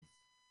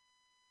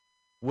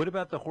What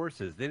about the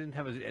horses? They didn't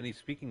have any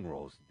speaking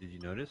roles. Did you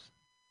notice?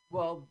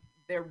 Well,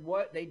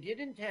 they did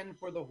intend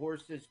for the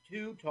horses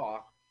to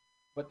talk,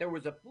 but there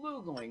was a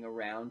flu going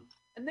around,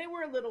 and they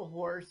were a little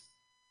hoarse.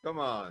 Come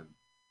on.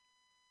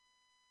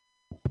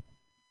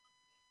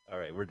 All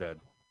right, we're done.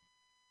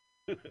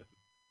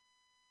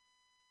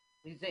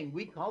 He's saying,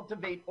 we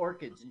cultivate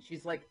orchids. And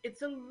she's like,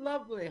 it's a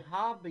lovely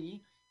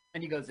hobby.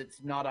 And he goes,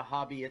 it's not a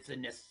hobby, it's a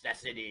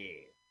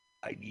necessity.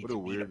 I need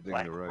to eat a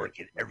black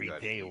orchid every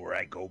day or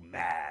I go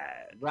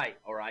mad. Right,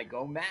 or I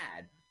go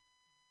mad.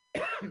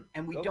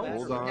 And we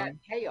don't forget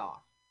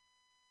payoff.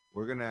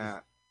 We're going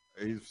to...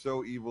 He's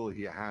so evil,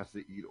 he has to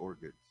eat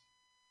orchids.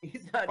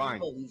 He's not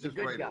evil, he's just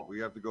a good guy. We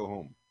have to go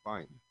home.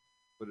 Fine.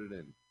 Put it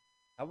in.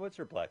 How much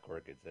are black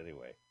orchids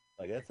anyway?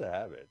 Like, that's a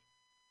habit.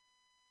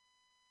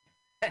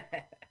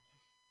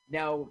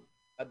 Now,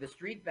 the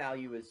street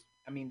value is,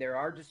 I mean, there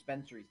are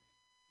dispensaries.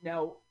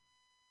 Now,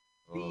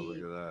 look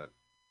at that.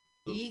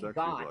 So he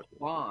got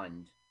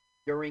Bond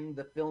during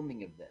the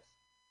filming of this.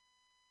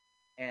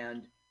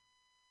 And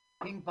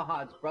King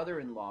Fahad's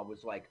brother-in-law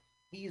was like,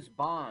 he's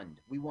Bond.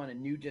 We want a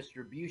new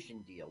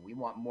distribution deal. We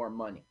want more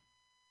money.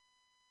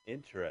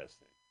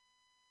 Interesting.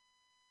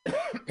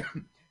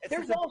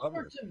 There's all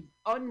sorts of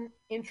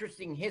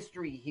uninteresting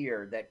history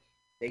here that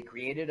they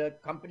created a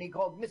company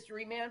called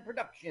Mystery Man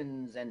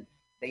Productions, and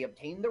they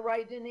obtained the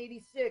right in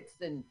 '86,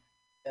 and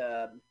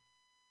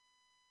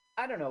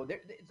I don't know.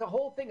 It's a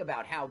whole thing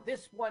about how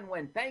this one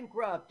went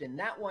bankrupt and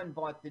that one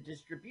bought the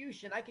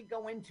distribution. I could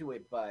go into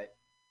it, but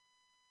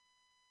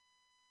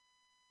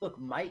look,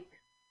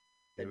 Mike.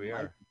 Here we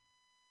are.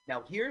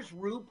 Now here's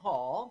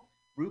RuPaul.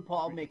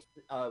 RuPaul makes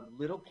a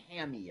little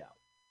cameo.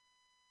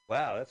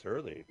 Wow, that's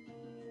early.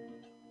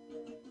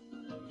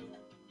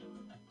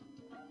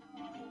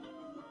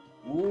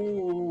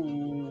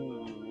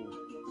 Ooh.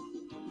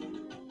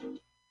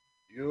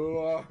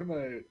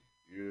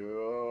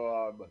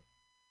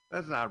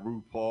 That's not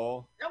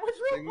RuPaul. That was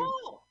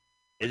RuPaul.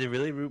 Is it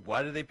really RuPaul?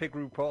 Why did they pick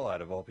RuPaul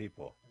out of all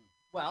people?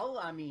 Well,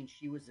 I mean,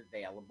 she was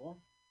available.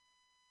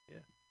 Yeah.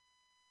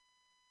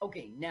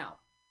 Okay, now,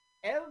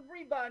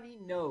 everybody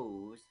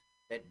knows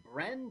that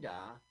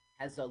Brenda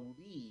has a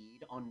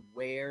lead on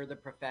where the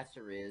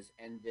professor is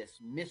and this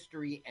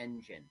mystery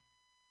engine.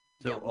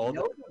 So all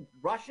the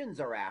Russians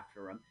are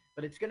after him,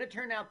 but it's going to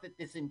turn out that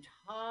this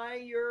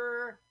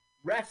entire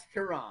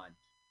restaurant.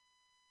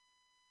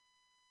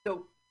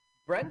 So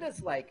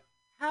Brenda's like,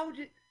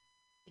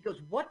 he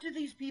goes, what do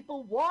these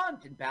people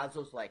want? And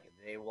Basil's like,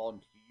 they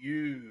want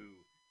you.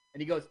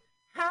 And he goes,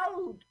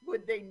 how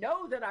would they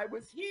know that I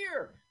was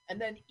here?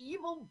 And then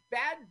evil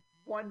bad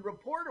one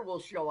reporter will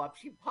show up.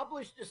 She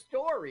published a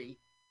story.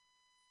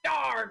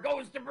 Star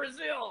goes to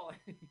Brazil.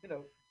 You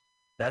know.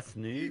 That's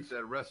news. Eats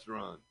at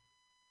restaurant.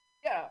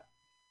 Yeah.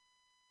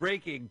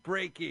 Breaking.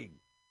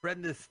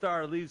 Brenda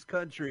Starr leaves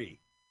country.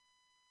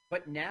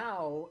 But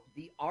now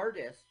the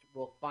artist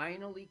will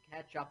finally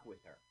catch up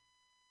with her.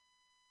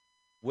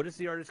 What is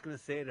the artist going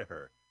to say to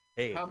her?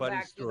 Hey, come funny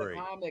back story.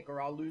 To the comic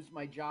or I'll lose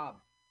my job.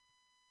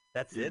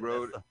 That's he it?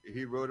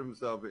 He wrote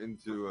himself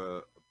into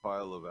a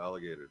pile of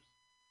alligators.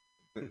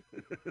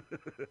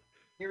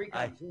 Here he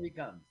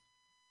comes.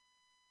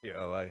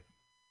 Yeah,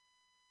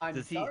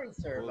 I'm sorry,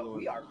 sir, but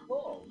we are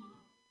full.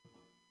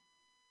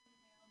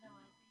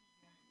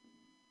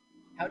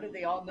 How did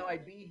they all know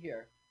I'd be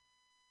here?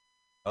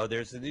 Oh,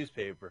 there's the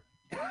newspaper.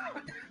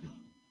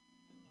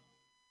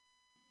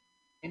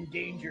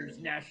 Endangers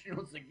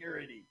national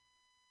security.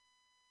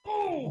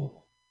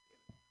 Oh!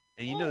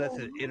 And you know that's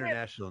an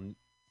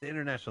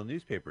international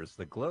newspaper. It's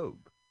the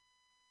Globe.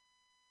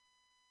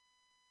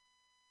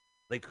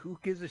 Like, who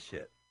gives a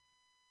shit?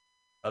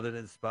 Other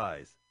than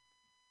spies.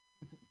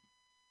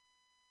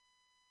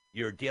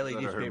 Your daily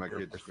newspaper. I heard my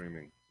kids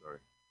screaming. Sorry.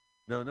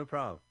 No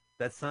problem.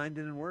 That sign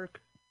didn't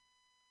work?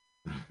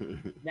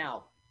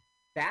 Now,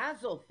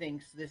 Basil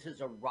thinks this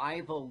is a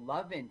rival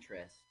love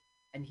interest,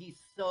 and he's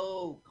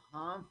so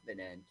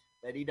confident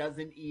that he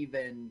doesn't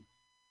even...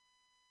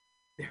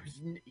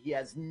 He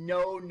has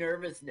no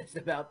nervousness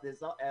about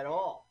this at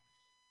all.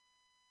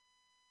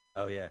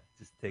 Oh, yeah.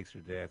 Just takes her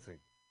dancing.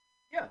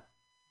 Yeah.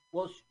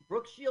 Well,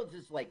 Brooke Shields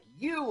is like,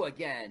 you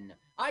again.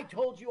 I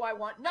told you I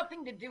want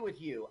nothing to do with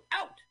you.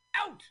 Out!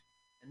 Out!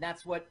 And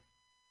that's what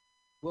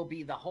will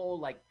be the whole,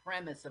 like,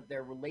 premise of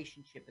their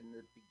relationship in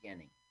the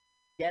beginning.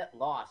 Get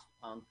lost,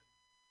 punk.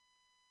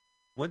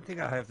 One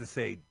thing I have to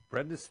say,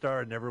 Brenda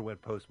Starr never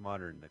went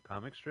postmodern. The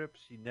comic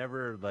strips, she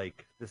never,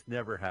 like, this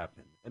never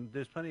happened. And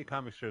there's plenty of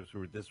comic strips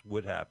where this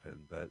would happen,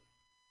 but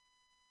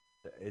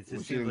it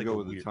just she didn't like go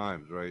with the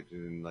times, right? She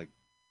didn't, like,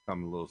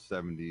 come a little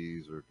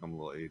 70s or come a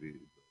little 80s.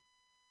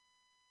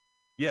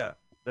 Yeah,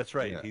 that's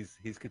right. Yeah.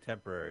 He's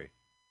contemporary.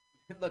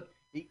 Look,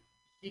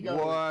 he goes...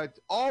 What?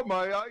 Oh,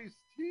 my iced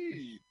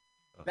tea!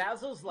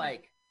 Basil's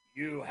like,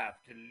 you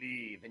have to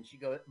leave. And she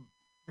goes...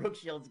 Brooke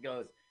Shields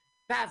goes,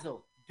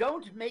 Basil,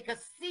 don't make a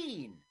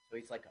scene. So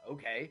he's like,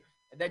 okay.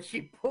 And then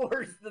she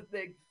pours the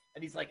thing,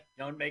 and he's like,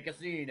 don't make a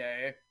scene,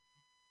 eh?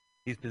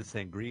 He's been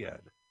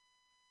sangria'd.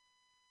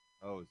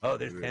 Oh, Oh,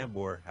 there's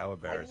Tambor. How I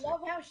embarrassing.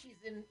 love how she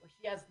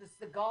has the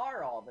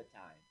cigar all the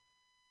time.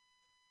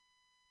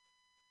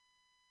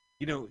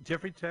 You know,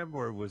 Jeffrey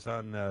Tambor was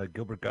on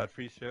Gilbert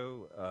Gottfried's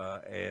show,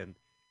 and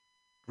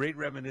great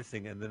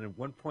reminiscing. And then at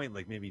one point,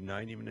 like maybe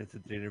 90 minutes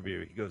into the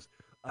interview, he goes,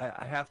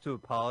 I have to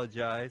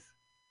apologize.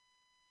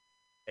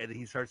 And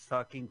he starts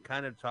talking,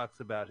 kind of talks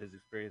about his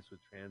experience with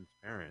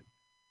Transparent,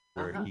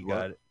 where he What?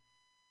 got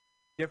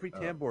Jeffrey Oh.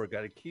 Tambor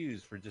got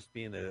accused for just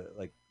being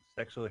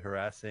sexually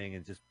harassing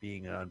and just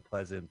being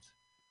unpleasant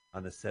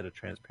on the set of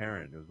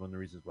Transparent. It was one of the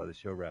reasons why the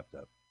show wrapped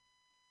up.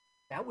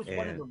 That was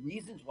one of the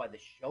reasons why the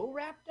show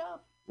wrapped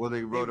up? Well,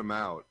 they wrote him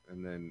out,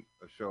 and then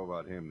a show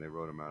about him, they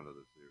wrote him out of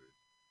the series.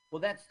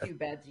 Well, that's too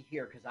bad to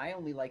hear, because I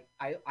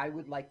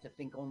would like to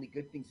think only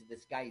good things of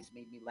this guy. He's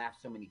made me laugh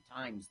so many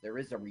times. There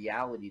is a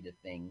reality to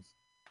things.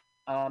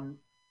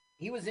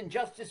 He was in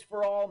Justice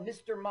for All,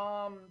 Mr.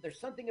 Mom, There's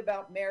Something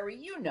About Mary,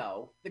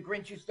 The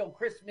Grinch Who Stole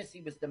Christmas.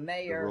 He was the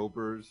mayor. The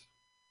Ropers.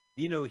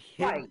 You know,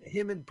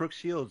 him and Brooke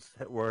Shields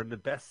were in the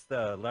best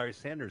Larry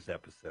Sanders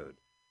episode.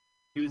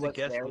 He was a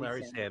guest on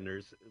Larry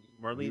Sanders.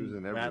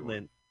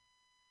 Marlene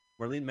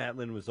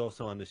Matlin was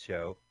also on the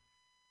show.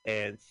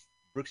 And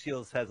Brooke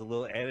Shields has a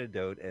little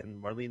anecdote,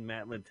 and Marlene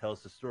Matlin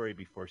tells the story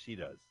before she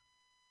does.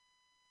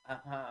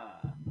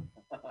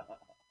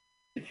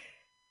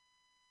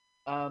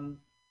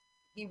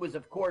 He was,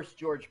 of course,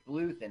 George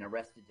Bluth in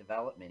Arrested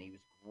Development. He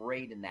was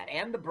great in that.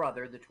 And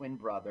the twin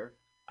brother.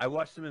 I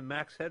watched him in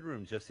Max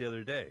Headroom just the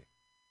other day.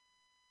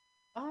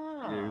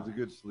 Yeah, he was a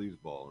good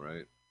sleazeball,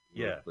 right?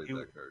 Played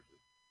that character.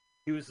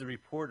 He was the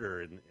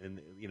reporter,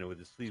 and with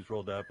his sleeves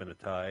rolled up and a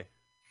tie.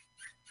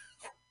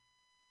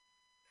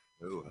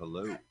 Oh,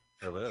 hello.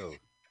 Hello.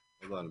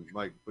 Hold on,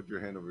 Mike. Put your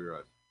hand over your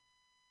eyes.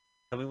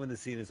 Tell me when the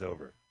scene is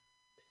over.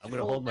 I'm going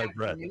to hold my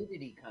breath.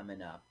 Nudity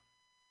coming up.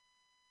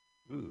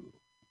 Ooh.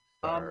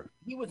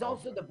 He was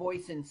also the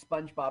voice in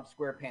SpongeBob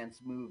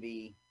SquarePants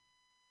movie,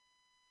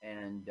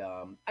 and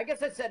I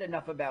guess I said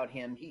enough about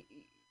him.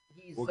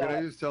 He's well, can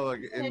I just tell,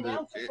 like, an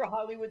announcer for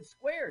Hollywood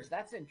Squares.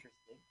 That's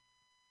interesting.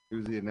 He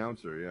was the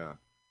announcer, yeah.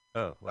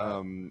 Oh,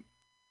 wow.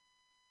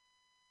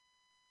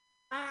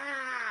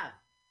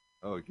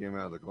 Oh, he came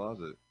out of the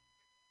closet.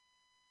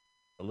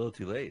 A little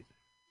too late.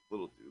 A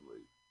little too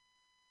late.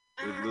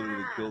 It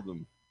literally killed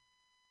him.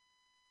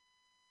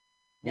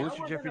 What was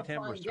your Jeffrey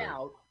Tambor story?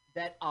 Out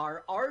that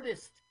our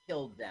artist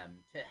killed them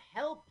to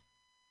help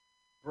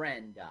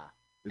Brenda.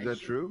 Is that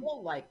true?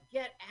 Still,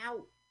 get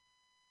out.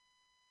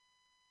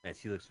 Man,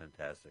 she looks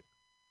fantastic.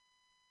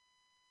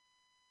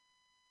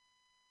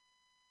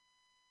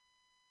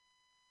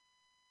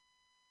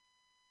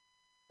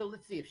 So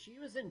let's see. If she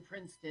was in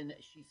Princeton,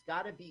 she's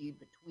got to be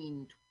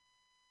between.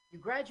 You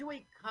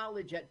graduate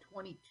college at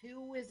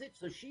 22, is it?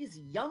 So she's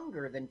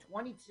younger than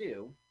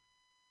 22.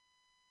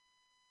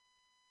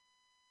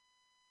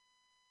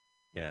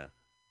 Yeah.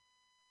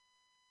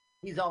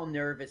 He's all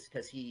nervous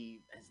because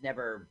he has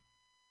never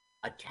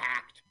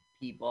attacked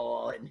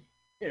people, and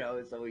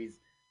so he's.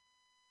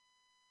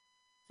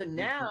 So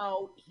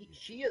now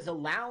she is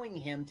allowing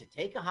him to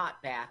take a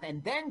hot bath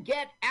and then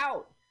get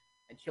out,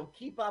 and she'll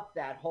keep up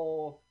that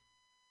whole.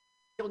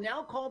 She'll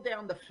now call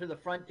down to the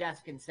front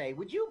desk and say,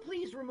 "Would you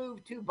please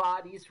remove 2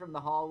 bodies from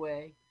the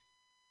hallway?"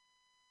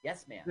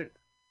 Yes, ma'am.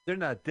 They're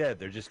not dead.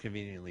 They're just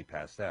conveniently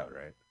passed out,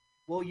 right?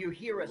 Well, you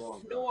hear a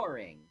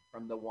snoring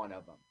from the one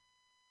of them.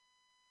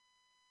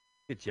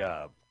 Good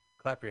job.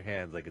 Clap your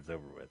hands like it's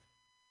over with.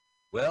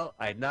 Well,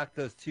 I knocked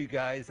those 2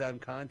 guys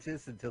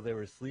unconscious until they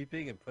were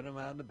sleeping and put them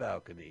out on the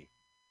balcony.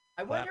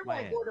 I wonder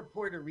why I go to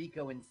Puerto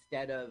Rico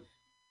instead of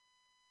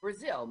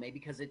Brazil. Maybe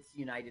because it's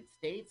United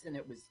States and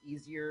it was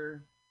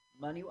easier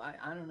money.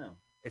 I don't know.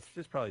 It's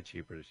just probably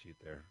cheaper to shoot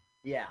there.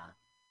 Yeah.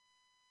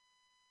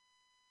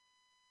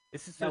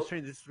 This is so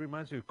strange. This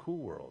reminds me of Cool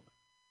World.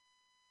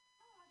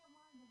 Oh, I don't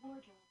mind the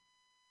wardrobe.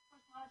 Of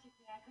course,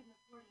 logically, I couldn't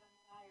afford it on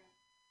that iron.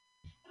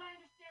 But I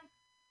understand.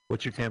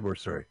 What's your Tambor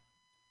story?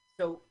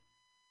 So,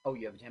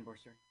 you have a Tambor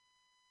story?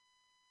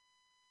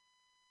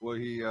 Well,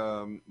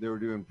 they were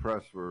doing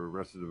press for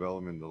Arrested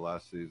Development the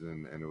last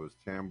season, and it was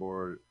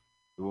Tambor,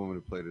 the woman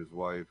who played his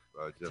wife,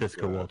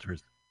 Jessica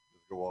Walters.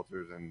 Jessica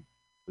Walters, and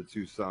the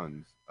 2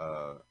 sons,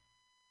 the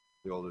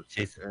older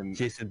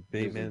Jason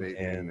Bateman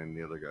and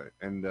the other guy.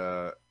 And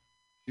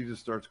she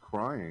just starts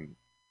crying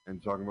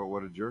and talking about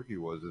what a jerk he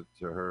was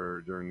to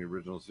her during the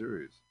original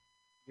series.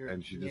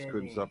 And she just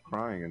couldn't stop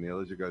crying, and the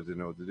other 2 guys didn't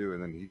know what to do,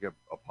 and then he kept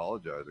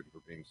apologizing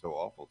for being so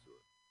awful to her.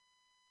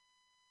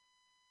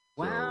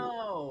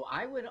 Wow,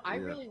 I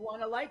really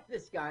want to like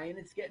this guy, and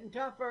it's getting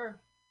tougher.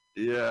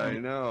 Yeah, I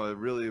know. It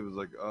was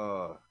like,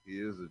 he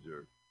is a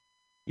jerk.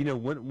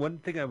 One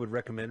thing I would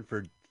recommend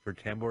for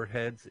Tambor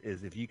heads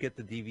is if you get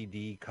the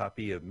DVD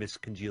copy of Miss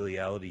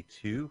Congeniality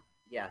 2.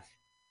 Yes.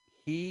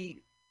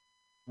 He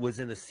was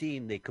in a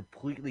scene they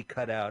completely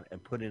cut out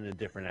and put in a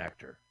different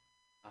actor.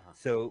 Uh-huh.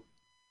 So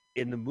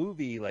in the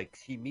movie, like,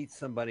 she meets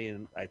somebody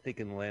in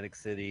Atlantic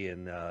City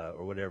and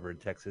or whatever in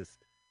Texas,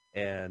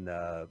 and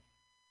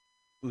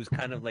who's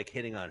kind of like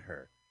hitting on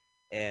her,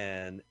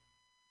 and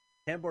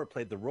Tambor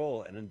played the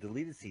role, and in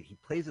deleted scene, he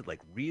plays it like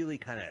really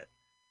kind of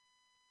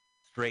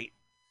straight,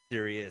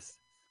 serious,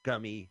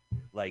 scummy.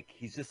 Like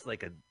he's just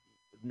like a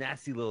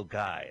nasty little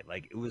guy.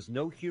 Like it was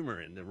no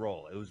humor in the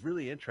role. It was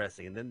really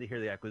interesting. And then to hear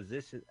the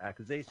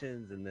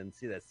accusations and then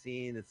see that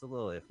scene, it's a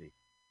little iffy.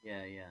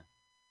 Yeah, yeah.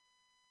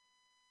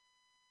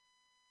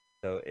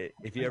 So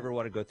if you ever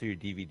want to go through your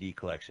DVD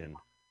collection,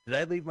 did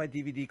I leave my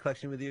DVD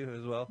collection with you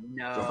as well?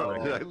 No.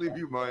 Did I leave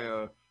you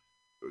my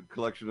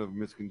collection of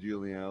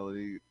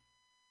Miscongeniality?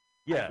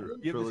 Yeah,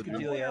 you have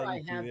Somewhere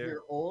I have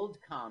your old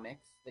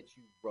comics that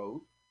you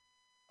wrote.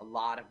 A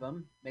lot of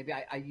them. Maybe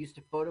I used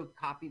to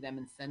photocopy them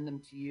and send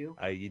them to you.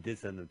 You did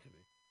send them to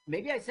me.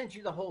 Maybe I sent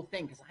you the whole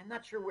thing because I'm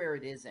not sure where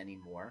it is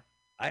anymore.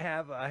 I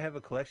have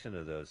a collection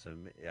of those. So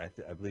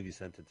I believe you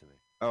sent it to me.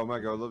 Oh my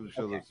God, I'd love to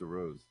show those to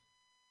Rose.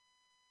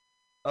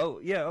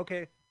 Oh yeah,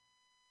 okay.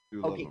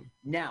 Okay,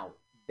 now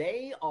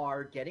they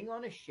are getting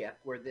on a ship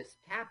where this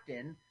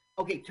captain.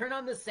 Okay, turn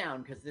on the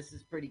sound because this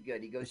is pretty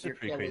good. He goes, "You're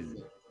killing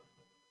me."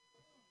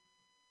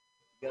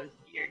 He goes,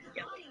 "You're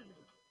killing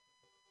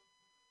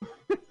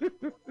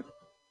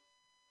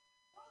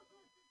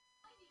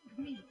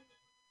me."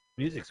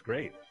 Music's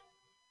great.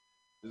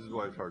 This is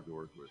why it's hard to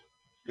work with.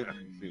 Yeah,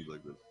 it seems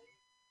like this.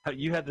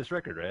 You had this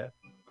record, right?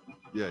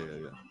 Yeah.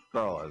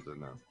 Carl has it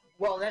now.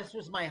 Well, this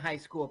was my high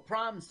school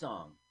prom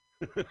song.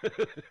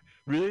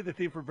 Really, the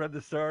theme for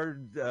Brenda Starr?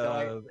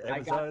 So I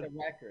got the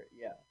record.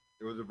 Yeah.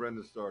 It was a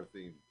Brenda Starr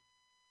theme.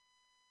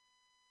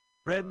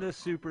 Brenda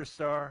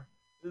Superstar,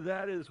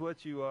 that is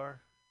what you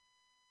are.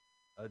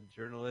 A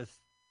journalist.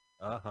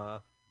 Uh-huh.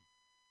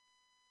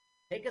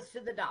 Take us to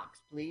the docks,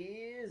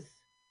 please.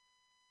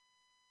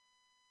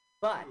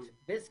 But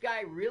this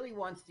guy really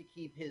wants to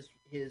keep his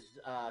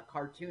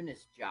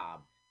cartoonist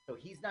job, so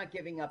he's not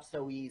giving up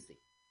so easy.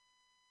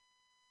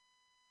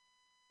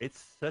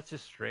 It's such a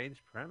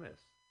strange premise.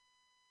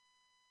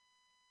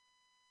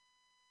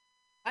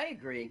 I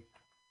agree.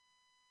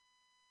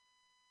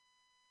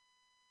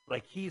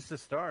 Like, he's the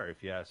star,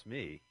 if you ask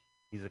me.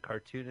 He's a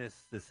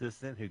cartoonist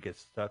assistant who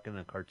gets stuck in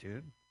a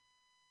cartoon.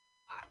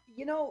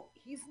 You know,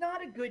 he's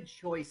not a good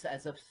choice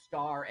as a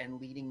star and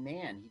leading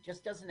man. He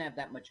just doesn't have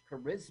that much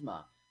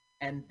charisma.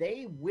 And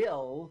they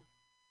will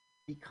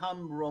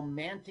become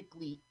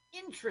romantically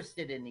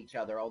interested in each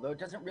other, although it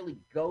doesn't really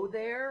go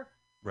there.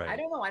 Right. I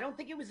don't know. I don't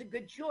think it was a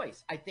good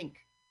choice. I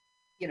think,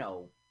 you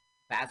know,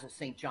 Basil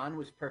St. John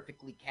was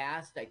perfectly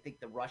cast. I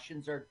think the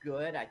Russians are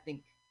good. I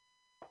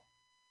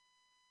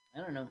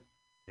don't know.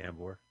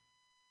 Tambor.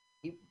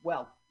 He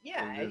was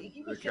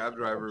the cab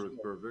driver was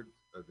perfect,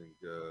 I think.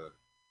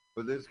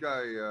 But this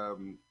guy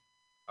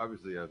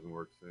obviously hasn't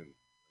worked since,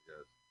 I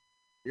guess.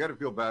 You got to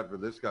feel bad for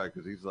this guy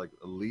because he's like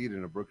a lead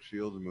in a Brooke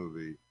Shields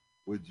movie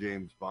with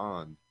James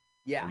Bond.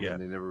 Yeah.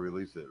 And they never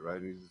release it,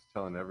 right? And he's just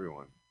telling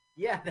everyone.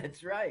 Yeah,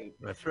 that's right.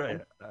 That's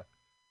right.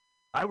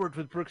 I worked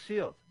with Brooke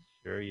Shields.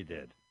 Sure you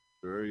did.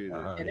 Sure you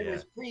did. And it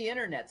was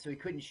pre-internet, so he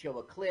couldn't show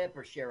a clip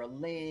or share a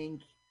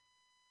link.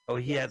 Oh,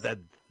 he had that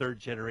third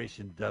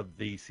generation dub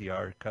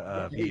VCR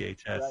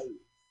VHS. Right.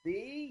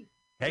 See?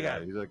 Hang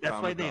on. He's like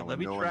That's my name. Let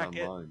me track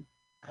it. online.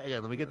 Hang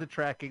on. Let me get the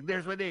tracking.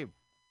 There's my name.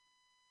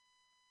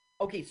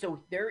 Okay,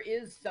 so there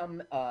is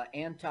some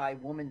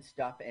anti-woman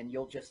stuff, and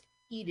you'll just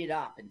eat it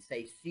up and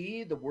say,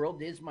 see, the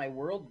world is my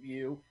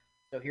worldview.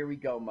 So here we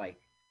go,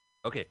 Mike.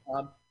 Okay.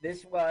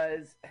 This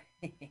was...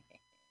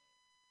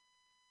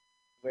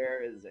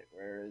 Where is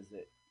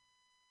it?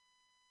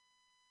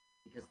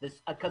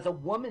 Because a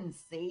woman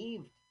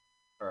saved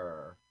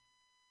her.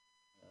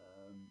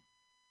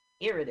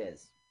 Here it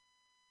is.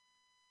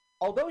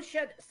 Although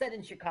set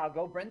in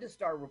Chicago, Brenda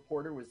Starr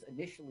reporter was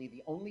initially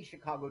the only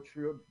Chicago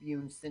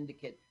Tribune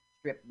syndicate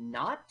strip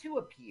not to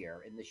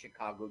appear in the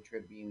Chicago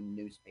Tribune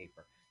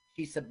newspaper.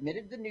 She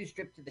submitted the news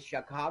strip to the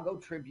Chicago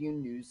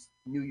Tribune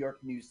New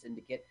York News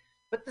Syndicate,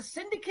 but the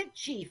syndicate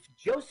chief,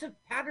 Joseph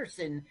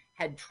Patterson,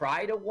 had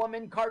tried a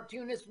woman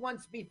cartoonist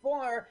once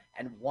before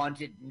and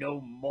wanted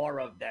no more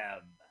of them.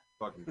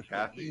 Fucking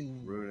Kathy.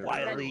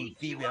 Wily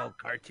female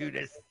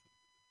cartoonist.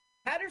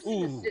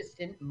 Patterson's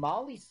assistant,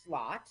 Molly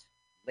Slott,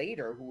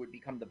 later who would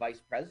become the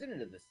vice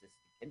president of the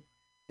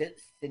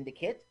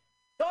syndicate,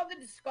 saw the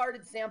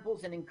discarded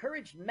samples and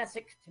encouraged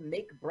Messick to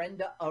make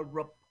Brenda a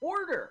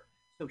reporter.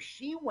 So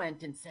she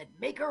went and said,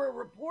 make her a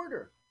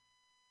reporter.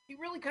 He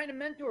really kind of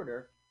mentored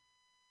her.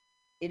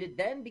 It had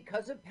then,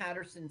 because of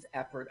Patterson's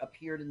effort,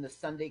 appeared in the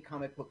Sunday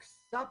comic book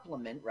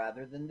supplement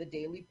rather than the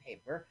daily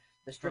paper.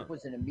 The strip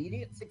was an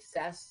immediate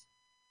success,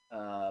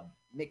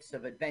 mix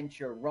of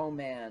adventure,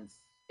 romance.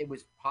 It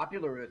was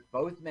popular with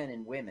both men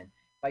and women.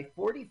 By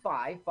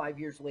 45, 5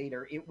 years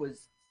later, it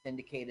was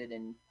syndicated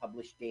and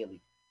published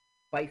daily.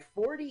 By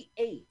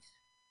 48,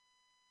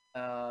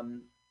 the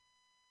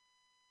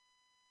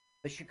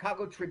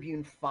Chicago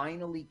Tribune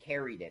finally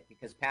carried it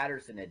because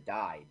Patterson had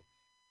died.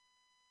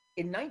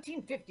 In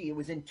 1950, it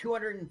was in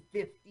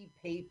 250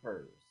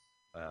 papers.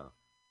 Wow.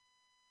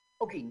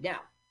 Okay, now,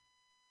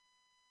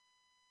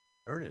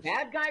 Ernest.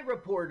 bad guy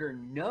reporter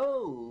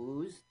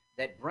knows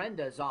that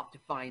Brenda is off to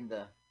find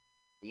the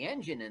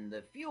engine and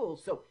the fuel,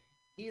 so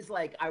he's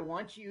like, I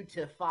want you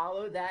to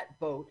follow that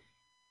boat.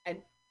 And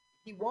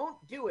he won't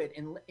do it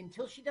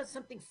until she does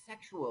something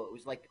sexual. It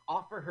was like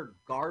offer her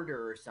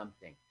garter or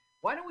something.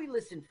 Why don't we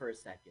listen for a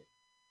second?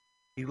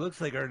 He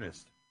looks like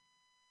Ernest.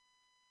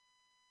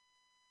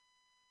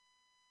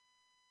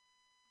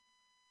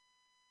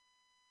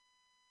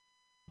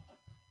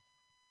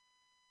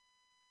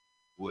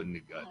 Wouldn't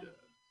have got that.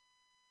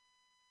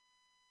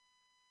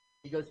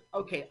 He goes,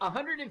 okay,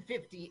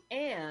 150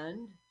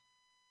 and...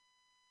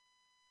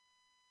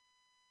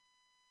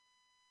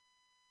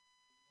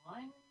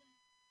 One.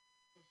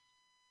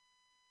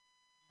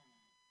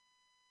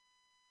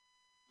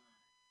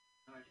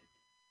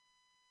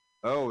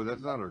 Oh,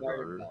 that's not her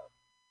garter garter. belt.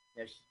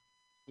 Yeah,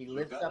 she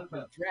lifts up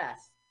her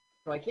dress.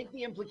 So I think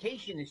the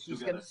implication is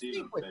she's going to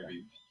sleep with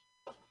him.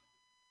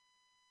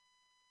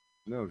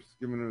 No, she's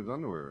giving him his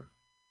underwear.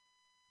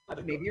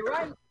 Maybe you're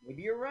right.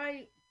 Maybe you're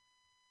right.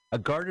 A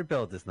garter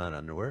belt is not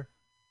underwear.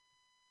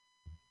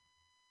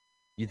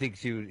 You think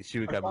she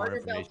would got more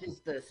information? A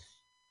garter belt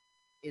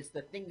is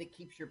the thing that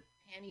keeps your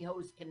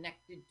pantyhose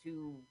connected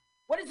to...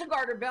 What is a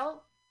garter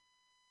belt?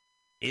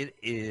 It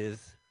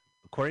is,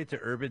 according to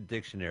Urban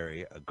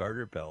Dictionary, a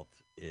garter belt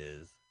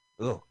is...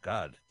 Oh,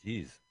 God.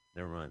 Jeez.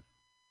 Never mind.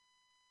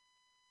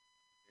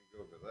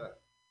 Can't go over that.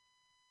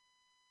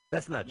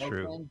 That's not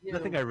true.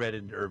 Nothing I read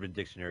in Urban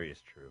Dictionary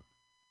is true.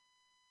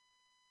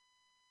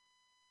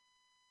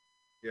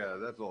 Yeah,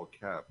 that's all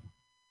cap.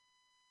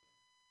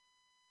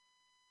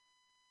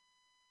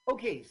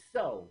 Okay,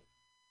 so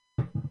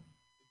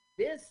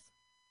this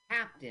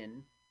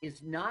captain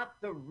is not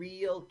the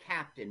real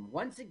captain.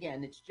 Once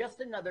again, it's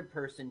just another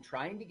person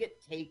trying to get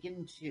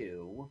taken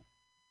to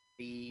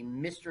the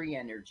mystery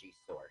energy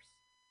source.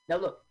 Now,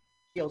 look,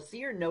 she'll see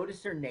her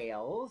notice her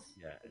nails.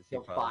 Yeah,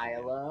 she'll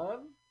file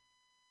them.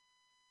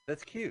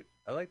 That's cute.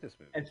 I like this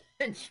movie. And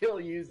then she'll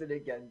use it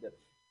again.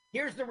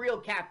 Here's the real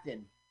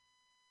captain.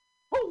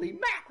 Holy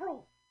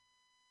mackerel!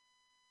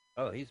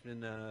 Oh, he's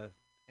been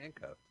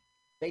handcuffed.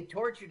 They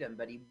tortured him,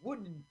 but he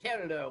wouldn't tell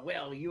her,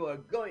 well, you are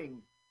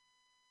going.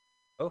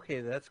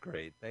 Okay, that's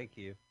great. Thank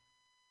you.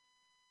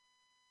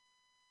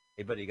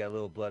 Hey, buddy, you got a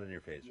little blood on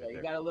your face. Yeah, right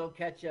you there. got a little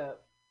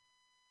ketchup.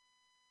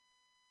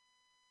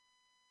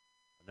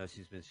 I know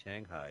she's been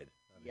shanghaied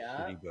on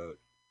Yeah. a shitty boat.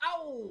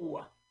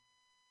 Ow!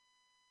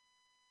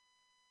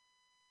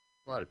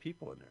 A lot of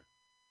people in there.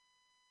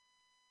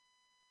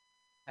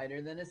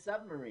 Tighter than a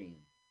submarine.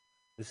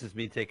 This is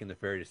me taking the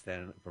ferry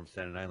to from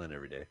Staten Island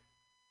every day.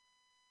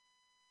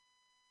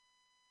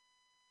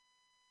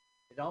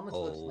 It almost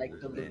looks like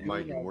the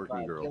lagoon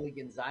of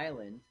Gilligan's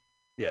Island.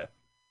 Yeah.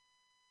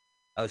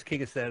 I was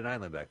king of Staten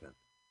Island back then.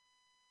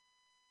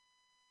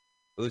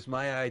 It was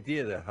my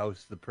idea to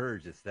house the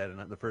purge at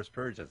the first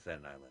purge on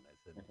Staten Island. I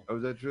said, "Oh,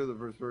 is that true? The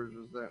first purge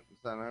was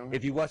Staten Island."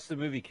 If you watch the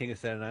movie King of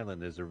Staten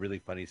Island, there's a really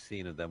funny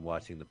scene of them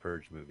watching the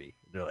Purge movie.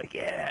 They're like,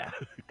 "Yeah,"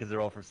 because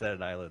they're all from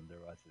Staten Island.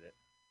 They're watching it.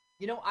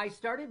 You know, I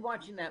started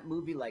watching that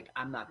movie like,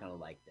 I'm not going to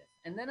like this.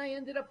 And then I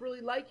ended up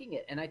really liking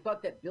it. And I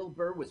thought that Bill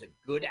Burr was a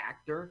good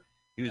actor.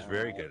 He was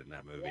very good in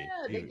that movie.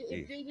 Yeah, they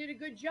did a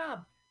good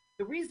job.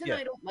 The reason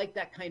I don't like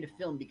that kind of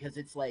film, because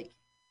it's like,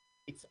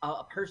 it's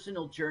a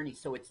personal journey.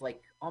 So it's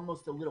like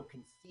almost a little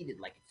conceited.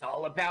 Like, it's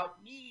all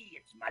about me.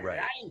 It's my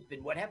life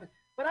and what happened.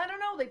 But I don't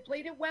know. They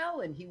played it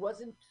well, and he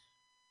wasn't...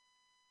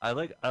 I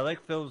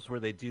like films where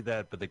they do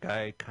that, but the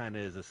guy kind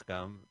of is a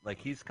scum. Like,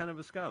 he's kind of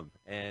a scum,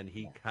 and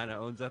he kind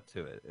of owns up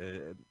to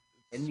it.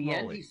 In the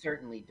end, he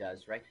certainly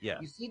does, right? Yeah.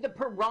 You see the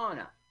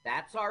piranha.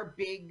 That's our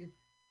big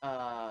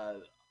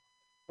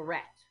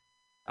threat.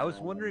 I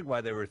was wondering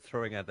why they were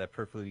throwing out that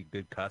perfectly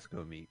good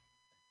Costco meat.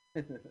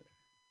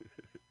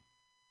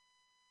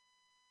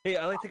 Hey,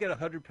 I'd like to get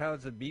 100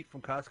 pounds of meat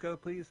from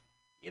Costco, please.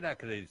 You're not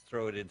going to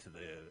throw it into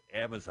the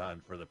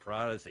Amazon for the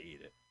piranhas to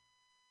eat it.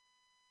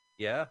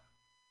 Yeah?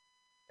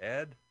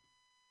 Ed?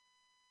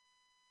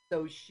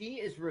 So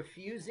she is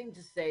refusing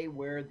to say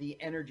where the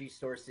energy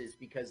source is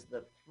because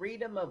the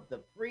freedom of the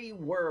free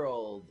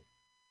world.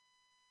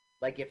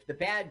 Like, if the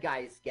bad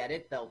guys get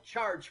it, they'll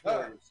charge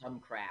for it,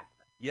 some crap.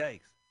 Yikes.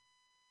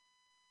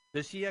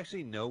 Does she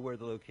actually know where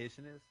the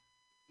location is?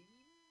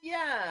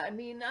 Yeah, I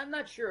mean, I'm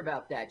not sure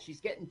about that. She's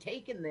getting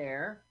taken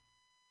there.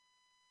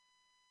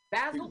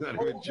 Basil He's not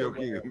even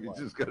joking. He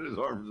just got his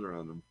arms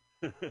around him.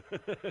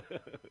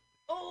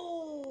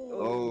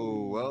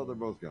 Oh, well, they're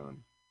both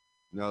gone.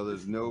 No,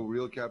 there's no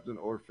real captain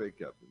or fake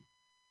captain.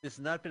 There's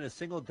not been a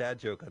single dad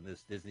joke on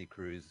this Disney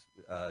cruise,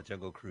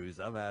 Jungle Cruise.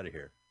 I'm out of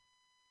here.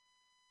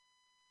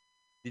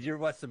 Did you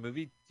ever watch the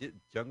movie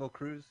Jungle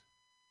Cruise?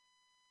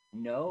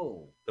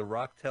 No. The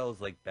Rock tells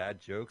like bad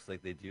jokes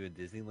like they do in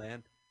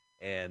Disneyland,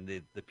 and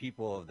the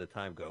people of the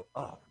time go,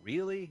 "Oh,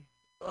 really?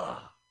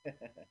 Ugh."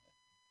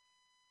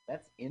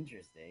 That's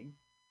interesting.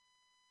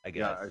 I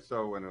guess. Yeah, I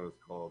saw when it was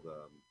called.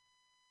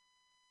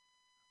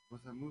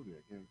 What's that movie?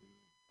 I can't think.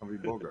 Humphrey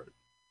Bogart.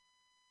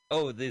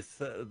 Oh, the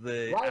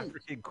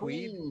African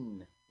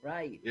Queen.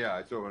 Right. Yeah,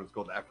 I saw when it's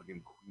called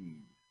African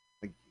Queen.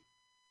 Thank you.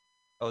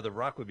 Oh, The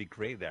Rock would be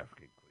great in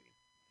African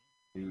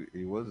Queen.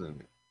 He was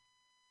in it.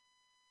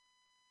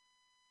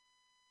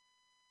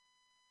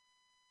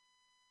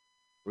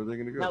 Where are they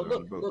going to go? Now They're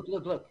on look, a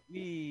boat. look.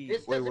 Wee.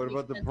 This Wait, doesn't what make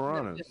about the sense in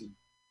piranhas? film.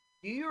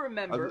 Do you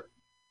remember?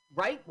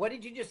 Right? What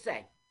did you just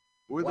say?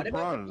 Where are What the about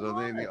the piranhas?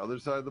 Are they in the piranhas? other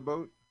side of the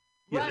boat?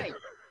 Yeah. Right.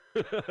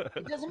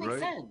 It doesn't make Right?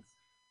 sense.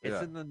 It's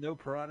Yeah. in the no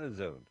piranha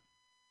zone.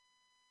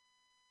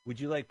 Would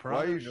you like piranha?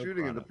 Why are you or no shooting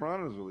piranha? it? The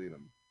piranhas will eat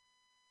them.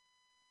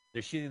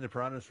 They're shooting the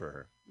piranhas for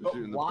her. They're But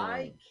shooting the why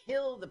piranhas.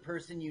 kill the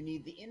person you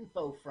need the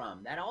info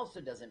from? That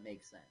also doesn't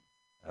make sense.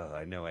 Oh,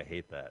 I know. I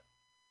hate that.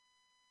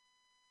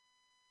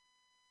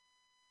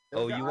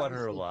 Those Oh, are you want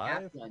her obviously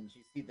alive? cap guns.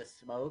 You see the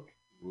smoke?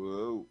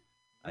 Whoa.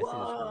 I see the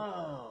smoke.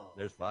 Whoa.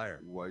 There's fire.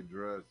 White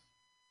dress.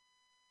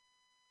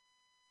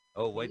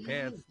 Oh, white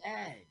pants. Please,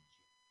 Edge.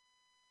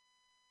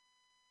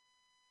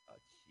 Oh,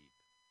 cheap.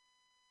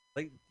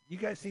 Like, you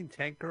guys seen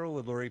Tank Girl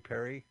with Lori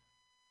Perry?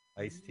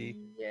 Ice-T?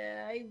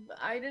 Yeah,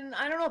 I didn't.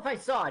 I don't know if I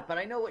saw it, but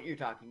I know what you're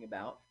talking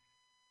about.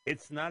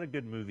 It's not a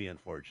good movie,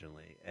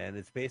 unfortunately, and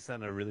it's based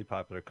on a really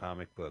popular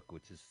comic book,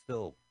 which is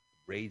still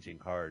raging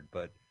hard.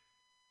 But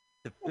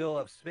to fill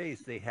up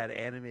space, they had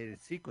animated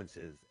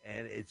sequences,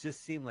 and it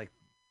just seemed like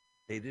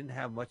they didn't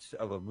have much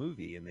of a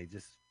movie, and they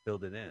just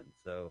filled it in.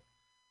 So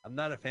I'm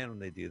not a fan when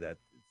they do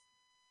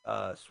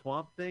that.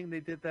 Swamp Thing,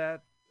 they did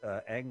that.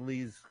 Ang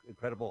Lee's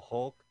Incredible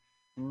Hulk,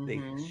 they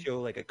Mhm.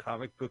 show like a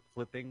comic book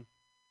flipping,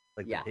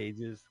 like Yeah. the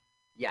pages.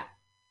 Yeah.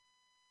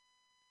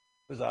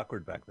 It was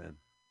awkward back then.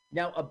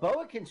 Now, a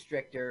boa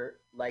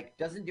constrictor like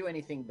doesn't do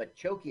anything but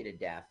choke you to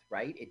death,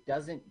 right? It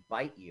doesn't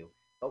bite you,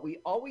 but we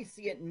always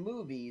see it in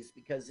movies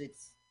because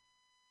it's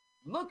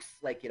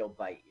looks like it'll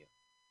bite you.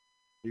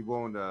 He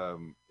won't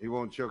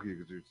choke you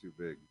because you're too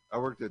big. I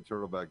worked at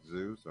Turtleback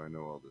Zoo, so I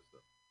know all this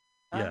stuff.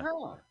 Yeah.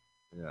 Uh-huh.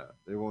 Yeah,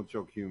 they won't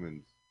choke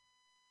humans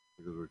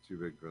because we're too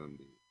big for them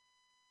to eat.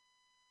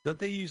 Don't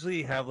they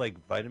usually have like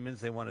vitamins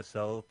they want to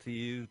sell to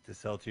you to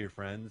sell to your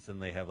friends, and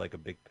they have like a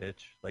big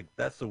pitch? Like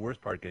that's the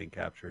worst part, getting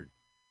captured.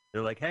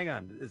 They're like, "Hang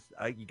on,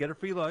 you get a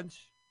free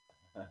lunch,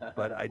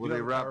 but I do." Well, they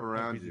have a wrap PowerPoint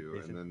around you, and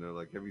presentation." then they're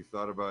like, "Have you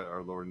thought about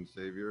our Lord and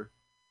Savior?"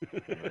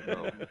 Like,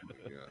 oh my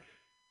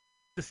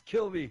Just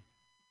kill me.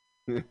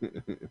 God.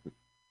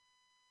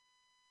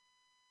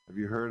 Have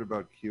you heard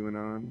about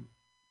QAnon?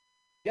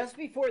 Just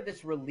before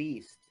this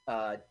released,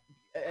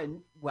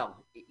 and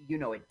well, you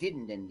know, it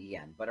didn't in the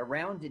end, but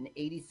around in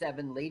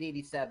 87, late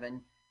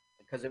 87,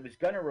 because it was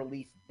going to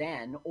release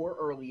then or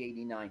early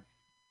 89,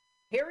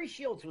 Harry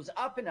Shields was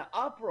up in an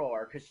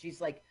uproar because she's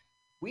like,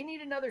 we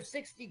need another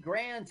 60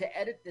 grand to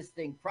edit this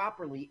thing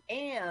properly.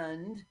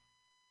 And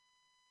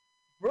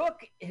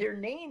Brooke, her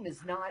name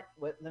is not,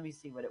 let me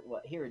see what it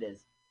was. Here it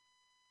is.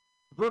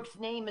 Brooke's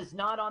name is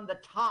not on the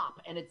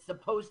top, and it's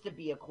supposed to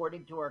be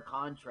according to her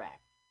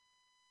contract.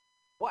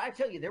 Well, I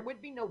tell you, there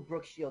would be no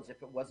Brooke Shields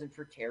if it wasn't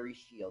for Terry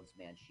Shields,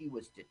 man. She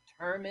was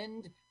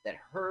determined that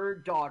her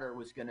daughter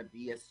was going to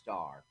be a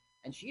star,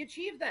 and she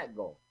achieved that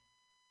goal.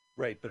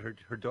 Right, but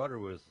her daughter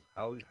was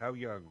how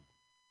young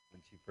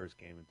when she first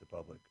came into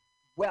public?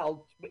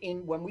 Well,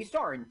 when we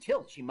saw her in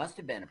Tilt, she must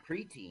have been a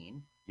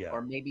preteen, Yeah.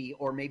 or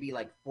maybe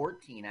like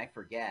 14, I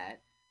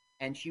forget.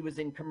 And she was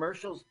in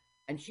commercials,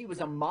 and she was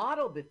a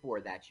model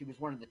before that. She was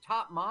one of the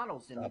top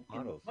models in the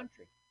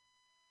country.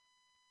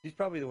 She's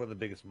probably one of the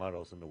biggest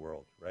models in the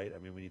world, right? I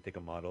mean, when you think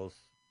of models,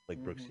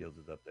 like Brooke Shields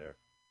is up there.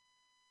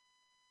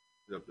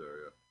 Up there,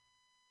 yeah.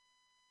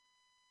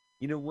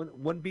 You know,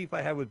 one beef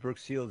I have with Brooke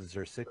Shields is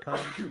her sitcom.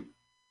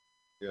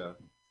 Yeah.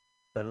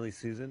 Suddenly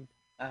Susan.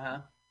 Uh-huh.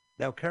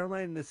 Now,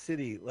 Caroline in the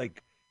City,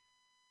 like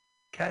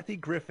Kathy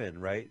Griffin,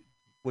 right?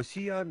 Was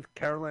she on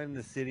Caroline in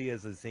the City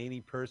as a zany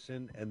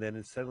person, and then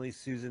in Suddenly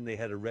Susan they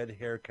had a red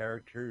hair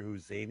character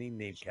who's zany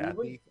named Kathy?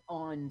 She was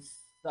on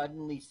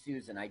Suddenly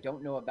Susan. I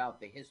don't know about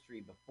the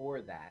history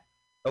before that.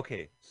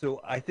 Okay,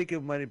 so I think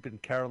it might have been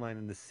Caroline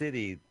in the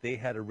City. They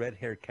had a red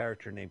hair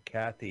character named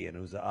Kathy, and it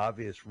was an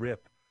obvious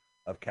rip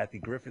of Kathy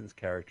Griffin's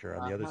character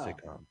on the other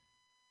sitcom.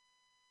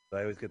 So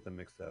I always get them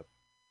mixed up.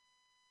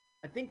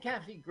 I think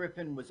Kathy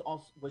Griffin was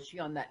she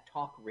on that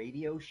talk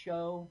radio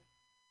show?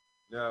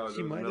 No, She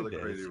there was might have another been.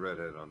 crazy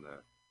redhead on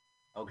that.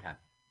 Okay.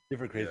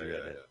 Different crazy yeah,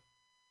 redhead.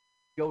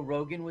 yeah. Joe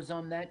Rogan was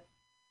on that?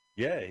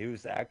 Yeah, he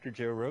was the actor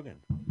Joe Rogan.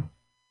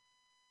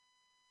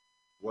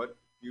 What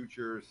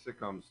future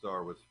sitcom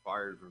star was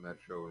fired from that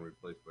show and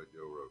replaced by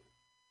Joe Rogan?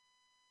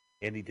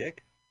 Andy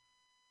Dick?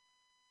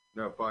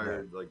 No,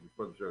 fired like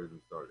before the show even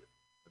started.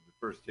 At the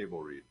first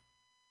table read.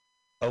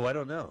 Oh, I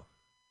don't know.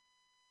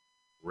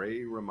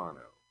 Ray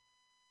Romano.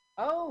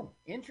 Oh,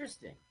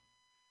 interesting.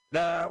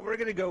 Nah, we're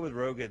going to go with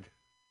Rogan.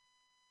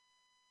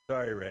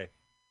 Sorry, Ray.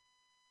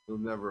 He'll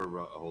never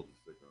hold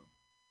a sitcom.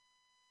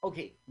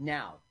 Okay,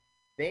 now,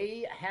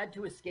 they had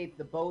to escape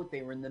the boat.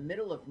 They were in the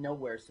middle of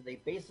nowhere, so they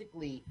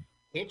basically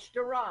hitched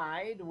a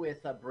ride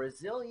with a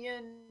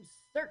Brazilian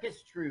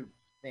circus troupe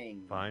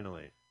thing.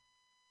 Finally.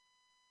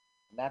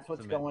 And that's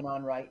what's going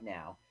on right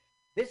now.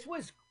 This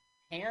was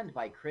panned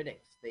by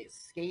critics. They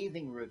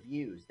scathing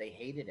reviews. They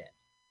hated it.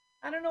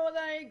 I don't know whether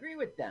I agree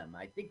with them.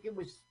 I think it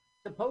was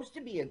supposed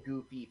to be a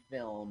goofy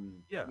film.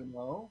 Yeah. You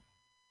know?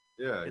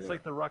 Yeah, it's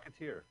like The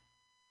Rocketeer.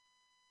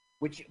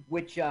 Which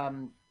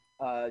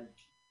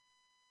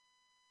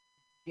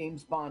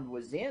James Bond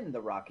was in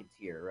The Rocketeer.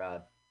 He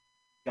was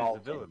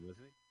Dalton. the villain,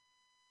 wasn't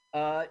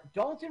he?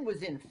 Dalton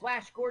was in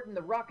Flash Gordon,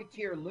 The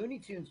Rocketeer, Looney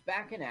Tunes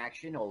Back in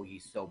Action. Oh,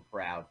 he's so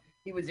proud.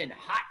 He was in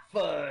Hot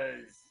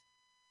Fuzz.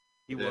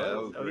 He That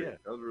was. was Oh great. yeah.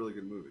 That was a really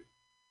good movie.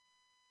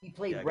 He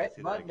played Yeah, I gotta Rhett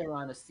see that Butler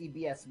on a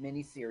CBS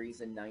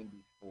miniseries in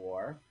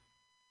 '94.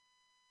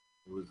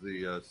 It was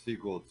the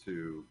sequel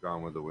to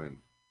Gone with the Wind.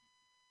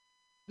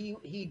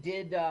 He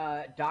did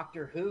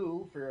Doctor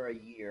Who for a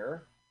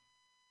year.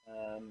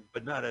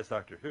 But not as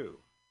Doctor Who.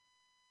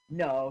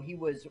 No, he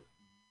was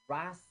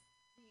Rassilon.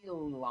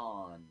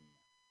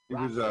 He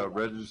was a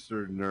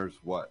registered nurse.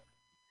 What?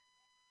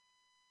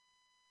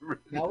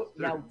 Now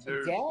Registered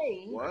nurse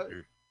today. What?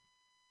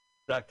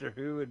 Doctor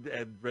Who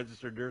and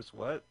registered nurse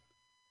what?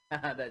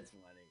 That's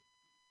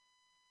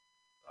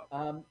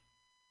funny.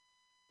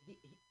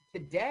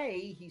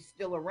 Today he's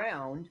still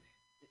around.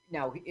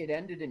 Now it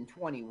ended in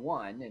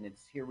 21, and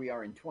here we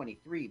are in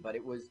 23. But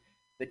it was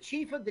the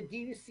chief of the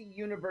DC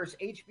Universe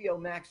HBO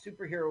Max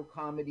superhero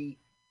comedy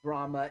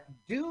drama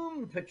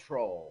Doom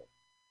Patrol.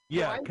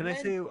 Yeah, can I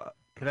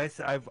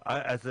say?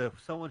 As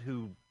someone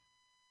who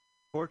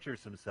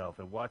tortures himself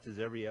and watches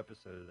every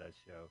episode of that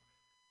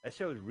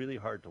show is really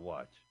hard to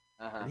watch.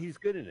 And he's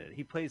good in it.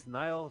 He plays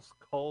Niles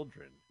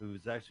Cauldron,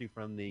 who's actually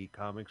from the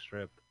comic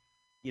strip.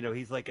 You know,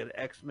 he's like an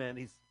X-Men.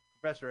 He's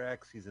Professor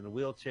X. He's in a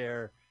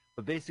wheelchair,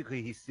 but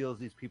basically he steals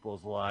these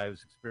people's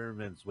lives,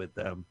 experiments with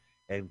them,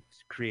 and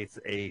creates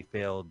a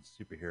failed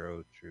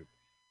superhero troupe.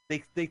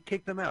 They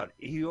kicked them out.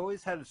 He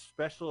always had a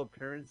special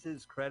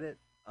appearances credit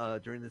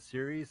during the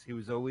series. He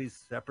was always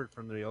separate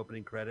from the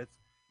opening credits.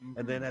 Mm-hmm.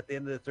 And then at the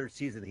end of the third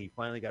season, he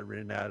finally got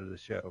written out of the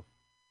show.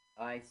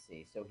 I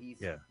see. So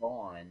he's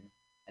gone.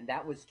 And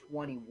that was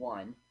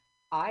 21.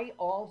 I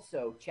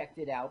also checked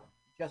it out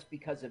just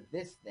because of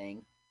this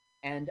thing.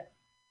 And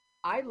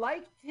I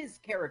liked his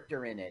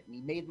character in it. And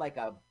he made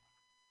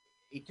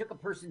he took a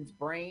person's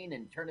brain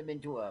and turned him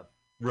into a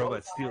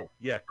robot. Steel.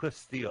 Yeah, Cliff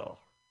Steele.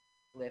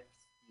 Cliff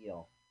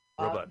Steele.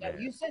 Robot now,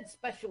 man. you said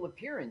special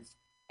appearance.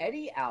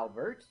 Eddie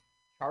Albert,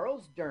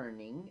 Charles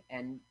Durning,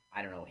 and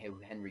I don't know who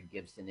Henry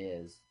Gibson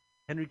is.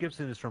 Henry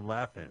Gibson is from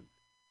Laugh-In.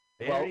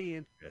 Very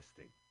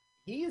interesting.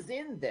 He is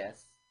in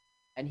this,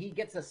 and he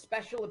gets a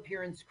special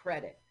appearance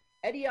credit.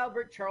 Eddie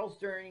Albert, Charles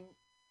Durning,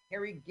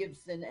 Harry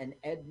Gibson, and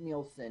Ed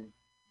Nelson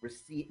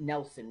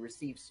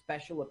receive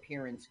special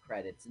appearance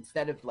credits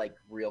instead of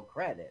real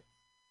credits.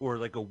 Or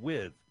like a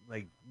with.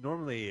 Like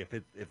normally if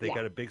they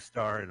got a big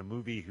star in a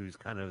movie who's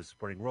kind of a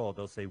supporting role,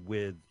 they'll say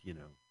with,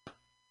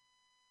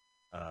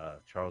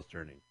 Charles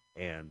Durning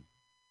and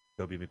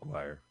Tobey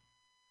Maguire.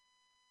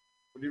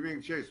 What are you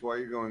being chased? Why are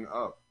you going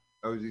up?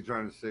 Oh, is he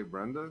trying to save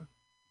Brenda?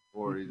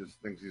 Or he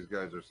just thinks these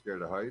guys are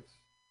scared of heights?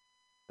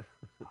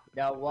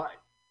 Now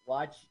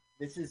watch.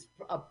 This is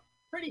a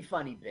pretty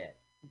funny bit.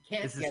 You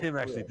can't this is him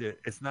actually do it.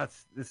 It's not.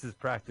 This is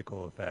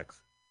practical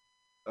effects.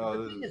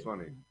 Oh, this is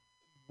funny.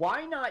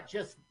 Why not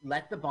just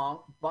let the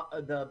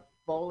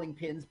bowling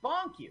pins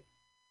bonk you?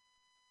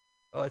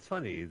 Oh, it's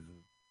funny.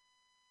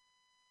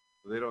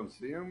 They don't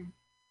see him?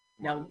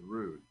 Now, it's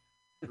rude.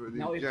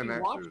 Now, these if Gen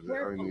you watch Xers,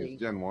 carefully, these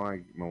Gen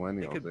Y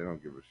millennials, they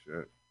don't give a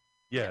shit.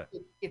 Yeah.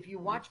 If you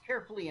watch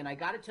carefully, and I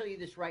got to tell you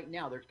this right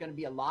now, there's going to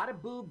be a lot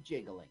of boob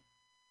jiggling.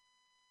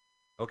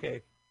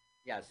 Okay.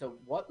 Yeah. So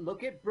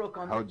look at Brooke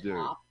on How the dare.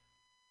 top.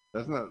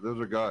 That's not. Those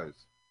are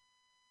guys.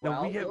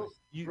 Well,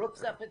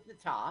 Brooke's up at the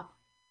top.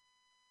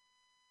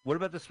 What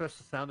about the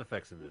special sound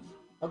effects in this?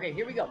 Okay,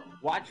 here we go.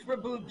 Watch for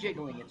boob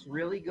jiggling. It's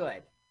really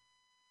good.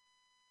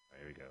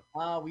 There we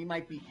go. We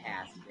might be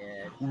past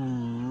it.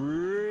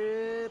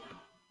 Rip.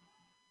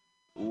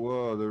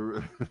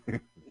 Whoa,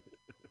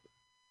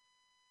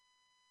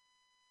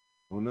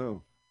 oh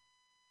no.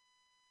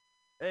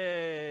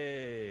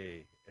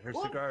 Hey! And her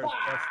cigar is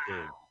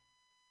busted.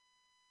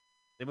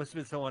 They must have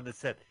been someone that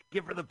said,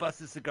 give her the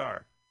busted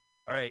cigar.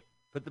 All right,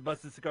 put the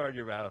busted cigar in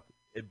your mouth.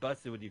 It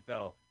busted when you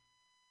fell.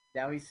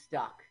 Now he's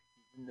stuck.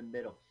 He's in the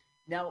middle.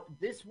 Now,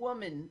 this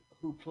woman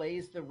who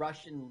plays the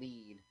Russian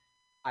lead,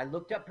 I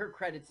looked up her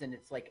credits and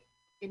it's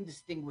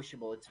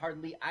indistinguishable. It's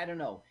hardly, I don't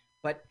know.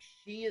 But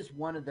she is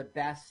one of the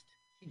best.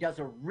 She does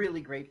a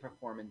really great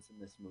performance in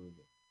this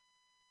movie.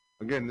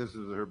 Again, this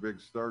is her big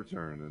star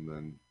turn, and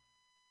then...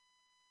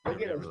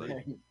 Look at her.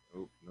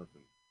 Oh,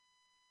 nothing.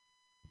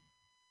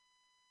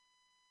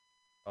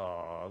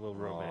 Oh, a little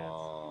romance.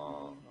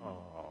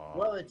 Aww.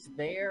 Well, it's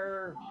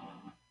there.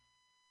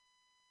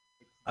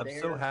 I'm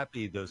so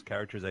happy those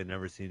characters I've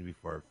never seen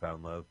before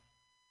found love.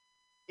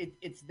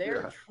 It's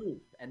their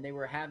troop, and they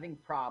were having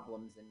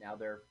problems, and now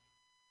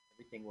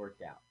everything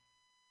worked out.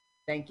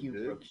 Thank you,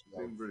 Brooke.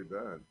 Seemed pretty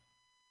bad.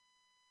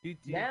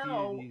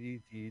 Now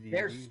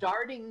they're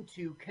starting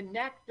to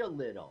connect a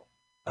little.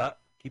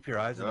 Keep your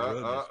eyes on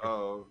the road.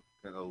 Uh-oh.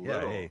 And a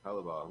little. Hey.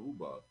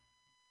 Halabahuba.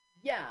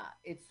 Yeah,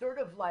 it's sort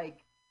of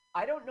like,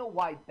 I don't know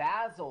why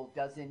Basil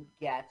doesn't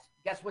guess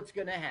what's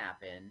going to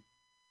happen.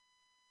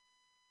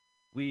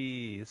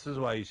 This is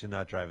why you should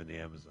not drive in the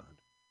Amazon.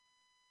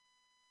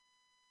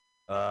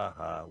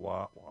 Wah,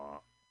 wah.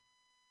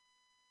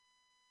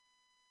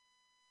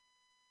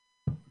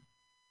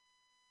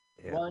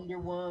 Yeah. Wonder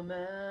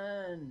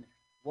Woman.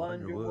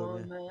 Wonder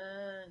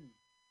Woman.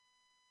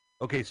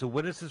 Okay, so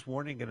when is this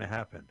warning going to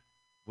happen?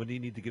 When do you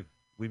need to give?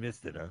 We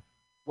missed it, huh?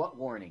 What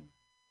warning?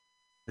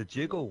 The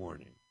jiggle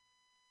warning.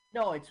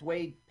 No, it's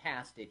way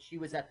past it. She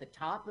was at the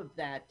top of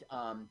that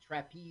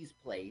trapeze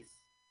place,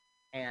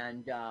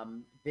 and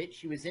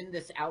she was in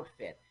this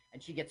outfit,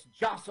 and she gets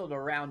jostled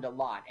around a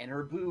lot, and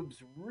her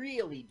boobs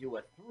really do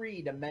a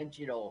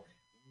three-dimensional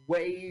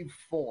wave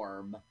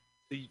form.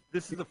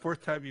 This is the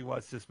fourth time you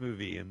watched this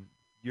movie, and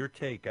your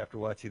take after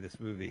watching this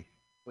movie.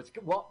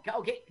 Well,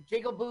 okay,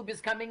 Jiggle Boob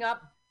is coming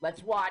up.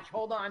 Let's watch.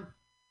 Hold on.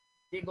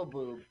 Jiggle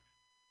Boob.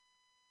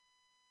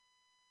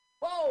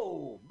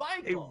 Whoa,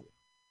 Michael.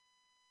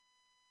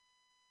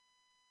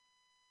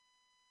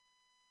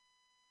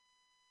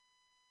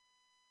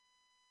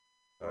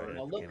 Hey.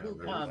 Now look who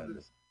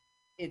comes.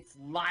 It's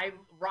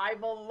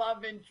rival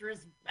love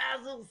interest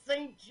Basil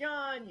St.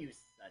 John, you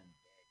son of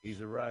a bitch.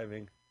 He's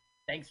arriving.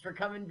 Thanks for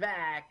coming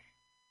back.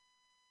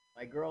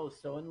 My girl is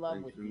so in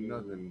love with you.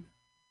 Nothing,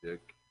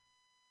 Dick.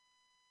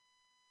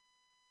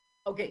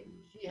 Okay,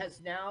 she has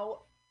now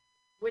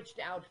switched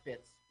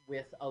outfits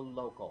with a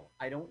local.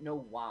 I don't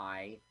know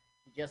why.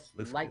 She just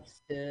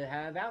likes to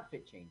have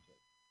outfit changes.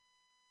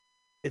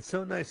 It's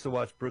so nice to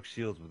watch Brooke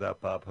Shields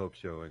without Bob Hope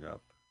showing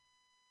up.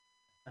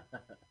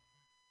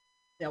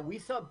 Now, we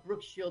saw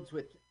Brooke Shields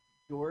with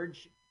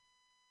George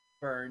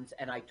Burns,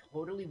 and I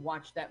totally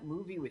watched that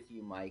movie with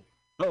you, Mike.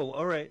 Oh,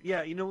 all right.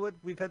 Yeah, you know what?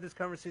 We've had this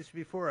conversation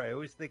before. I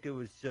always think it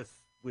was just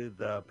with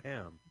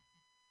Pam.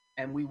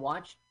 And we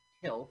watched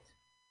Tilt.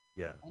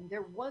 Yeah. And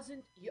there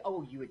wasn't...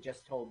 Oh, you had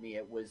just told me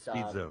it was...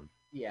 Speed Zone.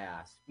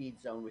 Yeah, Speed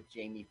Zone with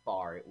Jamie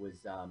Farr. It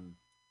was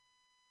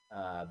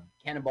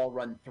Cannonball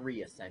Run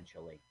 3,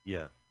 essentially.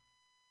 Yeah.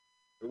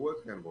 It was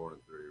Cannonball Run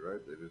 3,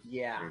 right? They just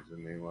changed the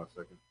name last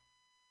second.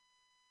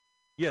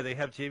 Yeah, they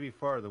have Jamie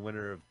Farr, the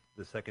winner of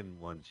the second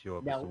one, show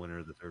up as the winner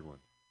of the third one.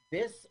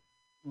 This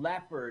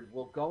leopard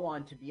will go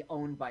on to be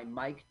owned by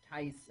Mike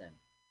Tyson.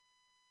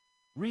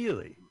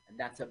 Really? And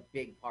that's a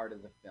big part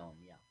of the film,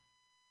 yeah.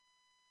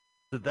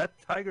 So that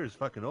tiger is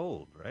fucking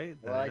old, right?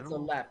 Well, it's a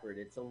leopard.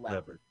 It's a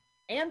leopard.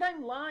 And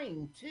I'm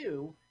lying,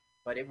 too,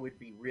 but it would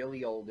be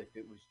really old if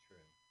it was true.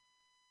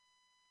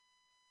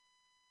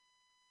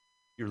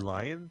 You're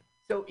lying?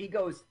 So he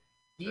goes,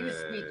 do you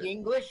speak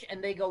English?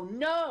 And they go,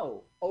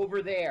 no,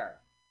 over there.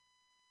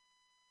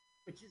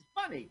 Which is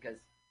funny, because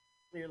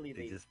clearly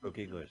they just spoke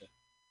English.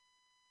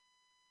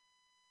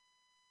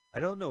 I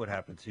don't know what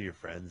happened to your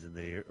friends in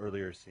the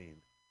earlier scene.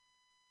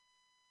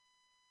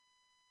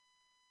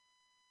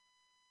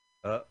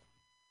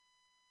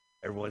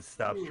 Everyone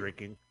stops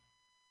drinking.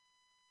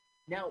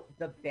 Now,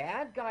 the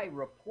bad guy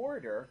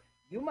reporter,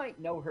 you might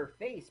know her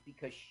face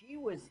because she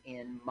was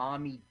in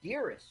Mommy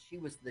Dearest. She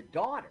was the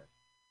daughter.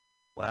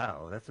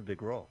 Wow, that's a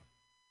big role.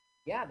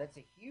 Yeah, that's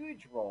a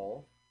huge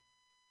role.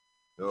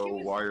 No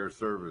wire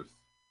service.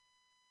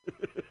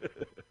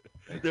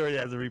 There he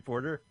has a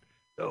reporter.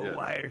 No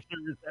wire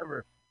service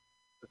ever.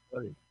 That's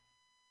funny.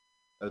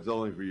 That's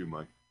only for you,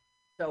 Mike.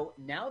 So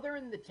now they're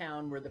in the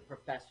town where the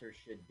professor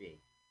should be.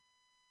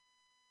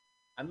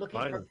 I'm looking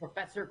for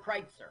Professor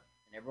Kreitzer.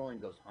 And everyone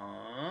goes,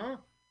 huh?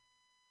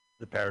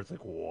 The parrot's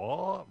like,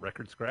 what?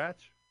 Record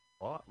scratch?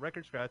 What?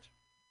 Record scratch.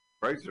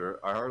 Kreitzer?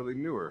 I hardly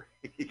knew her.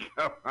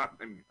 Come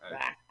on,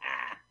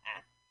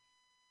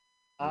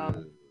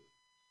 guys.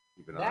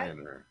 Keep an eye on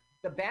her.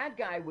 The bad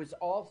guy was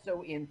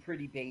also in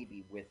Pretty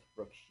Baby with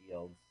Brooke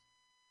Shields.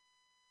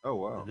 Oh,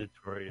 wow.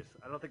 Notorious.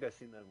 I don't think I've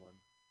seen that one.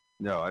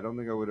 No, I don't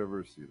think I would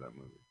ever see that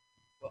movie.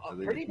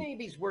 Pretty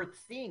Baby's worth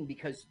seeing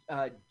because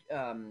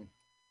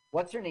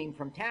what's her name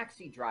from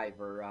Taxi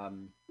Driver?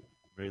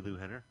 Ray Lou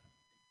Henner?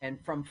 And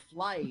from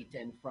Flight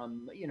and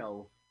from,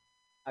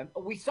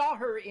 we saw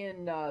her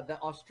in the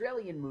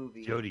Australian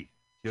movie. Jodie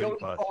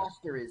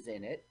Foster is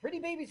in it. Pretty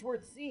Baby's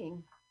worth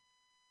seeing.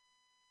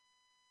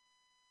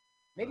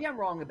 Maybe I'm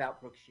wrong about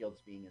Brooke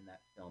Shields being in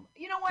that film.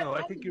 You know what? No,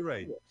 I think you're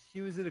right.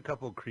 She was in a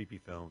couple of creepy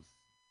films.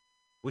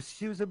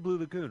 She was in Blue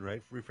Lagoon,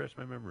 right? Refresh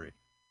my memory.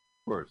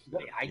 Of course.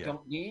 I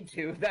don't need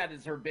to. That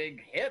is her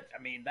big hit.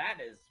 I mean, that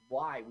is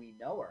why we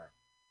know her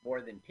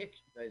more than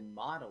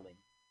modeling.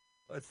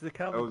 It's the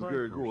Calvin That was Klein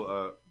very commercial.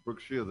 cool.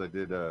 Brooke Shields, I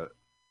did a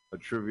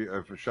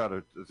trivia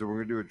so we're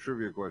gonna do a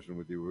trivia question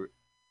with you.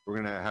 We're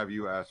gonna have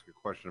you ask a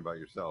question about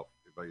yourself,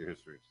 about your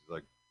history. She's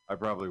like, I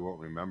probably won't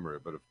remember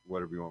it, but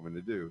whatever you want me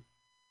to do.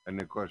 And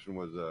the question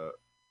was,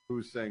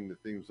 who sang the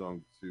theme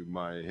song to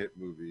my hit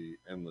movie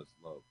Endless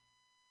Love?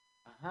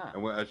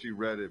 And as she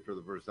read it for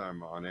the first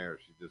time on air,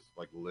 she just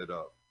like lit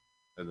up,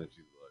 and then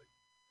she's like,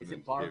 "Is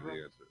it Barbara?" Gave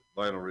the answer.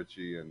 Lionel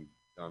Richie and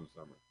Donna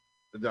Summer.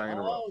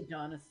 Diana Ross. Oh,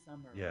 Donna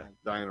Summer. Yeah,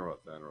 right. Diana Ross.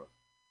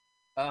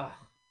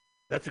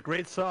 That's a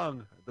great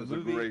song. That's a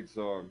great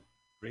song.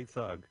 Great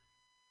song.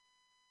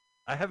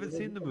 I haven't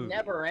seen the movie. It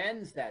never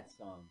ends, that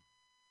song.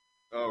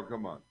 Oh,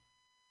 come on.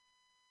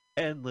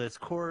 Endless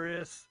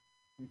chorus.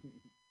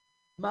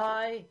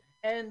 My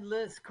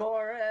endless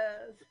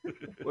chorus.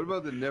 What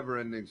about the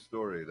Never-Ending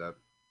Story? That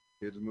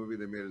kids movie,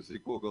 they made a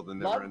sequel called The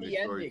Never-Ending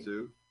Story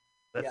 2.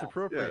 That's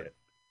appropriate.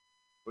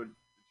 But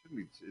Shouldn't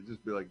be. It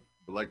just be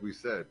like we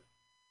said.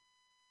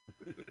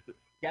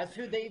 Guess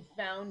who they've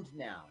found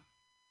now?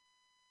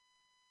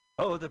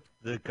 Oh, the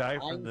guy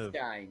from the.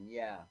 Einstein,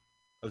 yeah.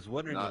 I was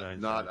wondering when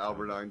Einstein. Not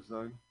Albert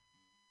Einstein.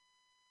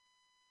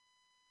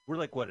 We're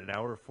like what, an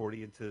hour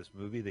 40 into this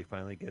movie? They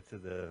finally get to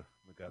the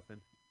MacGuffin.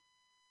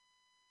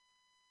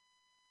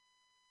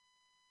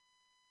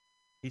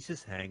 He's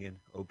just hanging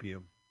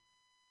opium.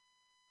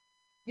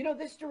 You know,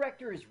 this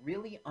director is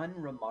really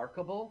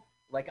unremarkable.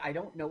 Like, I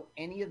don't know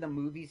any of the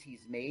movies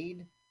he's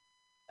made,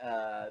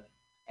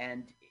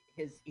 and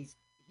he's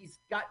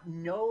got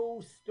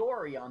no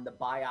story on the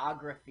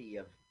biography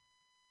of.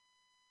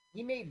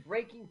 He made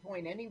Breaking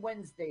Point, Any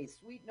Wednesday,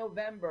 Sweet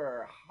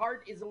November,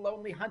 Heart is a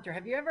Lonely Hunter.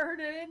 Have you ever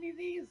heard of any of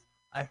these?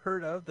 I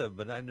heard of them,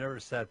 but I never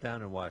sat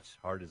down and watched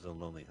Heart is a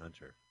Lonely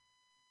Hunter.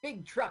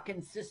 Big Truck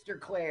and Sister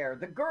Claire,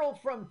 The Girl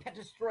from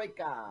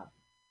Perestroika.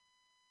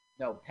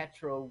 No,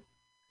 Petro.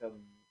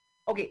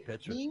 Okay,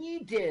 he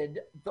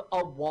did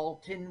a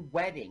Walton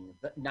wedding,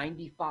 the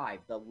 95,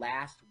 the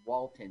last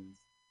Waltons.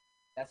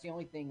 That's the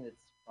only thing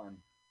that's fun.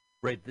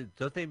 Right,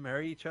 don't they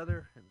marry each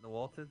other in the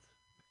Waltons?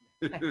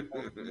 I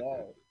don't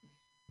know.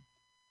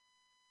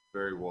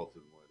 Very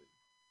Walton wedding.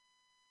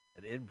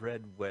 An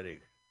inbred wedding.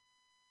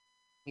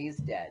 He's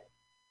dead.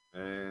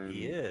 And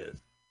he is.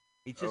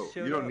 He just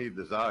showed You don't up. need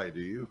this eye,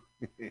 do you?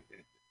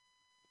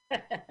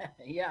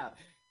 Yeah,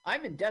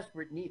 I'm in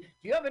desperate need.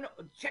 Do you have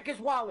check his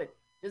wallet?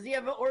 Does he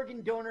have an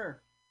organ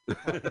donor?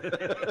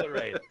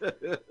 Right.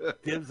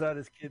 Dibs on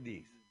his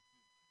kidneys.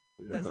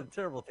 Yeah. That's a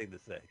terrible thing to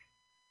say.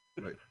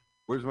 Right.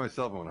 Where's my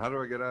cell phone? How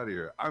do I get out of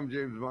here? I'm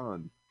James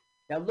Bond.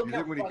 Now look You how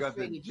think when he got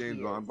the frustrated James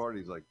she Bond is. part,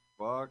 he's like,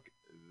 "Fuck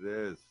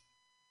this."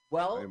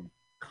 Well,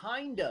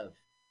 kind of.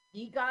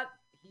 He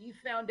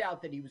found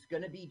out that he was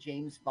going to be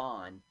James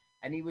Bond,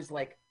 and he was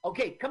like,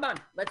 "Okay, come on,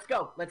 let's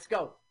go, let's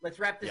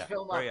wrap this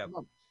film up." Come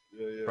on.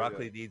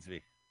 Broccoli needs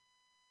me.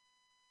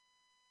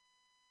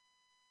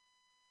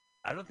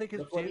 I don't think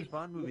his James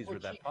Bond movies were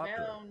that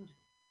popular.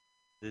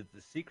 The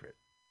Secret.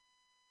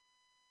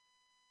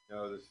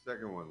 No, the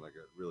second one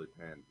really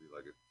panned to be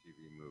like a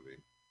TV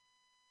movie.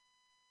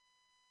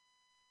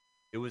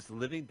 It was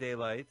Living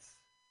Daylights.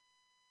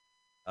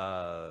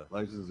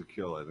 License to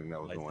Kill. I think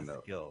that was the one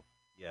that. Kill.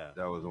 Yeah.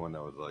 That was the one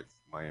that was like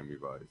Miami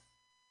Vice.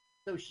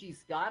 So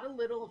she's got a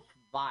little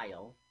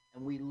vial,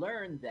 and we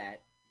learned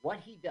that what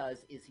he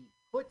does is he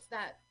puts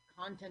that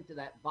content of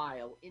that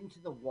vial into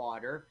the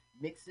water,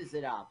 mixes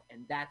it up,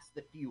 and that's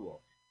the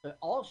fuel. So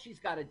all she's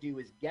got to do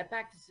is get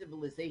back to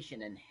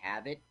civilization and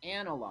have it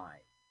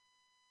analyzed.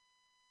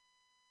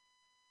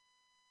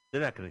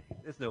 They're not going to.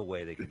 There's no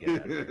way they can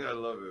get that. I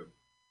love him.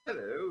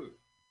 Hello.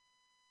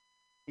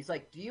 He's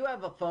like, "Do you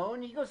have a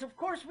phone?" He goes, "Of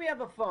course we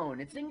have a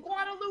phone. It's in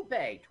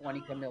Guadalupe,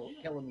 20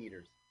 kilometers.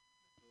 Kilometers."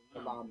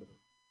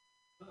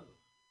 Thank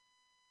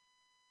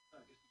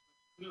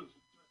you.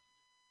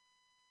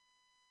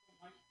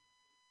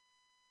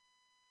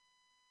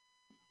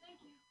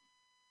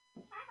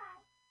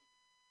 Bye-bye.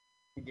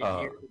 Did you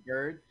hear the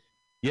bird?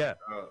 Yeah.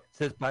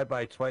 Says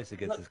bye-bye twice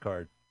against his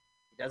card.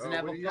 He doesn't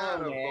have a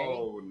phone,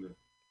 phone.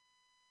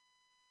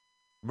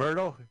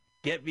 Myrtle,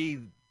 get me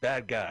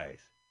bad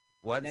guys.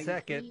 One Now,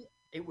 second. you see,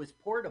 it was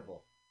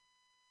portable.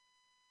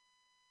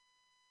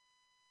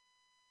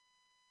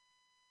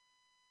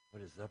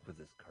 What is up with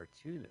this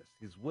cartoonist?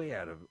 He's way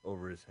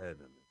over his head.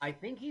 I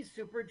think he's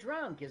super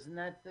drunk. Isn't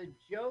that the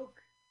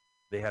joke?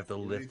 They have to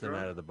lift him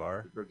out of the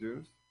bar. The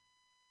cartoonist?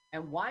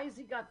 And why has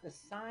he got the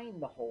sign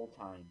the whole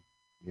time?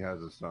 He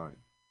has a sign.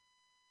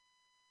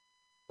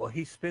 Well,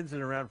 he spins it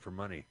around for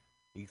money.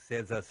 He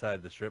stands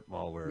outside the strip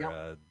mall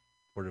where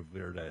Puerto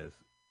Verde is.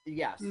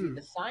 Yeah, see,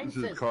 the sign This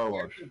is says car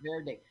Puerto wash.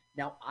 Verde.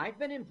 Now, I've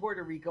been in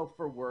Puerto Rico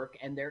for work,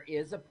 and there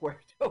is a Puerto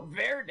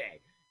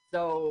Verde.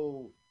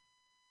 So,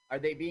 are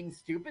they being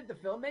stupid, the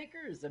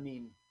filmmakers? I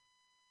mean...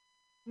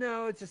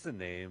 No, it's just a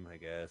name, I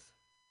guess.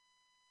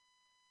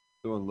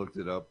 Someone looked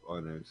it up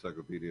on an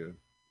encyclopedia.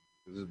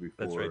 This is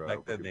before That's right.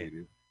 Back then,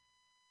 Wikipedia.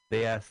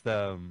 they asked...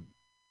 remember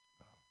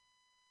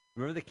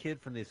the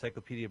kid from the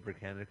Encyclopedia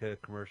Britannica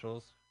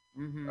commercials?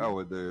 Mm-hmm. Oh,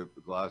 with the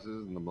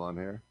glasses and the blonde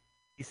hair?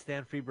 He's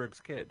Stan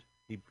Freberg's kid.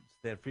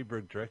 Stan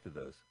Freberg directed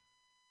those.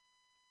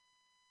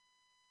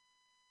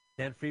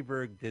 Stan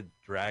Freberg did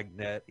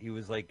Dragnet. He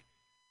was like,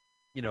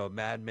 a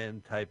Mad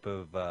Men type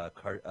of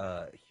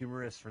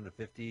humorist from the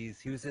 50s.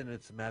 He was in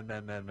It's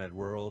Mad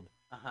World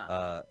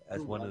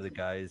as one of the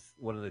guys,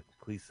 one of the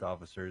police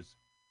officers.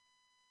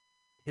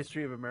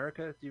 History of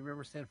America. Do you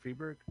remember Stan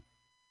Freberg?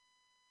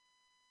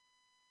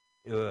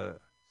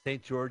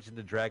 St. George and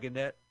the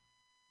Dragonet.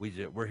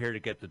 We're here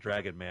to get the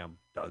dragon, ma'am.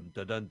 Dun,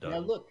 dun, dun, dun. Now,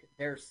 look,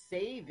 they're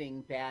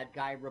saving bad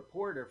guy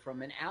reporter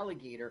from an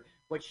alligator.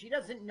 What she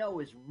doesn't know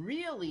is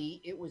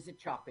really it was a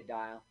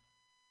crocodile.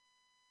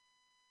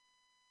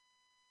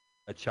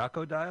 A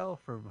Chocodile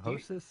from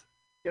Hostess?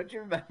 Don't you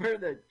remember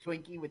the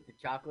Twinkie with the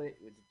chocolate?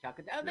 It was a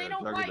chocolate. Oh, they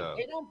don't bite.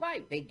 They don't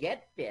bite. They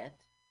get bit.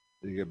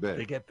 They get bit.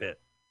 They get bit.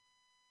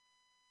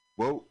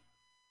 Whoa.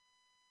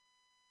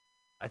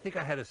 I think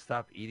I had to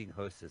stop eating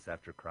Hostess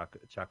after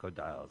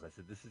Chocodiles. I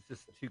said, this is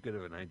just too good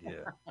of an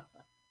idea.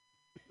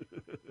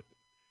 You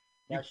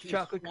Now she's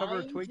chocolate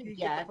covered trying to Twinkie, get the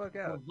get fuck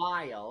the out.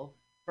 vial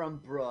from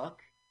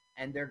Brooke,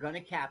 and they're going to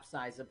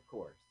capsize, of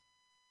course.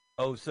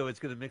 Oh, so it's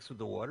gonna mix with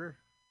the water?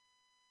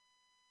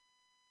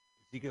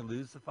 Is he gonna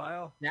lose the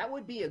file? That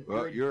would be a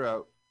Well, good. you're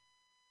out.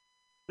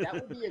 That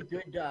would be a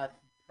good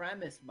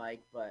premise,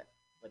 Mike. But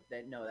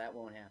then no, that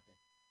won't happen.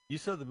 You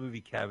saw the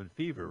movie Cabin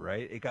Fever,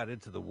 right? It got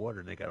into the water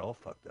and they got all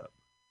fucked up.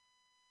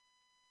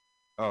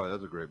 Oh,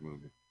 that's a great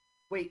movie.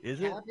 Wait,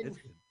 Is it? Cabin It's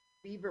good.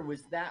 Fever,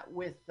 was that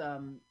with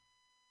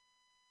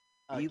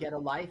Eli- Get a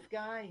Life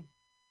guy?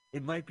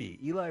 It might be.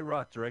 Eli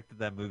Roth directed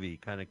that movie,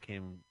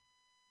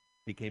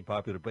 became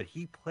popular, but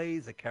he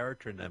plays a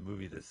character in that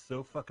movie that's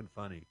so fucking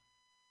funny.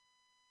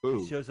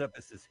 Who? He shows up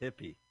as this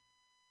hippie.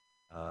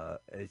 It's Oh,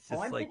 just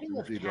I'm like thinking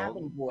of Timothy Cabin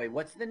Dalton? Boy.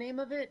 What's the name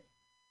of it?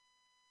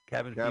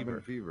 Cabin Cabin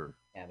Fever. Fever.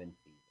 Cabin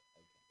Fever.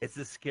 It's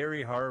a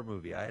scary horror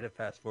movie. I had to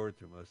fast forward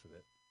through most of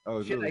it. Oh,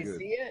 it's Should really I good.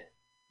 see it?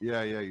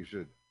 Yeah, you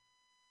should.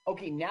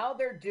 Okay, now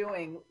they're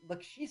doing.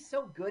 Look, she's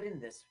so good in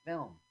this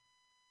film.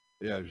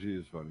 Yeah, she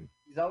is funny.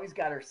 She's always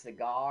got her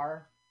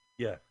cigar.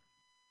 Yeah.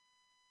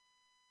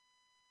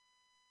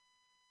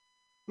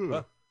 Hmm.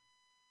 Well,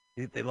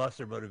 they lost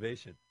their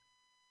motivation.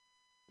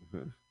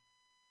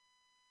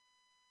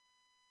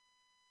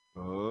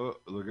 Oh,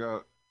 look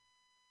out.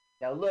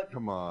 Now look,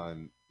 Come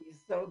on. he's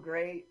so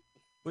great.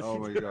 What's Oh he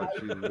my doing? god,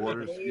 she's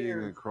water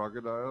skiing and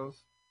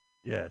crocodiles?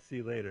 Yeah, see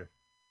you later.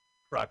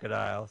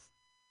 Crocodiles.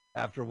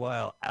 After a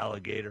while,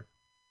 alligator.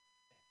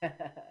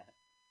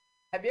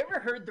 Have you ever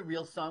heard the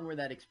real song where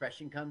that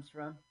expression comes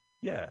from?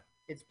 Yeah.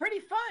 It's pretty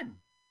fun.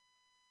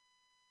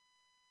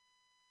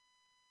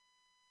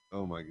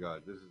 Oh my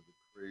god, this is the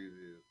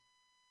craziest.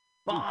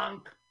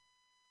 Bonk.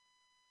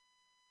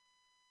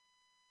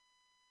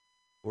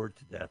 Bored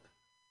to death.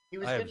 He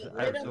was I going am-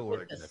 to I hit am him so with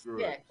worked. the Screw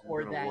it. stick I'm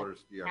or gonna that water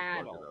ski on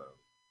paddle. crocodiles.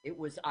 It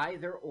was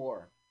either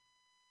or.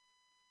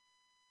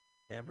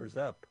 Hammers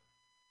up.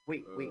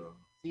 Wait. Uh.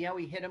 See how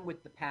he hit him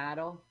with the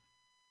paddle?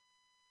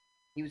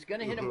 He was going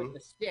to hit him Uh-huh. with the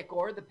stick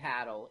or the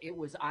paddle. It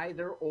was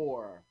either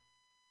or.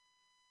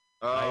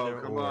 Oh,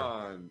 Either come or.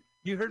 on.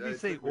 You heard me That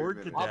say took me a "ord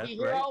to minute. I'll death," be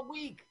here right? all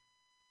week.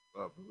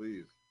 Oh,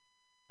 please.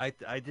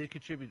 I did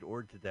contribute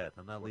 "ord to death."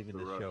 I'm not What's leaving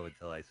the the show rush?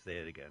 until I say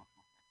it again.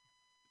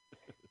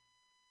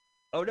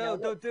 Oh no! Now,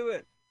 look. Don't do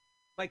it.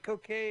 My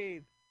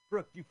cocaine,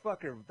 Brooke. You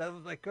fucker. That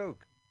was my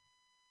coke.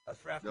 That's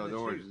for after No, the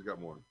don't worry, shoot. she's got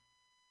more.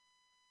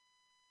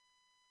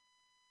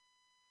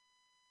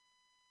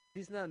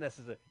 He's not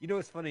necessary. You know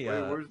what's funny?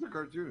 Wait, where's the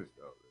cartoonist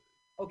out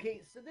there?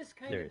 Okay, so this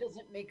kind There. of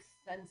doesn't make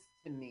sense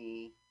to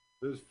me.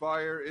 There's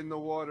fire in the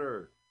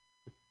water.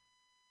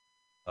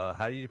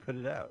 How do you put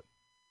it out?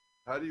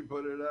 How do you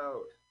put it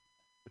out?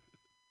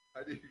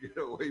 How do you get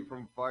away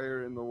from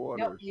fire in the water?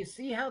 Now, you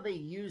see how they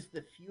use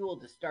the fuel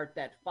to start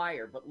that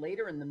fire, but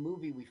later in the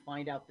movie we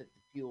find out that the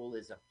fuel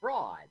is a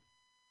fraud.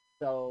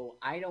 So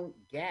I don't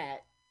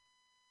get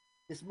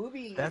this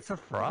movie. That's a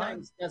fraud?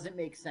 Sometimes doesn't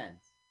make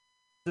sense.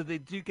 So they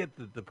do get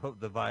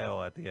the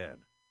vial at the end.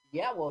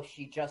 Yeah, well,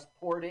 she just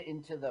poured it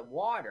into the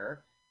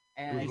water,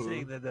 Are and you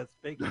saying that that's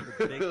fake? It's a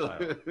fake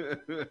vial.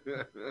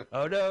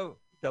 Oh no!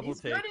 Double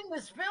he's take. good in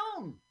this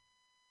film.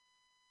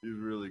 He's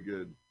really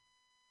good.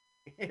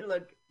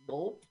 Look,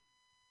 gulp.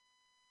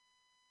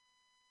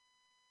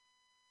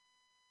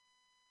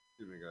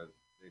 Excuse me, guys.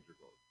 Nature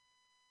calls.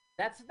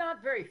 That's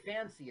not very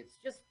fancy.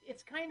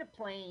 It's kind of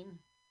plain.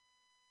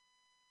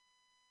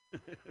 I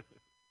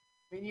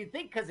mean, you'd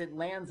think because it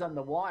lands on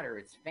the water,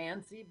 it's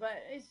fancy,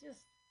 but it's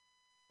just.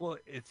 Well,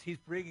 he's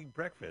bringing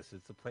breakfast.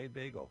 It's a plain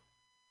bagel.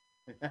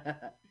 It's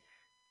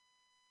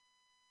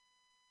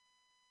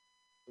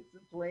a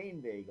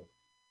plain bagel.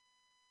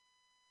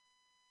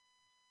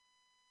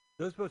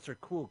 Those boats are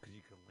cool because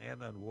you can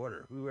land on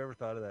water. Who ever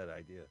thought of that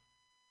idea?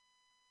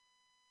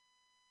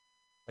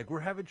 Like we're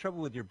having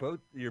trouble with your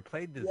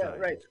plane design.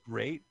 right. It's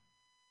great.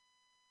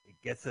 It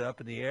gets it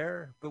up in the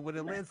air, but when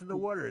it lands in the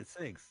water, it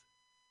sinks.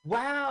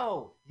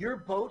 Wow, your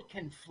boat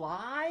can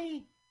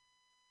fly?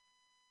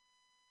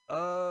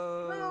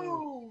 Oh.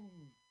 No.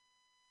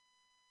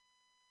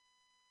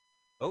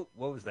 Oh,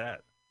 what was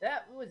that?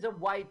 That was a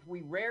wipe.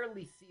 We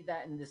rarely see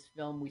that in this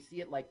film. We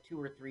see it like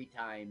 2 or 3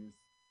 times.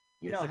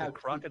 You It's know like how a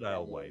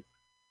crocodile cheap that wipe. is.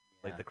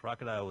 Like Yeah. the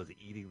crocodile was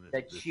eating the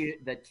this.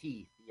 the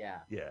teeth. Yeah.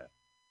 Yeah.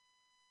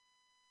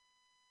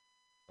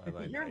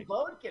 Bye-bye, Your Mike.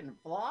 boat can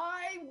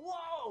fly?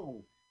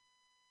 Whoa!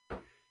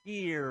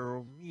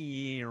 Ew,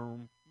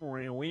 ew.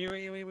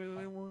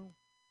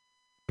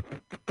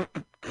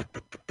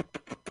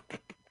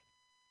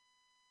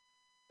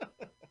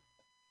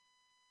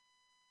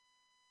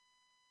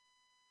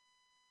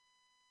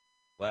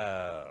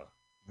 Wow.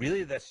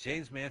 Really? That's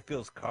James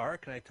Manfield's car?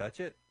 Can I touch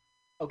it?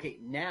 Okay,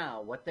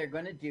 now what they're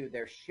going to do,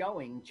 they're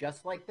showing,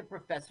 just like the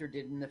professor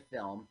did in the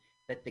film,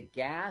 that the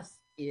gas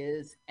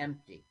is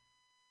empty.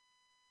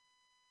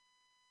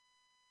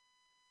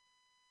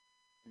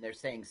 And they're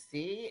saying,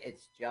 see,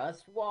 it's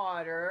just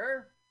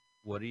water.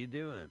 What are you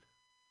doing?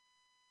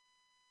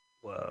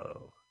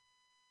 Whoa.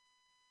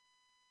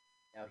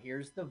 Now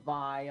here's the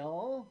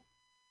vial,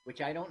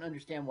 which I don't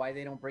understand why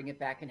they don't bring it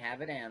back and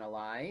have it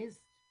analyzed.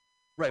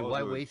 Right?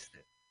 Why Also, waste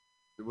it?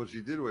 What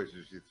she did waste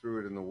it. She threw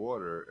it in the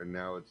water, and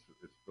now it's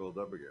filled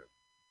up again.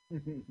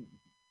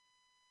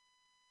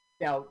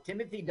 Now,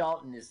 Timothy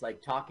Dalton is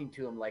like talking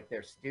to him like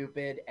they're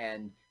stupid,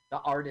 and the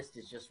artist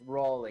is just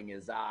rolling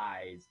his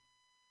eyes.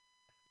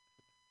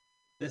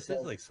 This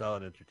is like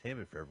solid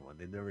entertainment for everyone.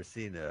 They've never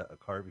seen a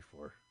car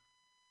before.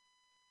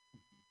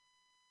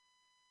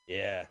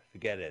 Yeah,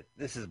 forget it.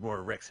 This is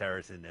more Rex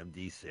Harrison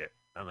MD shit.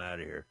 I'm out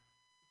of here.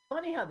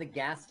 Funny how the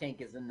gas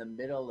tank is in the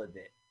middle of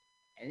it.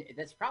 And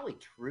that's probably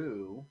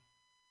true.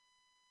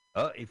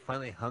 Oh, he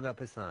finally hung up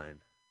his sign.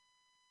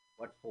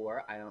 What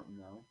for? I don't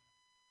know.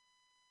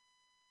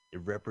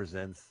 It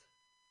represents.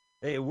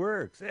 Hey, it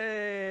works.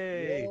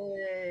 Hey!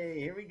 Yay!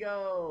 Here we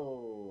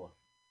go.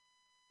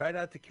 Try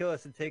not to kill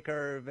us and take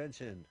our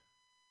invention.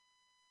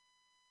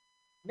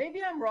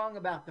 Maybe I'm wrong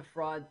about the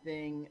fraud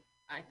thing.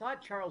 I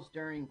thought Charles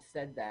During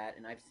said that,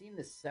 and I've seen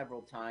this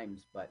several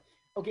times. But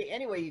okay,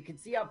 anyway, you can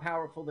see how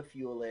powerful the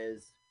fuel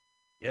is.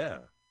 Yeah.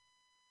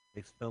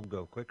 Makes film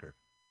go quicker.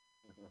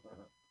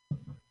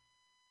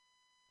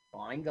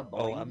 Boinga, boinga,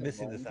 Oh, I'm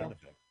missing the sound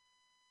effects.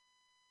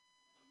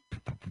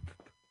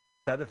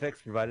 Sound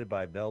effects provided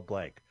by Mel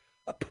Blanc.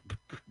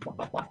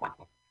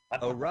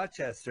 Oh,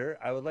 Rochester,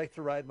 I would like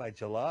to ride my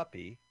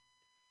jalopy.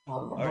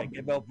 All right,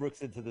 get Mel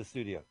Brooks into the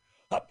studio.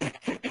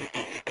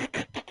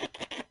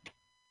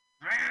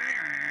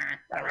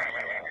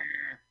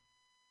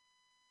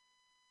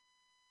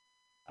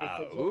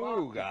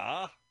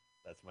 Ooga.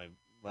 That's my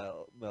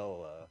Mel.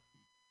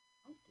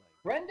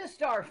 Brenda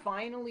Starr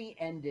finally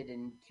ended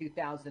in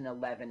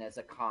 2011 as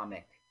a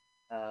comic.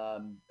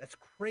 That's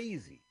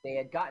crazy. They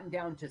had gotten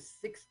down to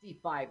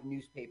 65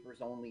 newspapers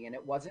only, and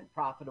it wasn't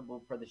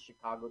profitable for the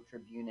Chicago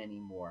Tribune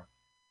anymore.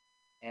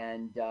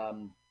 And,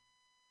 the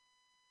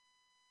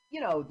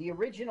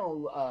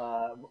original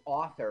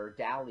author,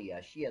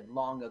 Dahlia, she had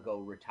long ago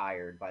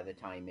retired by the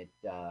time it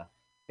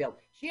failed.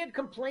 She had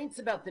complaints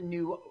about the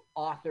new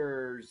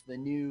authors,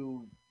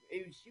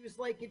 she was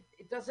like,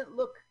 it doesn't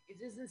look, it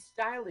isn't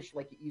stylish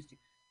like it used to.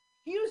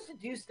 She used to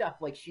do stuff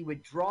like she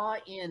would draw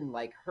in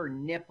like her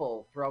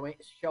nipple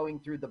showing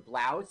through the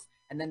blouse,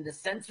 and then the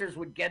censors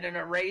would get an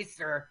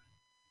eraser.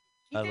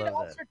 She did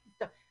all sorts of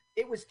stuff.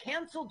 It was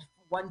canceled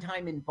one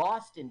time in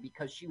Boston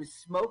because she was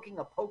smoking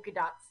a polka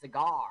dot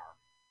cigar,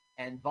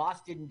 and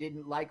Boston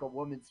didn't like a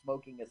woman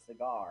smoking a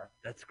cigar.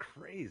 That's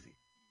crazy.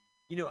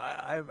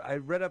 I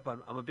read up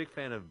on. I'm a big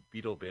fan of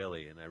Beetle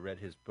Bailey, and I read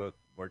his book,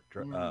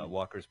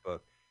 Walker's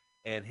book,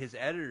 and his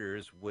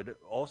editors would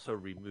also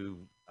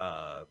remove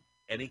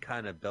any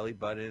kind of belly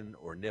button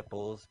or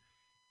nipples,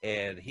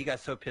 and he got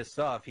so pissed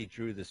off he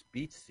drew this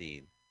beach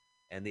scene,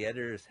 and the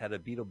editors had a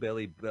Beetle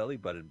Bailey belly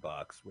button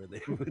box where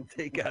they would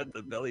take out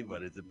the belly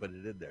buttons and put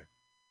it in there.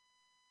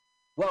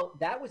 Well,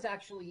 that was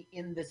actually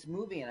in this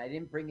movie, and I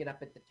didn't bring it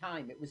up at the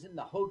time. It was in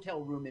the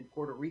hotel room in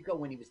Puerto Rico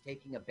when he was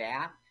taking a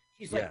bath.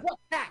 She's like,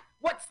 "What's that?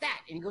 What's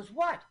that?" And he goes,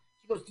 "What?"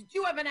 She goes, "Did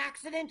you have an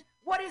accident?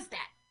 What is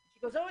that?" She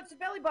goes, "Oh, it's a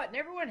belly button.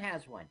 Everyone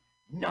has one."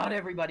 "Not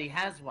everybody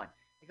has one."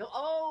 I go,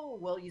 "Oh,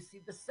 well, you see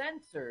the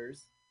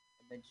censors."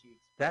 And then she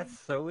explains. That's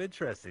so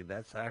interesting.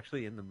 That's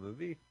actually in the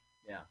movie?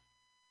 Yeah.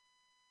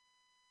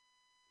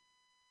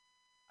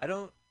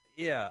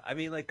 I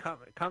mean, like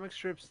comic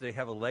strips, they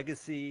have a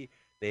legacy.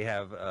 They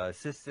have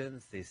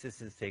assistants. The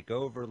assistants take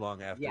over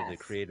long after the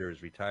creator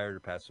is retired or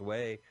passed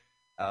away.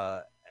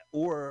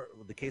 Or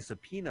the case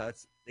of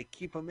Peanuts, they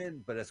keep them in,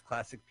 but as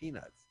classic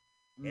Peanuts.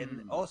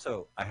 And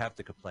also, I have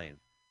to complain.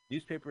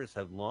 Newspapers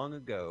have long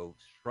ago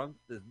shrunk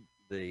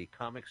the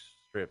comic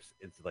strips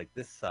into like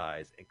this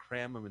size and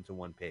cram them into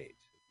one page.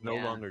 It's no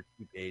longer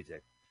two-page.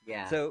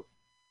 Yeah. So,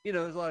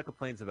 there's a lot of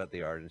complaints about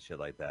the art and shit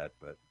like that,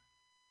 but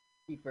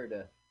keep her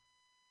to.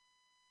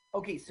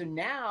 Okay, so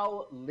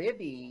now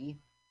Libby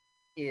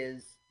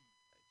is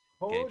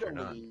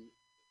totally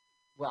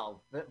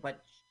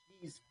but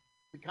she's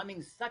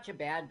becoming such a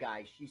bad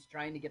guy. She's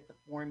trying to get the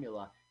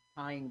formula,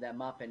 tying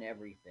them up and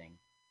everything.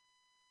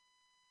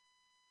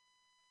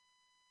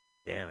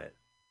 Damn it.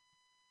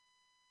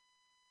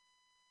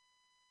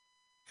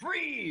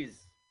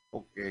 Freeze!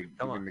 Okay,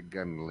 give me the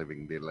gun,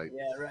 living daylight.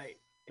 Yeah, right.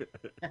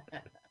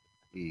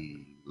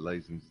 He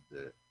licensed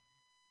the.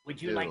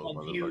 Would you like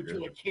a view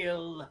to a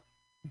kill?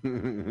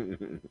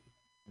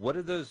 What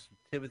are those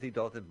Timothy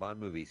Dalton Bond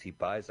movies? He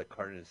buys a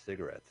carton of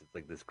cigarettes. It's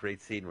like this great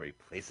scene where he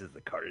places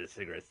the carton of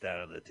cigarettes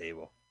down on the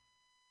table.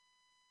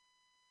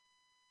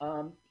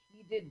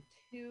 He did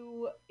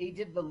two. He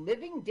did The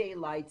Living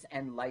Daylights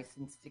and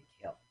License to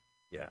Kill.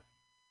 Yeah.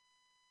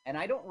 And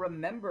I don't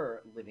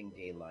remember Living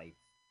Daylights.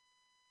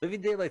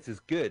 Living Daylights is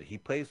good. He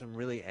plays them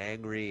really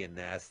angry and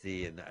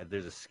nasty, and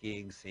there's a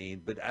skiing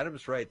scene. But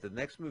Adam's right. The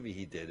next movie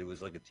he did, it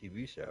was like a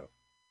TV show.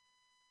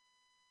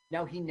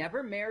 Now, he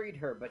never married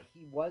her, but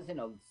he was in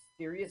a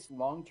serious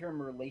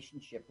long-term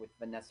relationship with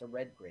Vanessa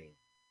Redgrave.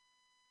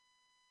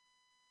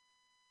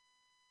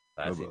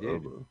 Classy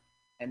dude.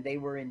 And they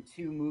were in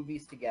 2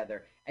 movies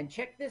together. And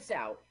check this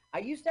out. I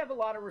used to have a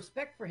lot of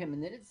respect for him,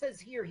 and then it says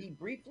here he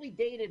briefly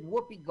dated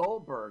Whoopi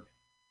Goldberg.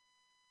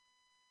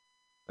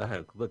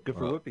 Look, good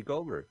for Whoopi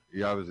Goldberg.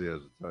 He obviously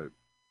has a type.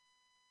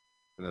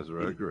 Vanessa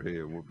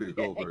Redgrave and Whoopi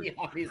Goldberg. He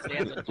obviously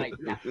has a type.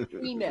 Yeah.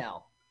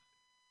 Female.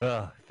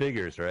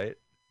 Figures, right?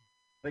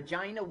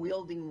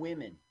 Vagina-wielding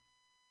women.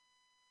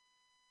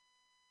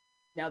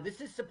 Now,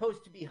 this is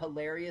supposed to be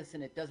hilarious,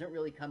 and it doesn't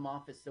really come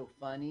off as so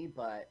funny,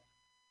 but...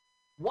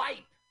 Wipe!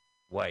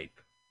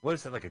 Wipe. What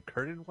is it, like a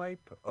curtain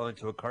wipe? Oh,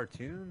 into a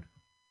cartoon?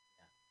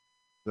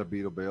 Is that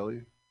Beetle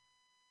Bailey?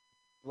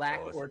 Black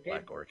It's Orchid.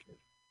 Black Orchid.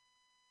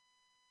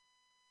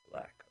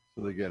 Black.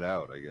 So they get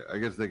out, I guess. I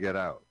guess they get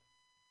out.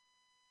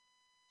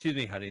 Excuse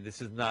me, honey.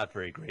 This is not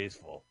very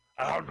graceful.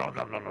 Oh, no.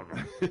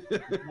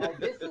 Now,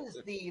 this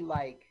is the,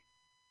 like...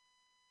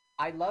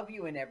 I love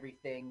you and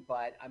everything,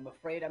 but I'm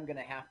afraid I'm going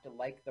to have to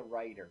like the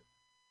writer.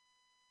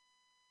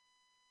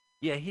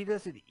 Yeah, he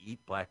doesn't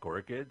eat black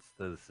orchids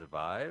to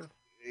survive.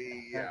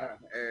 Yeah,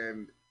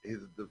 and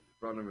the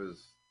front of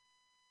his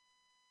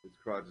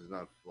crotch is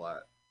not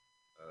flat.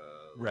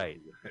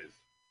 Right.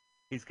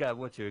 He's got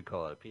what you would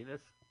call it, a penis?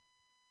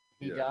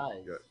 He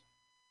does.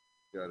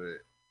 Got an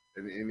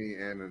innie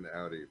and an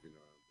outie, if you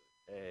know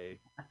what I'm saying.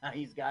 Hey.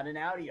 He's got an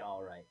outie,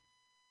 all right.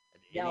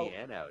 An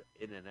innie and out,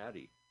 in and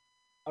outie.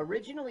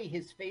 Originally,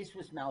 his face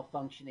was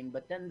malfunctioning,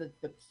 but then the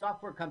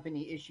software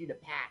company issued a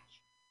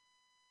patch.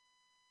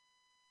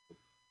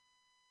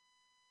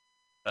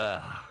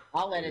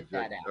 I'll edit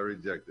that out. I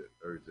reject it.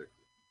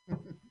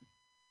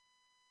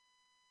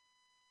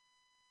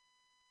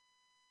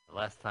 The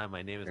last time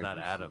my name is not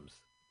Adams.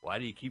 Why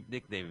do you keep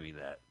nicknaming me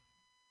that?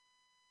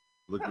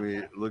 Look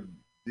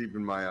deep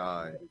in my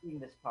eye. I'm editing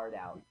this part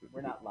out.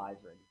 We're not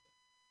live or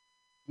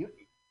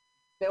anything.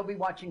 They'll be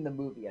watching the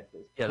movie at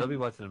this point. Yeah, they'll be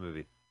watching the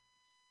movie.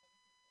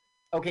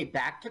 Okay,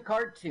 back to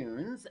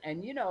cartoons,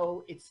 and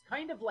it's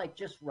kind of like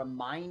just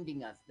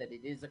reminding us that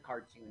it is a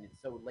cartoon.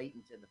 It's so late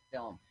into the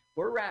film.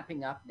 We're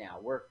wrapping up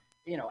now.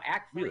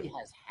 Act 3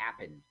 has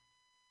happened.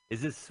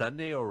 Is this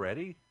Sunday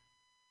already?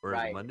 Or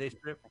Right. is Monday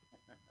strip?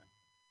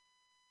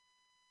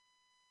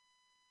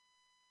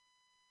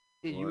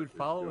 You would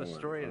follow a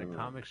story in a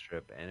comic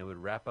strip, and it would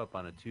wrap up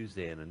on a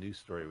Tuesday, and a new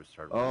story would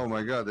start. Oh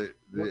my God! The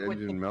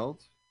engine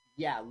melts.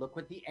 Yeah, look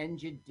what the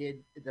engine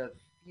did. The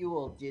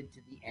fuel did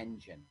to the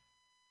engine.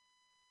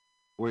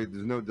 Wait,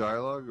 there's no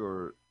dialogue,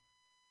 or?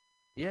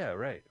 Yeah,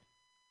 right.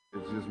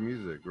 It's just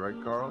music, right,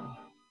 Carl?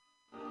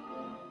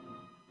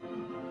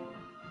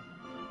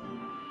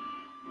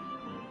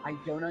 I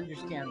don't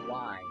understand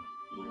why.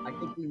 I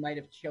think we might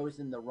have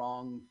chosen the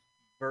wrong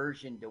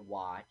version to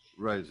watch.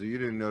 Right, so you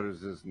didn't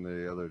notice this in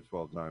the other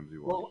 12 times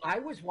you watched. Well, I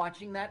was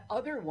watching that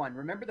other one.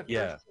 Remember the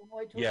first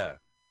one I told you?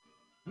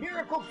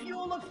 Miracle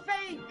Fuel of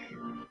Fake!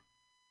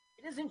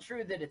 It isn't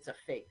true that it's a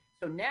fake.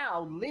 So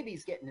now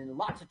Libby's getting in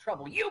lots of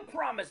trouble. You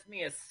promised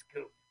me a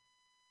scoop.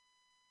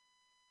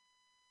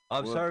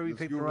 I'm sorry we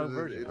picked the wrong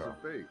version. It's a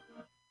fake.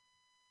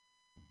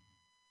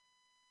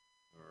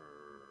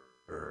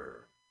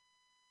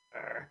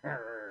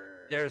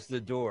 There's the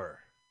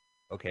door.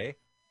 Okay.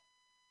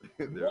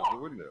 There's the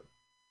window.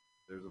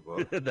 There's a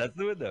bug. That's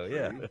the window,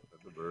 yeah.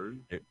 That's a bird.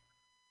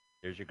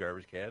 There's your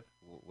garbage can.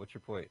 What's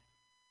your point?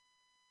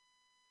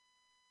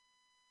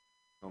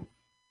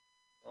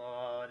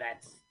 Oh,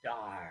 that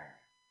star.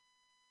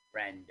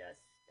 Brenda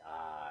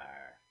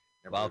Star.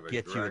 Well, I'll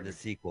get you in the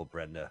sequel,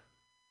 Brenda.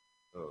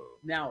 Oh,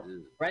 now,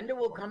 Brenda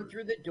will come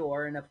through the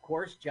door, and of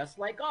course, just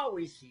like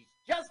always, she's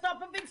just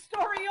up a big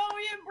story. Oh,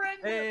 yeah,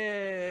 Brenda!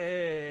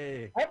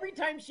 Hey! Every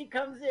time she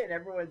comes in,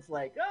 everyone's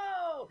like,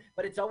 oh!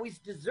 But it's always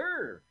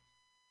deserved.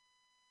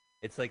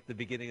 It's like the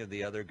beginning of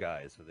The Other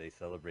Guys, where they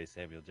celebrate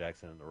Samuel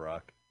Jackson and The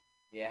Rock.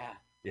 Yeah.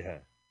 Yeah.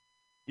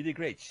 You did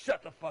great.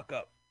 Shut the fuck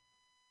up.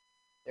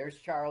 There's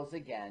Charles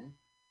again.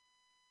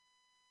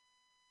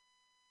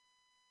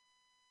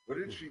 What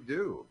did she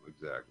do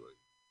exactly?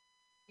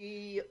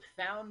 She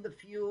found the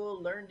fuel,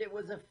 learned it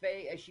was a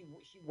fake. She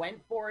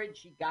went for it.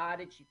 She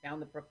got it. She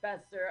found the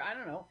professor. I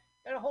don't know.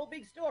 Got a whole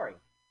big story.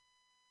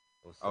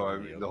 Oh, I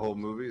mean, the whole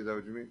movie? Is that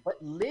what you mean?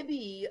 But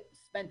Libby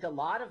spent a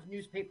lot of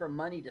newspaper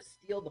money to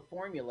steal the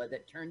formula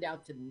that turned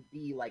out to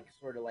be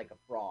sort of like a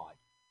fraud.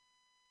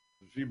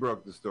 She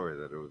broke the story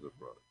that it was a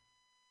fraud.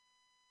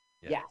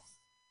 Yeah.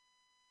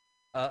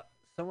 Yes.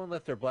 Someone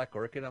left their black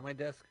orchid on my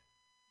desk.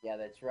 Yeah,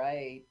 that's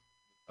right.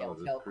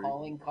 Telltale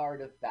calling card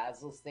of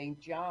Basil St.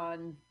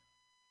 John.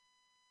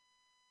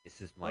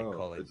 This is my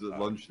calling It's a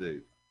lunch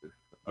date.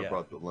 I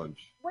brought the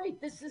lunch. Wait,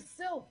 this is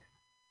Silk.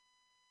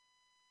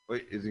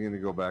 Wait, is he going to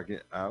go back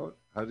out?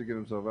 How'd he get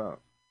himself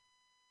out?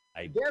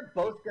 They're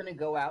both going to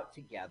go out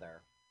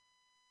together.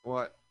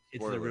 What?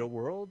 It's the real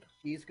world?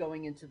 She's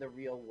going into the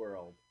real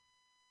world.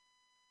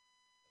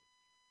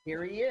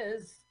 Here he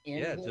is.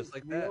 Just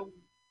like that.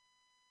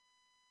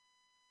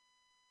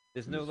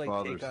 There's no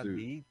take on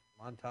me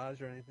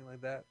montage or anything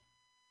like that.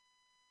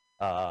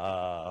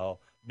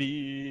 I'll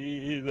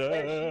be there.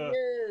 There she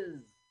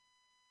is.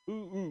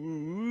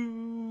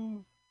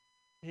 Ooh,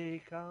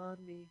 take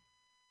on me.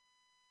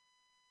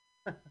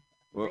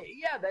 Well,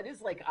 yeah, that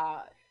is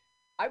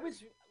I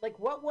was I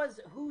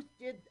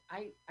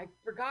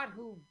forgot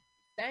who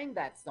sang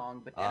that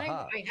song, but then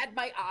I had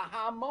my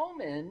aha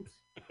moment.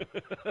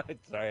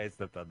 Sorry, I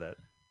stepped on that.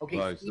 Okay,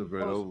 Well, I Steve still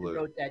read Poston over it.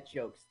 wrote that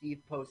joke.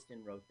 Steve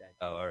Poston wrote that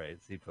Oh, joke. all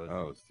right. See, post.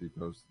 Oh, Steve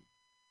Poston.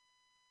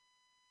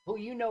 Who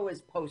you know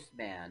as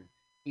Postman.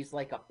 He's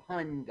like a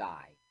pun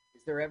guy.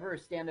 Is there ever a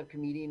stand-up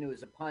comedian who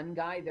is a pun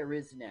guy? There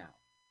is now.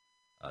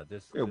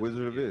 Yeah,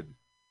 Wizard of Id.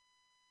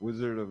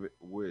 Wizard of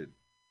Wid.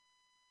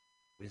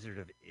 Wizard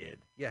of Id.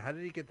 Yeah, how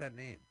did he get that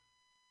name?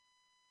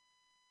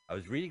 I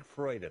was reading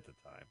Freud at the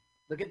time.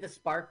 Look at the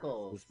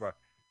sparkles. This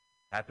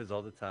happens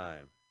all the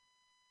time.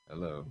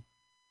 Hello.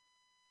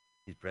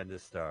 He's Brenda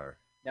Starr.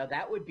 Now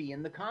that would be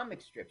in the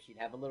comic strip. She'd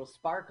have a little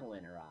sparkle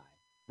in her eye.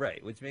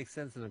 Right, which makes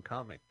sense in a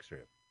comic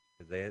strip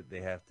because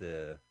they have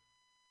to.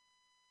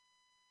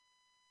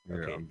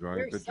 Here, Okay. I'm drawing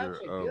a You're picture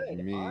such a of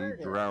good me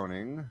artist.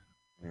 drowning.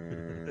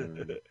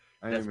 And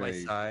That's my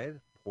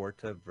side,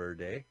 Porta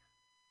Verde.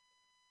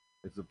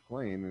 It's a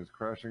plane and it's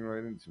crashing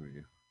right into me.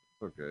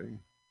 It's okay.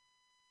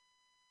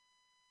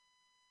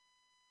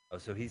 Oh,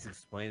 so he's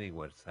explaining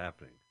what's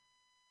happening.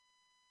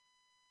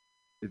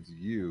 It's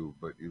you,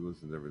 but you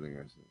listen to everything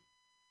I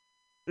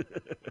say.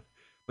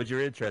 But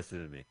you're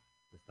interested in me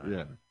this time.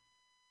 Yeah.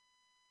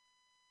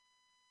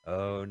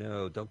 Oh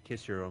no! Don't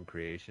kiss your own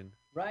creation.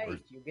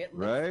 Right, you get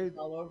Right? lipstick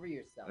all over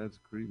yourself. That's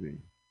creepy.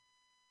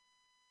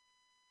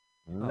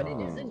 But it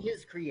Oh. isn't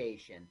his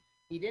creation.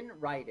 He didn't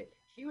write it.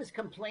 She was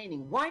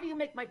complaining, "Why do you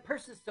make my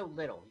purses so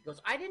little?" He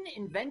goes, "I didn't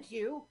invent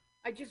you.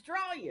 I just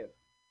draw you."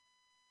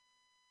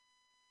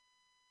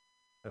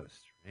 So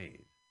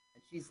strange.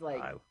 And she's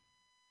like,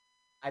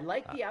 I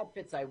like the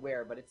outfits I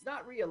wear, but it's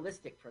not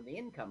realistic from the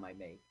income I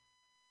make.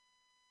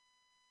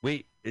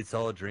 Wait, it's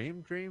all a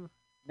dream? Dream?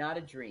 Not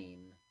a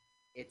dream.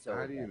 It's How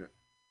over. do you know?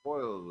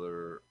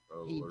 Spoiler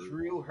alert. He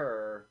drew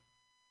her.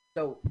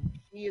 So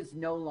she is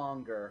no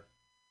longer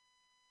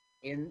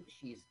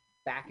she's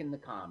back in the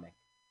comic.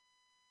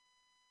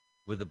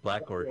 With the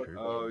black orchard.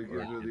 Oh, he gives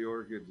Yeah. her the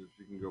orchids if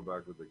she can go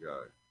back with the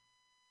guy.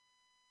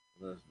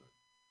 That's nice.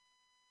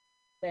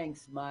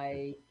 Thanks,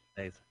 Mike.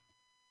 Thanks.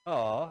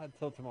 Oh,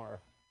 until tomorrow.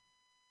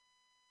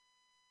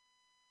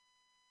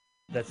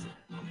 That's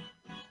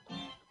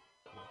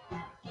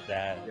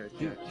that.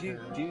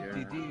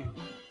 Do.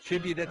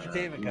 Tribute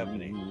Entertainment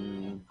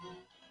Company.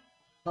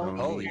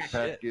 Holy Tony shit.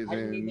 Peck is I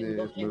didn't in even this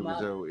look him movie, up.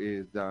 so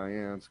is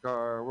Diane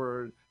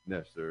Scarward,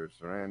 Nestor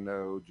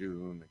Sarando,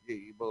 June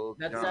Gable,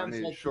 That John sounds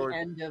is like Short, the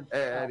end of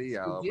Eddie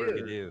Scooby-Doo.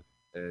 Albert, Do.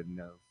 Ed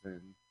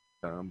Nelson,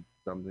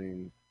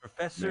 something,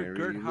 Professor Mary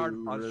Gerhard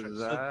Lou Armstrong.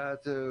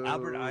 So Rosato,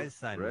 Albert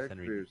Einstein was Rex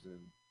Henry. Pearson,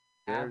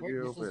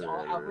 This is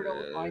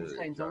Albert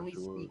Einstein's only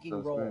Joshua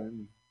speaking role.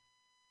 Sussman,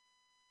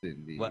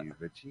 Cindy What?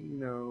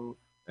 Vicino,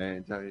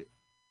 and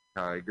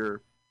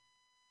Tiger,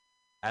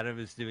 Adam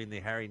is doing the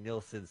Harry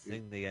Nilsson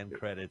sing the end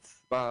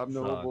credits. Bob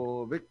song.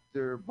 Noble,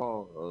 Victor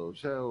Paul,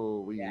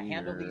 Shell Yeah,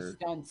 handle these Wiener,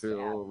 stunts. Phil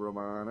Adam.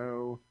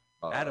 Romano,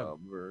 Adam. Bob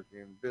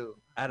Birkin, Bill.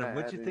 Adam,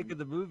 what'd you think Madden. of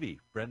the movie,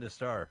 Brenda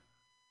Starr?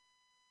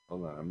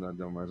 Hold on, I'm not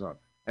done my song.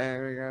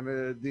 And we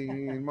got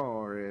Dean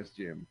Morris,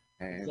 Jim.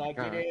 And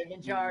Executive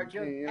in charge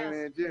of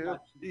cast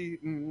production.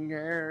 Eaton,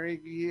 Gary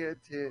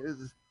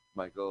Gietes,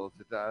 Michael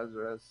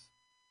Tadazras,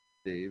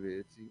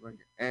 David C.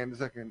 And the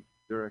second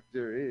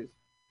director is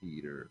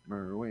Peter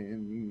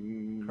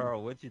Merwin.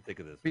 Carl, what'd you think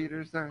of this?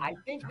 Peter Stein. I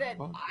think that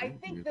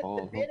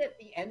the bit at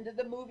the end of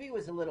the movie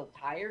was a little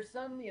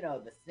tiresome, you know,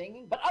 the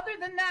singing. But other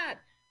than that,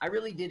 I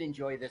really did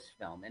enjoy this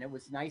film, and it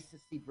was nice to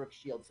see Brooke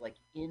Shields like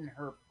in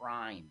her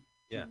prime.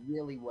 Yeah. She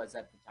really was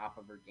at the top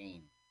of her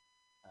game.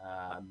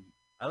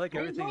 I like I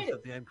everything enjoyed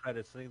except the end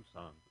credits theme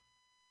song.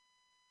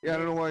 Yeah, I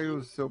don't know why he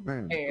was so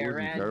banned. It Hair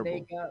wasn't and terrible.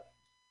 makeup.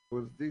 It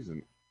was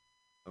decent.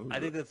 I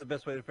think that's the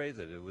best way to phrase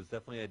it. It was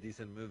definitely a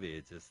decent movie.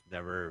 It just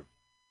never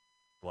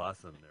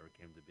blossomed, never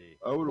came to be.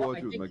 I would Well, watch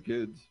I it with think- my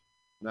kids.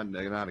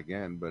 Not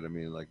again, but I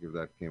mean, like if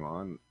that came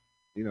on,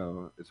 you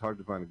know, it's hard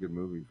to find a good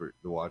movie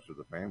to watch with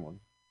the family.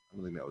 I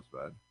don't think that was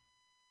bad.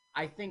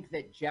 I think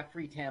that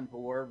Jeffrey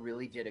Tambor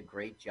really did a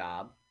great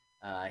job.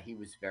 He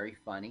was very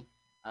funny.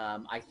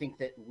 I think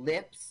that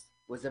Lips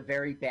was a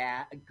very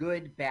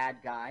good bad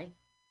guy,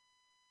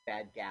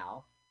 bad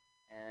gal.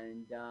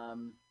 And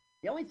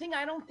the only thing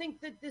I don't think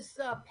that this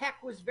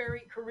Peck was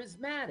very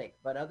charismatic.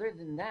 But other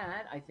than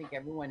that, I think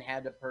everyone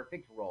had a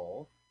perfect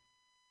role.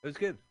 It was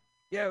good.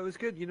 Yeah, it was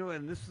good. You know,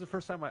 and this is the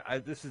first time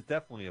this is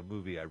definitely a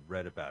movie I've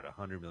read about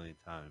 100 million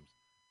times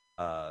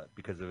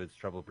because of its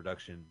troubled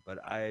production. But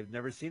I've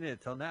never seen it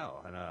until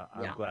now, and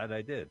I'm glad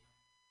I did.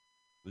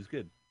 It was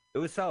good. It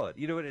was solid.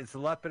 You know what? It's a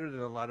lot better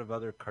than a lot of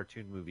other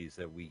cartoon movies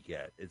that we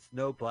get. It's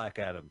no Black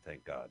Adam,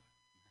 thank God.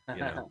 You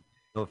know,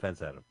 no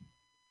offense, Adam.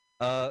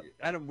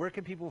 Adam, where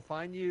can people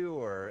find you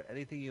or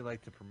anything you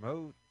like to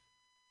promote?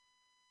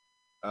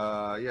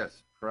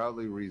 Yes,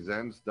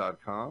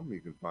 proudlyresents.com. You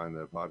can find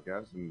the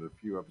podcast, and the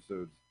few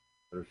episodes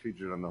that are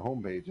featured on the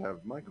homepage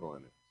have Michael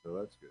in it, so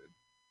that's good.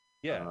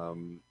 Yeah.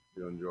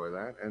 You'll enjoy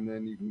that, and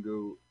then you can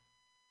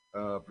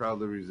go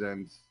Proudly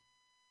Resents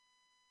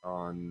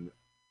on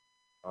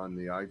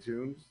the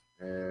iTunes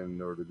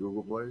or the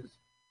Google Plays,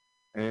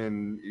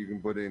 and you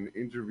can put in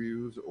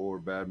interviews or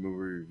bad movie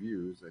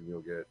reviews, and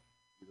you'll get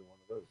either one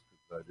of those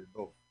because I did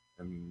both.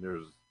 And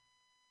there's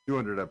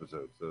 200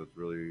 episodes, so it's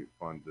really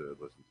fun to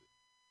listen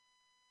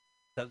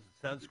to.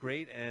 Sounds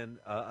great. And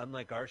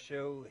unlike our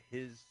show,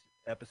 his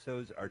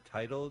episodes are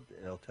titled.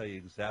 It'll tell you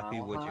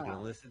exactly what you're going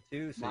to listen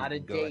to. So Not you a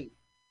can go date.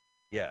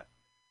 Yeah,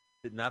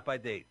 not by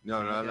date.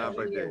 No, not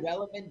by Only a date.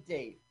 relevant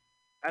date.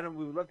 Adam,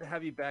 we would love to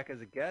have you back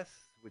as a guest,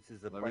 which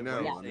is a Let me polite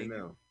know. way of Let me saying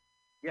know.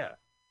 yeah.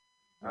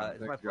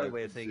 It's my polite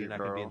way of saying you're not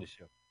going to be in the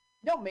show.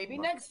 No, maybe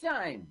next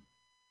time.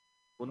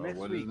 Well, next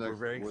week we're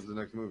very. What's the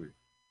next movie?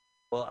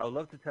 Well, I would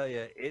love to tell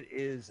you it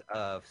is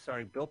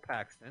starring Bill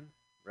Paxton,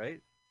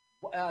 right?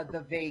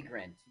 The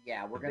Vagrant.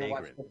 Yeah, we're going to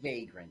watch The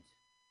Vagrant.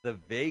 The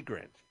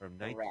Vagrant from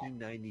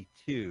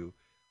 1992.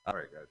 All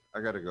right, guys,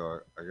 I gotta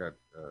go. I got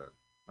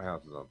my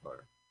house is on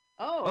fire.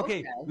 Oh,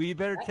 okay. Well, you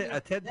better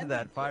attend to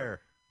that fire.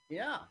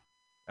 Yeah.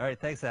 All right,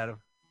 thanks, Adam.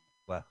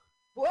 Wow.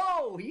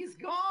 Whoa, he's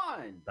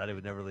gone. Thought he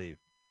would never leave.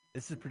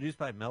 This is produced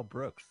by Mel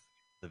Brooks,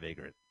 The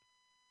Vagrant.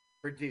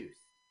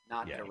 Produced,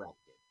 not directed.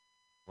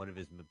 One of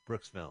his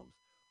Brooks films.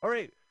 All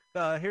right,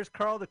 here's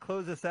Carl to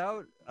close us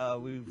out.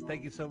 We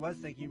thank you so much.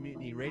 Thank you,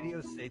 Mutiny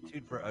Radio. Stay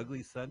tuned for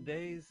Ugly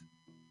Sundays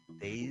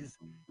days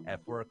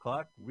at 4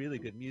 o'clock. Really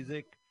good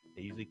music.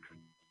 They usually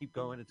keep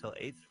going until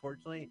 8,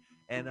 fortunately.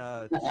 And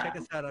check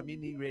us out on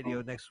Mutiny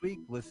Radio next week.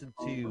 Listen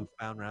to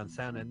Found Round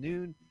Sound at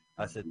noon,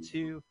 us at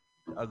 2,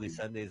 Ugly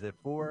Sundays at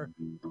 4.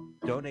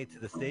 Donate to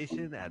the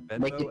station at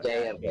Venmo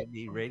at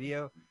Mutiny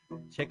Radio.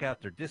 Check out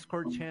their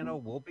Discord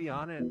channel. We'll be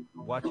on it,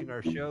 watching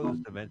our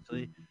shows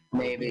eventually.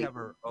 Maybe. We have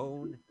our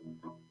own.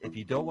 If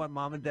you don't want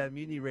Mom and Dad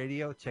Mutiny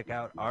Radio, check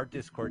out our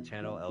Discord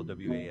channel,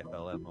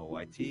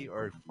 LWAFLMOYT,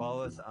 or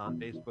follow us on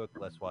Facebook.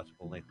 Let's watch a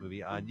full-length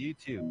movie on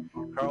YouTube.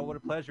 Carl, what a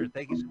pleasure.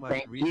 Thank you so much.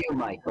 Thank you,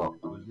 Michael.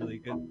 It was really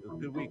good. It was a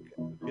good week.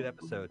 Good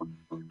episode.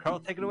 Carl,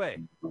 take it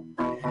away.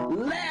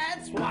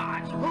 Let's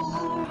watch a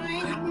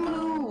full-length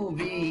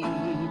movie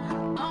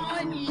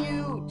on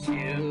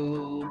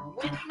YouTube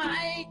with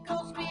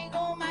Michael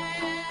Spiegelman.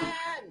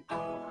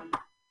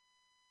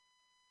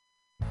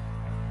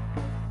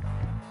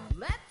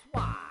 Let's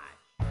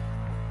watch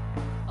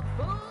a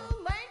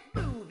full-length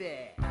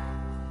movie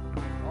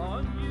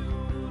on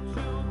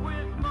YouTube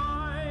with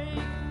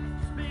Mike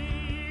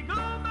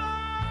Spiegelman.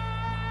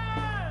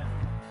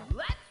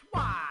 Let's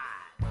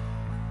watch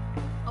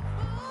a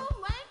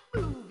full-length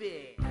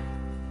movie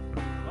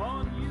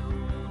on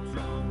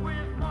YouTube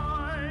with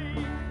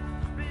Mike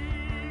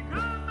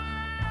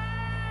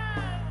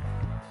Spiegelman.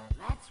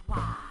 Let's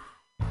watch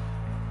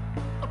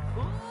a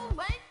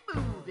full-length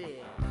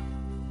movie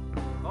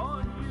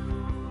on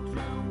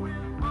YouTube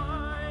with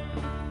Mike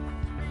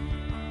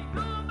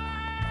Spiegelman.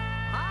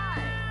 Hi,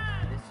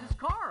 this is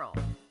Carl.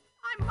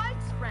 I'm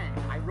Mike's friend.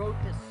 I wrote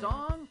this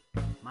song.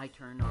 My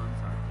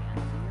turn-ons are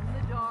dancing in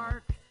the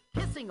dark,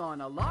 kissing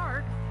on a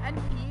lark, and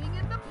peeing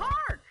in the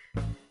park.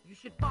 You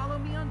should follow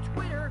me on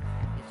Twitter.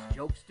 It's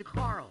Jokes to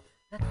Carl.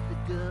 That's the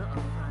duh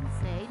of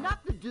Francais,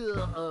 not the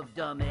duh of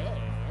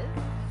dumbass.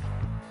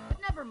 But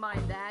never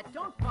mind that.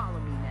 Don't follow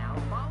me now.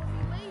 Follow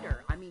me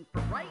later. I mean,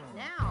 for right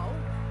now,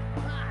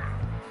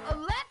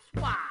 let's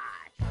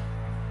watch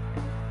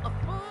a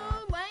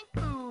full-length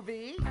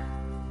movie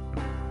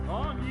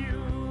on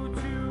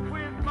YouTube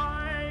with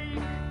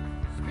Mike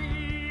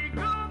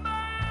Spiegelman.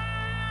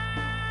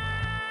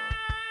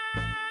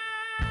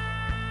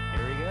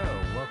 Here we go.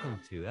 Welcome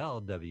to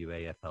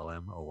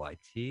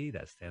LWAFLMOYT.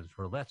 That stands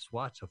for Let's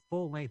Watch a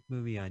Full-Length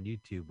Movie on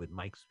YouTube with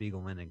Mike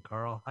Spiegelman and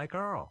Carl. Hi,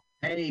 Carl.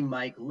 Hey,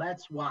 Mike,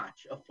 let's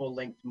watch a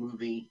full-length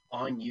movie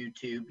on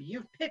YouTube.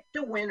 You've picked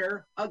a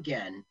winner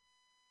again.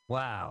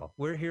 Wow.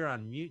 We're here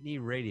on Mutiny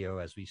Radio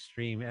as we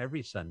stream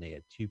every Sunday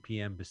at 2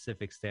 p.m.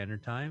 Pacific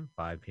Standard Time,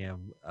 5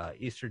 p.m.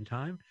 Eastern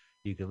Time.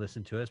 You can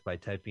listen to us by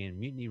typing in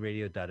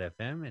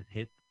mutinyradio.fm and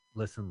hit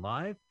listen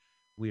live.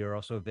 We are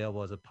also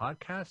available as a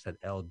podcast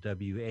at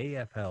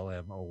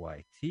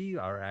LWAFLMOYT,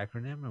 our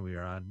acronym, and we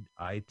are on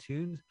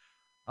iTunes.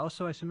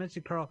 Also, I should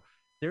mention, Carl,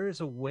 there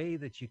is a way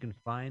that you can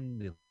find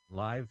the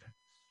live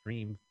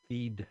stream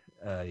feed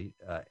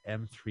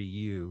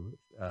M3U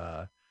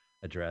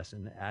address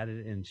and add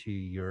it into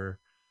your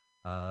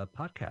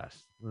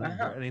podcast,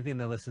 or anything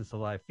that listens to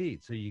live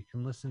feed. So you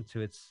can listen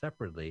to it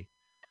separately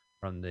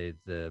from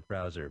the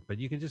browser. But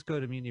you can just go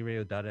to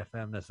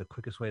mutinyradio.fm. That's the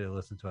quickest way to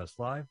listen to us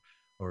live,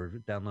 or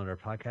download our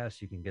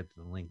podcast. You can get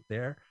the link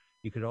there.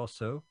 You could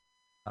also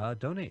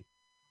donate.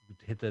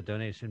 Hit the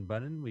donation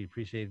button. We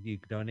appreciate you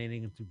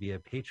donating to via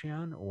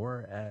Patreon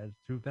or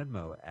through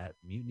Venmo at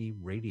Mutiny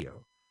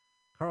Radio.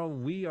 Carl,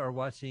 we are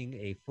watching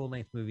a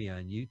full-length movie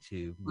on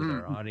YouTube with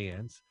our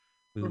audience.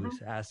 We would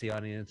ask the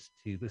audience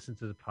to listen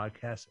to the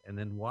podcast and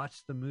then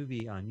watch the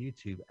movie on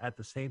YouTube at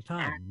the same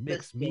time.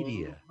 Mixed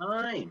media.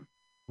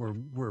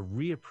 We're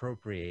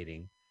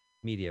reappropriating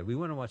media. We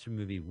want to watch a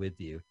movie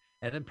with you.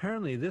 And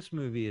apparently this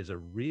movie is a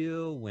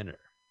real winner.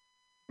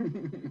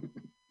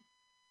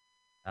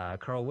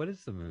 Carl, what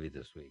is the movie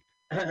this week?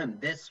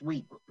 This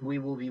week we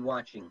will be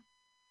watching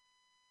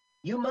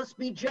You Must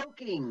Be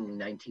Joking,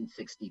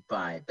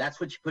 1965. That's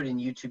what you put in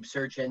YouTube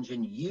search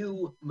engine.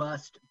 You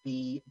Must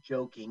Be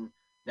Joking,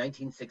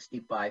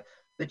 1965.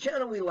 The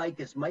channel we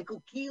like is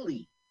Michael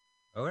Keeley.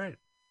 All right.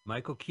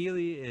 Michael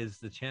Keeley is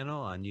the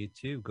channel on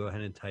YouTube. Go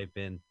ahead and type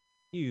in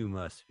 "You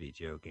Must Be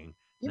Joking"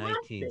 You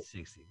must be.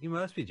 1960. You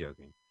must be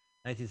joking.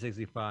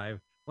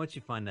 1965. Once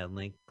you find that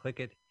link, click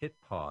it, hit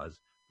pause,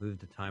 move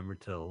the timer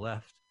to the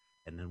left,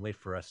 and then wait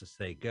for us to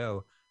say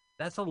go.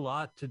 That's a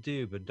lot to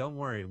do, but don't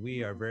worry.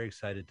 We are very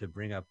excited to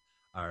bring up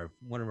our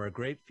one of our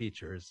great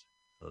features,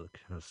 the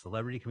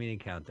Celebrity Comedian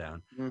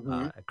Countdown.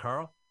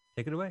 Carl,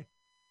 take it away.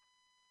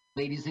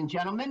 Ladies and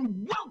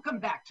gentlemen, welcome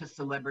back to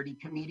Celebrity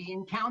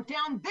Comedian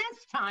Countdown,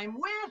 this time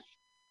with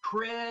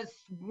Chris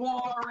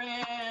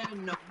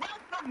Warren.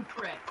 Welcome,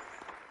 Chris.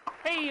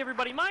 Hey,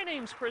 everybody. My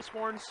name's Chris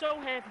Warren.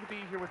 So happy to be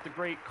here with the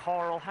great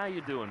Carl. How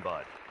you doing,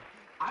 bud?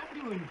 I'm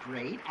doing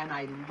great, and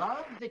I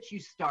love that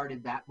you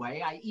started that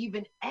way. I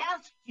even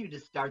asked you to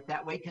start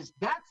that way because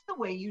that's the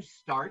way you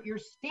start your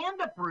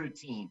stand-up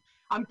routine.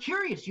 I'm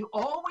curious. You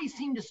always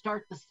seem to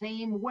start the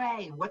same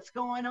way. What's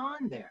going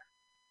on there?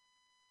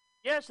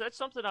 Yes, that's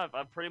something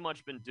I've pretty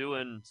much been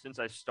doing since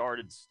I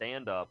started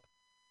stand-up.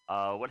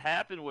 What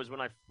happened was when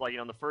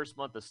the first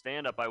month of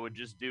stand-up, I would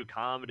just do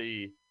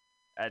comedy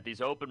at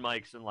these open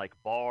mics in like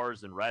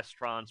bars and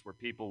restaurants where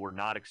people were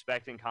not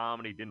expecting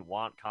comedy, didn't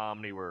want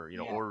comedy, were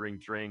ordering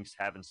drinks,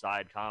 having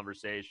side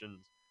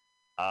conversations,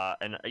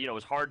 and it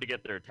was hard to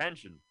get their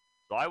attention.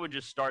 So I would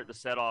just start the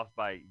set off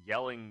by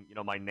yelling,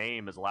 my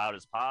name as loud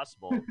as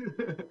possible.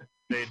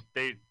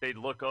 They'd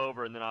look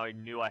over, and then I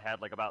knew I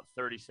had like about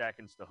 30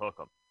 seconds to hook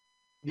them.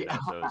 Yeah.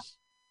 So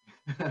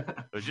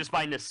it was just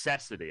by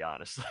necessity,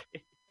 honestly.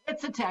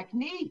 It's a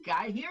technique.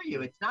 I hear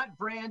you. It's not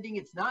branding.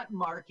 It's not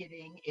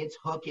marketing. It's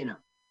hooking them.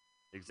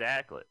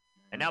 Exactly.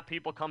 And now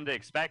people come to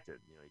expect it.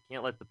 You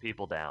can't let the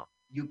people down.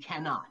 You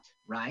cannot,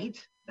 right?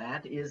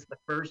 That is the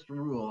first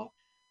rule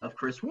of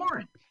Chris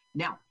Warren.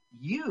 Now,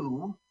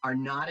 you are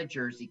not a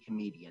Jersey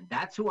comedian.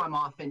 That's who I'm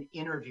often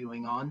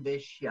interviewing on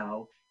this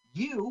show.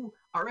 You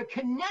are a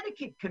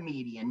Connecticut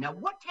comedian. Now,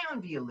 what town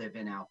do you live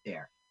in out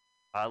there?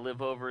 I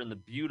live over in the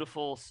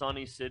beautiful,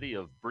 sunny city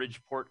of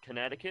Bridgeport,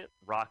 Connecticut.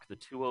 Rock the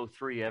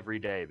 203 every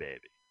day,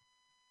 baby.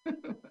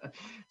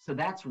 So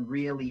that's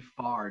really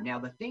far. Now,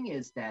 the thing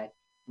is that,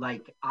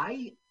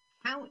 I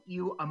count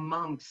you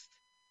amongst,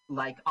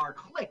 our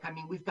clique. I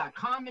mean, we've got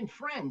common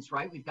friends,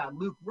 right? We've got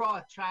Luke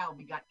Rothschild.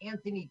 We got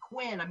Anthony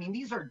Quinn. I mean,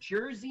 these are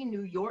Jersey,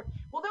 New York.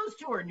 Well, those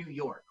two are New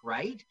York,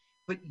 right?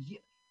 But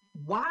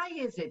why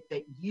is it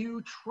that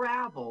you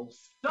travel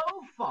so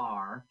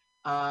far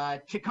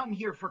to come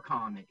here for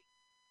comedy?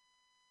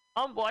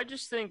 Well, I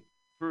just think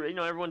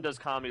everyone does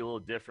comedy a little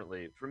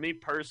differently. For me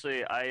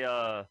personally,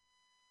 I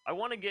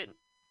want to get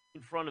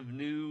in front of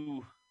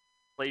new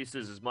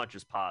places as much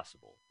as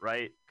possible,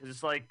 right? Because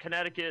it's like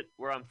Connecticut,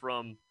 where I'm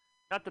from,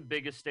 not the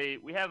biggest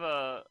state. We have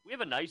a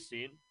nice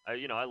scene.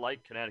 I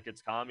like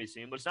Connecticut's comedy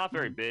scene, but it's not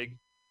very big.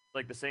 It's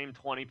like the same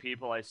 20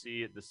 people I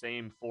see at the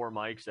same 4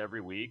 mics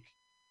every week.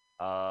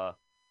 So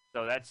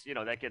that's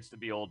that gets to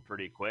be old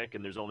pretty quick,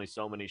 and there's only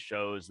so many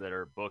shows that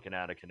are booking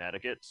out of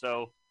Connecticut.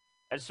 So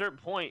at a certain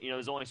point,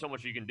 there's only so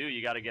much you can do.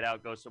 You got to get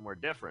out, go somewhere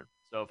different.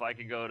 So if I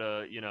can go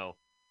to,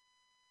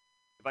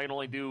 if I can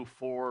only do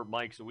 4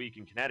 mics a week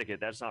in Connecticut,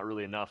 that's not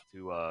really enough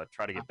to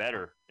try to get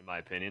better, in my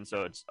opinion.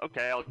 So it's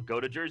okay. I'll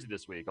go to Jersey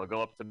this week. I'll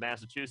go up to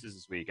Massachusetts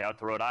this week, out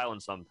to Rhode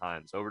Island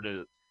sometimes, over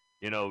to,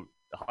 the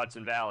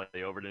Hudson Valley,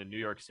 over to New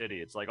York City.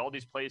 It's like all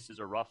these places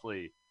are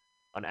roughly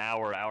an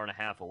hour and a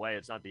half away.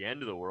 It's not the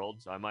end of the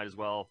world. So I might as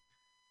well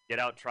get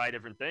out, try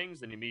different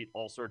things, and you meet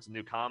all sorts of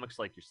new comics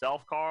like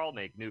yourself, Carl,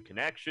 make new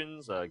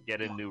connections,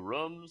 get in new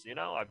rooms.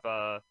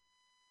 I've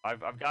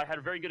had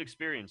a very good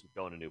experience with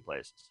going to new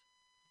places.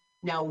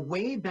 Now,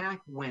 way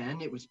back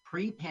when it was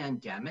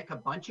pre-pandemic, a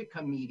bunch of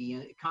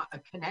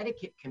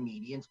Connecticut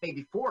comedians,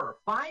 maybe 4 or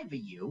 5 of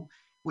you,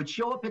 would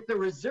show up at the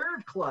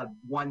Reserve Club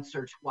once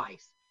or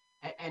twice.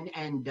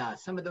 And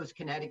some of those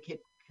Connecticut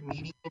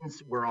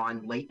comedians were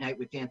on Late Night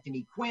with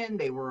Anthony Quinn.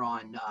 They were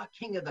on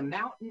King of the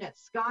Mountain at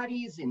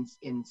Scotty's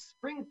in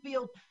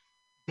Springfield.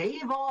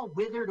 They've all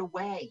withered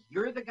away.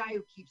 You're the guy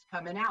who keeps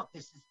coming out.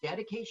 This is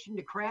dedication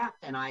to craft,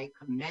 and I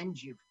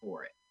commend you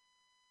for it.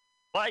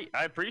 Well,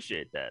 I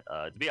appreciate that.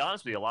 To be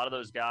honest with you, a lot of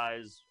those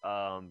guys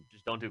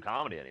just don't do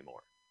comedy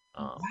anymore.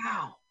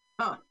 Wow.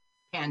 Huh.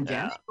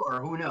 Pandemic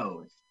or who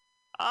knows?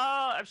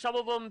 Some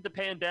of them, the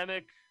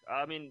pandemic,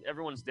 I mean,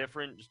 everyone's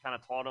different. Just kind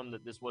of taught them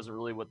that this wasn't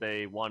really what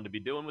they wanted to be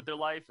doing with their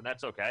life, and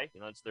that's okay.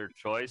 It's their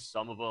choice.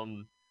 Some of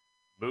them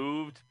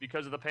moved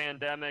because of the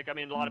pandemic. I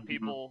mean, a lot of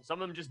people, some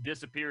of them just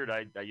disappeared.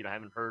 I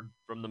haven't heard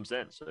from them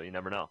since, so you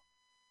never know.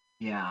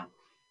 Yeah.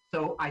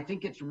 So I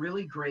think it's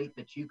really great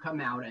that you come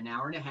out. An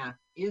hour and a half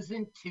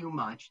isn't too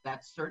much.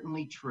 That's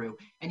certainly true.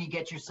 And you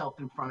get yourself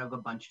in front of a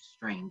bunch of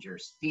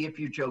strangers. See if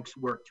your jokes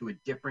work to a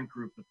different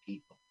group of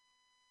people.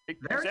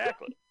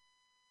 Exactly.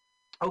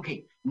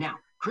 Okay, now,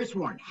 Chris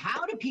Warren,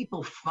 how do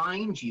people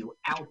find you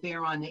out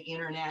there on the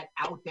internet,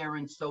 out there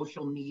in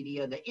social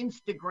media, the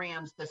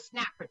Instagrams, the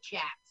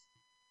Snapchats?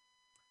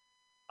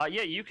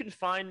 Yeah, you can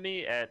find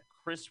me at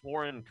Chris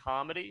Warren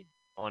Comedy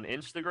on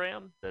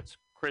Instagram. That's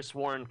Chris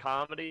Warren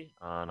Comedy.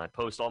 And I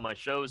post all my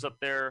shows up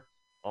there.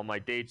 All my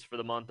dates for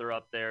the month are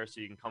up there,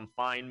 so you can come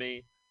find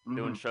me.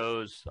 doing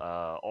shows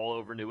all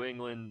over New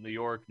England, New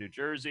York, New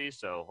Jersey.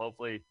 So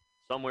hopefully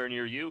somewhere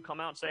near you, come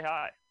out and say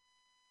hi.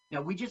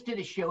 Now, we just did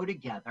a show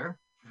together,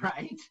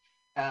 right?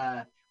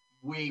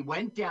 We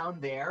went down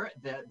there,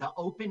 the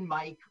open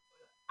mic.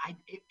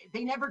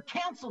 They never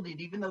canceled it,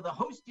 even though the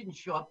host didn't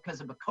show up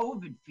because of a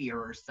COVID fear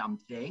or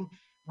something.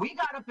 We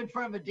got up in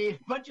front of a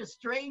bunch of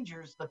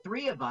strangers, the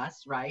three of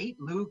us, right?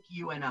 Luke,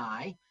 you, and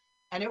I.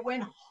 And it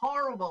went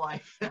horrible, I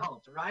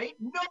felt, right?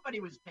 Nobody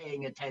was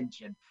paying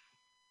attention.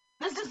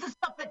 This is the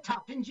stuff that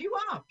toughens you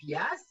up,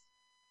 yes?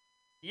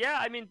 Yeah,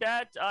 I mean,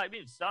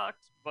 it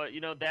sucked, but,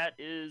 that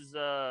is,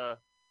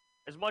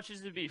 as much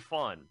as it'd be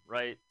fun,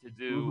 right, to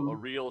do a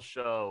real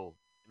show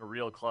in a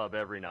real club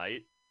every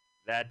night,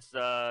 that's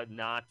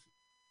not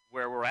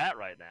where we're at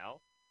right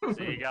now.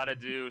 So you got to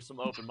do some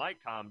open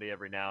mic comedy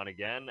every now and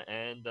again,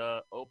 and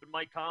open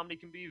mic comedy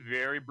can be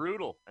very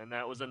brutal. And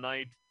that was a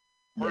night,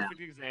 perfect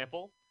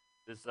example.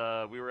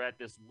 We were at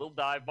this little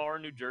dive bar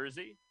in New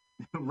Jersey,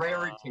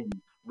 Raritan,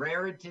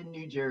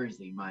 New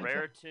Jersey,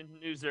 Raritan,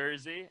 New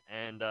Jersey,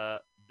 and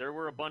there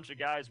were a bunch of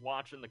guys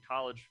watching the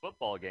college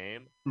football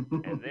game,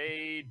 and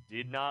they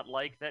did not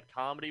like that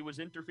comedy was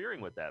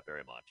interfering with that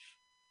very much.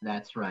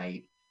 That's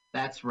right.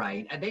 That's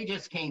right. And they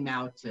just came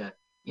out to,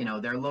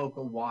 their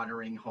local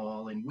watering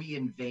hole, and we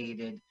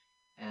invaded.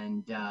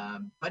 And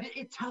but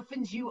it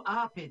toughens you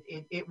up.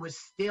 It was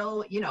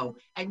still,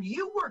 and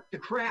you worked the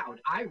crowd.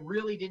 I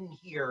really didn't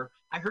hear.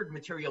 I heard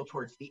material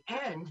towards the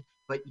end,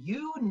 but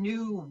you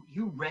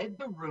read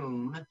the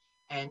room,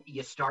 and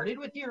you started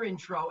with your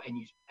intro,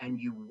 and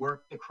you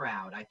worked the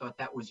crowd. I thought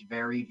that was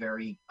very,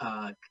 very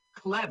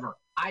clever.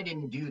 I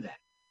didn't do that.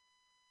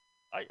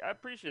 I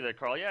appreciate that,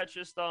 Carl. Yeah, it's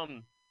just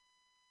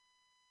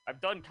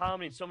I've done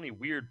comedy in so many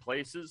weird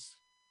places.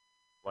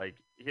 Like,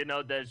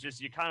 there's just,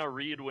 you kind of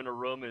read when a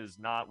room is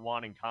not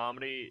wanting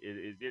comedy.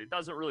 It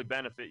doesn't really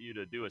benefit you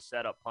to do a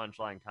setup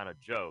punchline kind of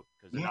joke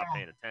because they're not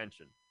paying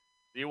attention.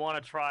 So you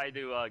want to try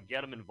to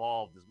get them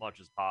involved as much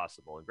as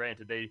possible. And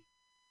granted, they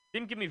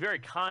didn't give me very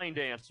kind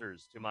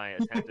answers to my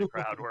attempted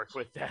crowd work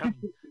with them.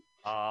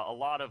 A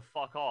lot of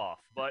fuck off.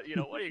 But,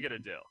 what are you going to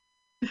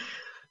do?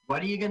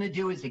 What are you going to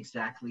do is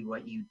exactly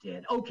what you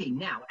did. Okay,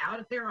 now,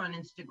 out there on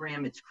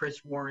Instagram, it's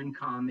Chris Warren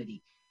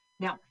Comedy.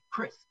 Now,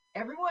 Chris,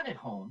 everyone at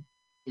home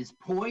is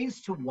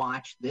poised to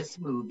watch this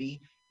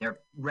movie. They're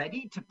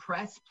ready to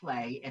press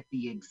play at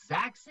the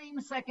exact same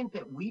second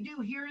that we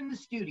do here in the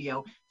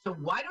studio. So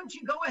why don't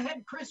you go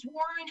ahead, Chris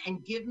Warren,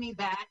 and give me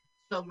that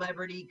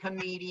celebrity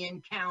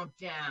comedian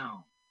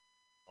countdown.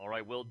 All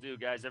right, will do,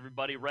 guys.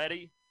 Everybody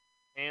ready?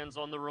 Hands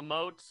on the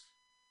remotes.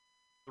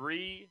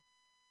 3,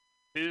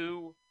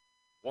 2,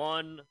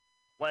 1,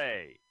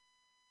 play.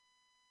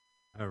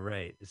 All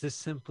right. Is this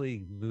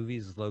Simply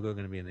Movies logo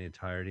going to be in the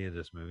entirety of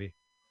this movie?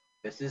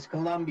 This is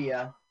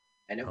Columbia,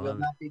 and it will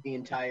not be the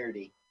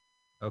entirety.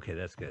 Okay,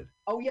 that's good.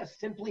 Oh, yes,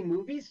 Simply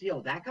Movies?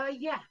 That guy?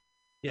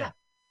 Yeah.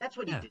 That's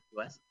what he did to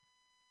us.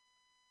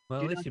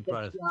 Well, at least you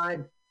brought us.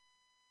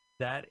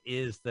 That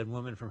is the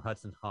woman from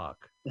Hudson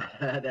Hawk.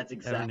 That's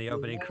exactly in the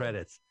opening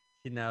credits.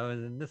 Now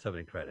in this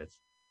opening credits.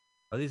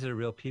 Oh, these are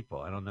real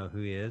people. I don't know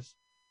who he is.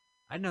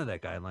 I know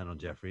that guy, Lionel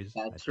Jeffries.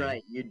 That's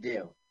right, you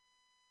do.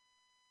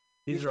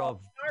 These are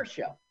all our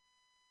show.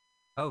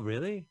 Oh,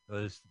 really?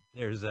 There's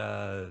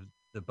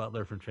the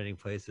butler from Trading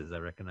Places. I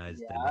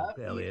recognized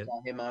Elliot.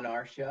 Saw him on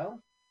our show.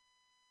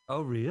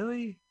 Oh,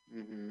 really?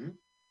 Mm-hmm.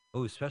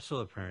 Oh,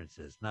 special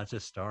appearances, not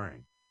just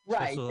starring.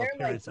 Right, they're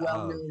like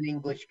well-known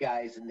English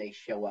guys, and they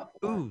show up.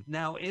 Ooh,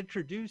 now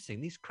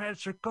introducing. These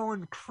credits are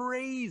going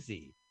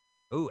crazy.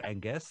 Ooh,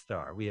 and guest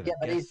star. We have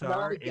a guest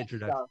star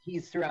introduction.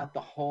 He's throughout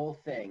the whole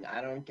thing. I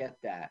don't get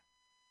that.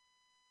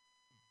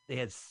 They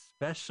had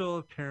special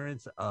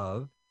appearance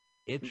of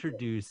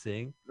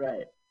introducing.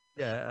 Right.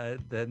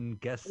 Then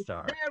guest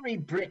star. Very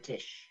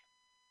British.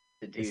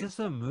 Is this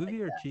a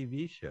movie or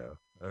TV show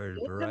or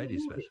variety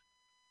special?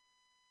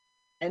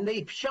 And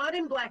they shot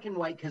in black and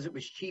white because it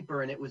was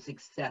cheaper and it was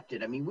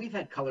accepted. I mean, we've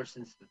had color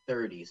since the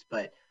 30s,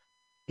 but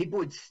people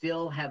would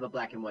still have a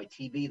black and white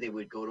TV. They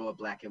would go to a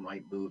black and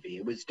white movie.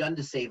 It was done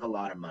to save a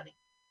lot of money.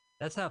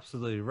 That's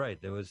absolutely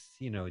right. There was,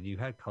 you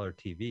had color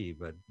TV,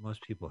 but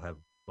most people have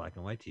black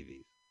and white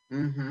TVs.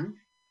 Mm-hmm.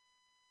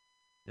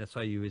 That's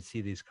why you would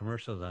see these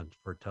commercials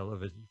for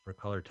television, for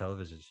color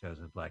television shows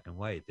in black and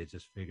white. They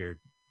just figured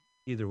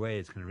either way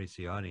it's going to reach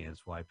the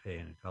audience. Why pay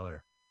in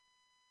color?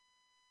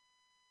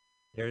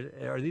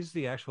 Are these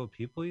the actual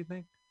people, you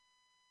think?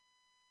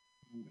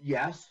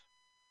 Yes.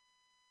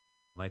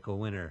 Michael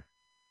Winner.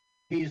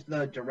 He's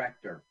the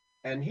director.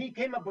 And he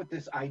came up with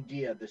this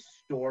idea, this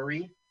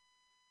story.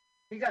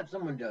 He got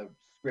someone to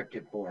script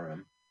it for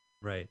him.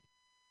 Right.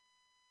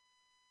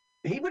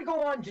 He would go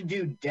on to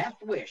do Death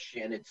Wish,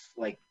 and it's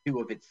like 2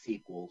 of its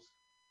sequels.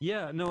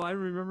 Yeah, no, I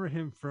remember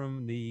him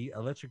from the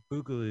Electric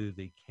Boogaloo,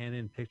 the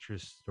Canon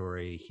Pictures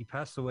story. He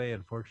passed away,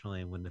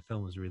 unfortunately, when the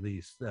film was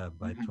released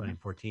by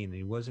 2014. And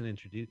he wasn't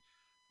introduced,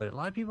 but a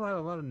lot of people had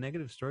a lot of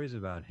negative stories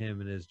about him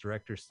and his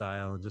director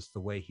style and just the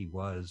way he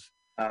was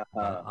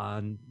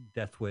on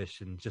Death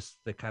Wish and just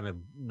the kind of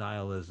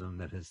nihilism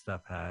that his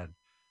stuff had.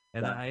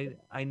 And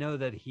I know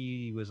that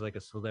he was like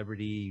a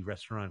celebrity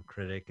restaurant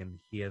critic, and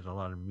he has a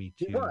lot of Me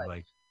He Too was.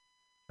 like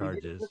He did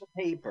it charges. for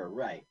the paper,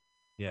 right?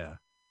 Yeah,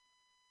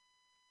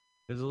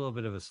 there's a little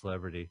bit of a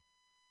celebrity.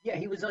 Yeah,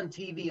 he was on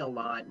TV a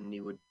lot, and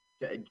he would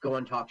go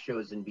on talk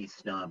shows and be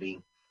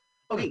snobby.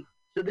 Okay,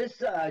 so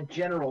this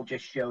general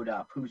just showed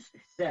up, who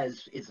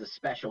says is a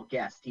special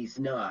guest. He's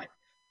not,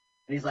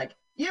 and he's like,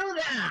 "You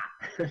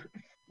there?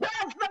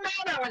 Where's the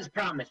man I was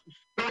promised?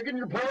 Begging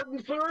your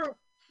pardon, sir.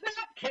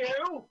 Snap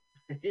you."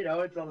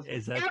 It's all this.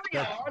 Is that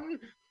Carry on.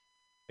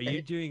 Are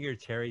you doing your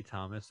Terry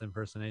Thomas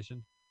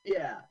impersonation?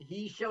 Yeah,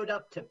 he showed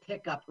up to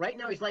pick up. Right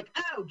now, he's like,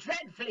 "Oh,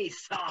 dreadfully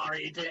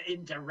sorry to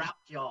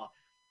interrupt your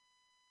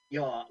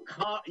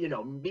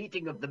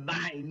meeting of the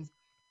minds."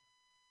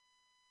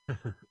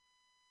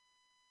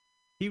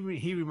 He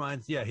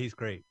reminds, yeah, he's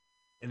great,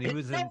 and he It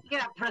was says in.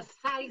 here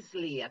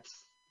precisely at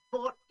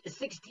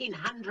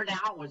 1600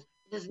 hours.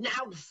 It is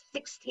now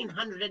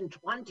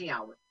 1620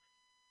 hours.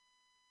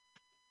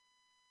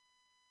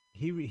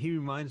 He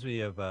reminds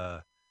me of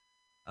well,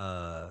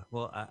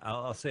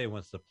 I'll say it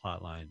once the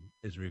plot line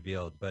is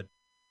revealed, but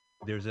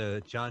there's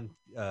a John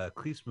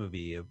Cleese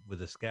movie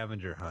with a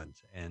scavenger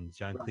hunt, and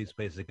John Cleese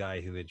plays the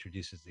guy who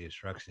introduces the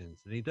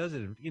instructions, and he does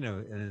it,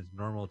 in his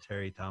normal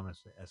Terry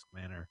Thomas-esque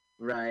manner.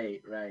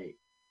 Right.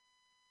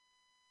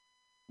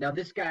 Now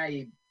this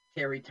guy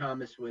Terry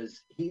Thomas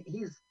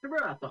he's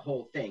throughout the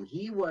whole thing.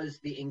 He was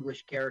the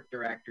English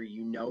character actor.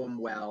 You know him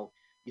well.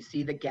 You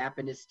see the gap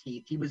in his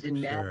teeth. He was in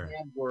Mad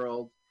Mad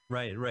World.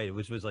 Right,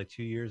 which was like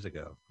 2 years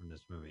ago from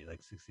this movie,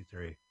 like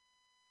 63.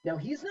 Now,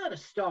 he's not a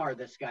star,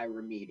 this guy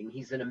we're meeting.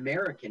 He's an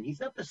American.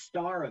 He's not the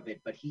star of it,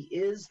 but he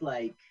is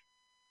like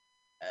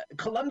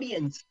Columbia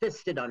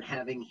insisted on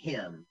having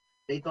him.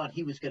 They thought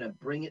he was going to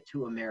bring it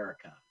to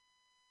America.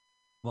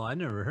 Well, I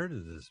never heard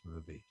of this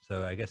movie,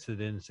 so I guess it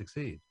didn't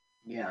succeed.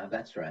 Yeah,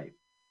 that's right.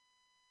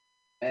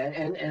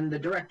 And the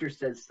director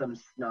says some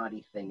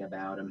snotty thing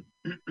about him.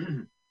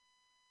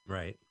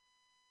 Right.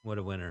 What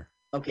a winner.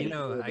 Okay,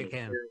 I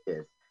can't. Here it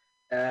is.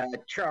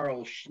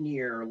 Charles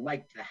Schneer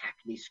liked the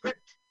Hackney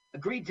script,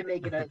 agreed to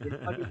make it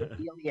under the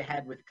deal he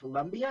had with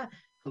Columbia.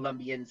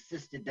 Columbia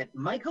insisted that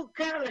Michael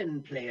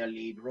Callan play a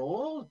lead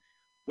role.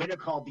 Winner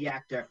called the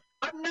actor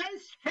a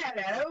nice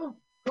fellow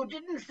who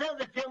didn't sell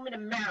the film in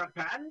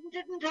America and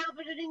didn't help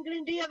it in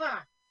England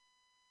either.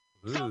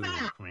 Ooh, So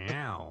bad.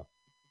 meow.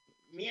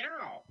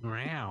 Meow.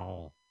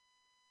 Meow.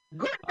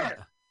 Goodness.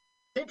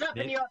 Sit up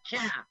in your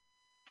chair.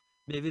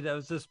 Maybe that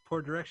was just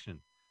poor direction.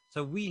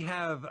 So we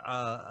have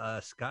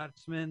a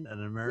Scotsman,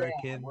 an American.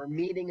 Yeah, we're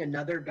meeting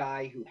another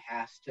guy who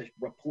has to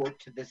report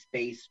to this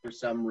base for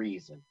some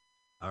reason.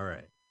 All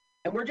right.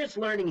 And we're just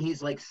learning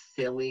he's like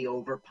silly,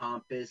 over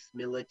pompous,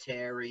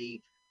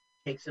 military,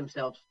 takes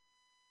himself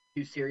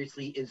too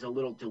seriously, is a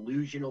little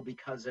delusional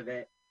because of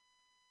it.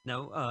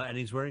 No, and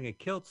he's wearing a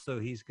kilt, so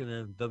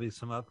there'll be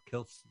some up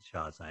kilt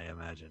shots, I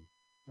imagine.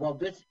 Well,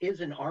 this is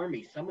an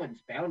army.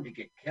 Someone's bound to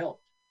get killed.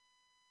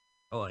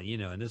 Oh,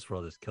 in this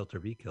world, it's kilt or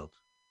be kilt.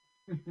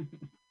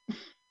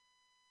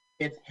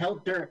 It's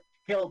helter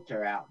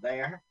skelter out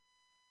there.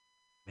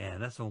 Man,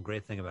 that's one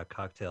great thing about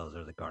cocktails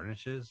are the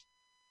garnishes.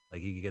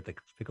 Like you can get the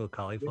pickled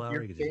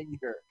cauliflower. With your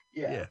finger.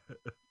 Yeah.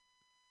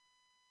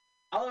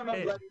 I'll have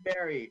a Bloody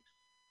Mary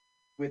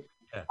with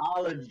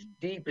olives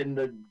deep in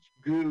the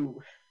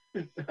goo.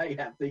 I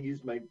have to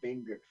use my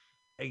finger.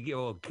 Hey,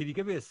 well, can you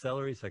give me a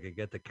celery so I can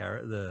get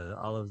the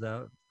olives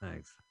out?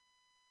 Thanks.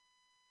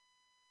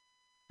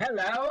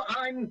 Hello,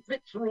 I'm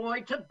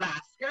Fitzroy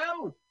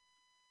Tabasco.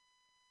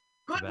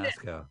 Goodness.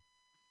 Tabasco.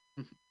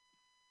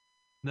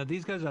 Now,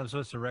 these guys, I'm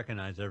supposed to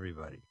recognize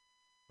everybody,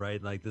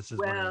 right? Like, this is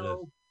one of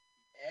those.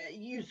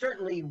 You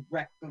certainly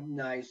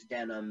recognize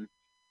Denham,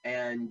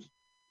 and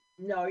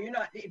no, you're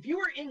not. If you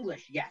were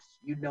English, yes,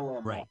 you'd know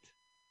him. Right.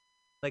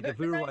 Like, if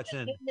we were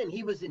watching.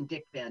 He was in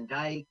Dick Van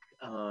Dyke.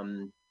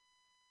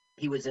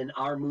 He was in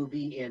our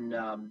movie in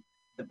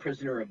The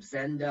Prisoner of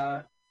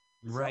Zenda.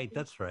 Right,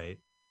 that's right.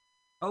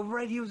 Oh,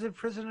 right, he was in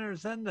Prisoner of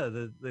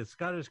Zenda, the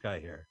Scottish guy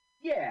here.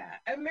 Yeah,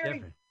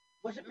 and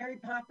was it Mary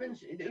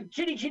Poppins?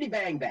 Chitty Chitty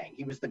Bang Bang.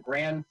 He was the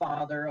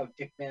grandfather of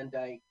Dick Van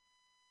Dyke.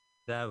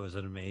 That was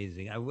an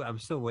amazing. I'm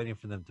still waiting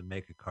for them to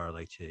make a car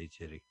like Chitty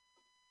Chitty.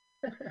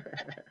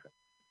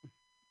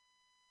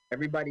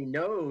 Everybody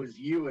knows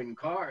you in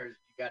cars.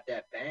 You got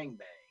that bang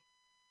bang.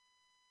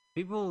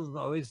 People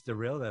always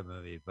derail that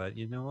movie, but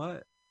you know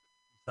what?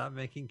 Stop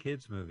making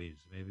kids movies.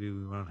 Maybe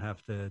we won't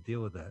have to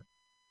deal with that.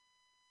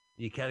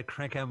 You gotta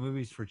crank out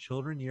movies for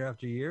children year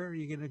after year.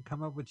 You're gonna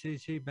come up with Chitty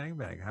Chitty Bang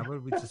Bang. How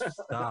about we just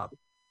stop?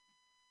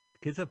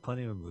 Kids have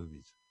plenty of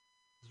movies.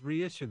 Just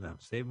reissue them.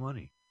 Save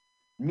money.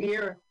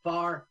 Near,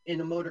 far,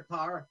 in a motor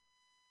car.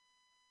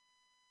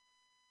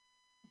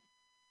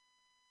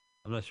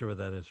 I'm not sure what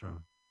that is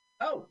from.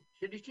 Oh,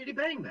 Chitty Chitty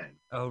Bang Bang.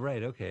 Oh,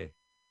 right. Okay.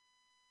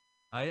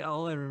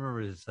 All I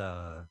remember is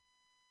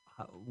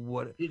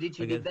what. Chitty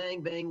Chitty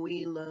Bang Bang,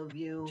 we love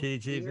you. Chitty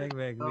Chitty Bang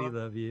Bang, we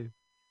love you.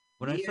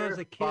 When I saw as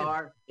a kid.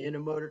 Far, in a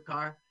motor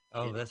car.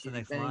 Oh, that's the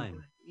next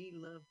line. We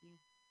love you.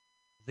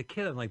 As a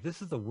kid, I'm like,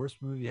 this is the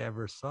worst movie I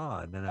ever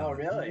saw. And then I Oh, went,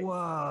 really?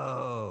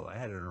 whoa! I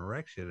had an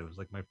erection. It was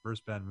like my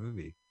first bad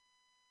movie.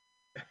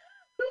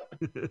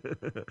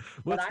 But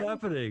What's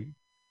happening?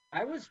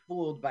 I was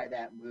fooled by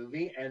that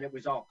movie, and it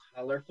was all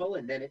colorful,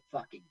 and then it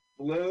fucking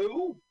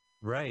flew.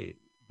 Right,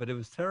 but it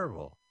was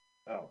terrible.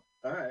 Oh,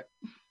 all right.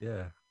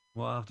 Yeah,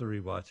 well, I'll have to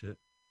rewatch it.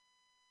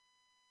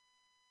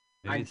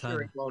 Maybe I'm it's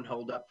sure it on. won't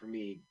hold up for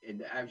me.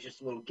 And I was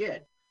just a little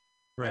kid.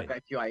 I Right.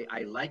 bet you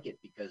I like it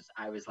because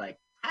I was like,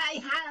 "Hi,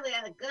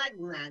 hi, good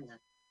one."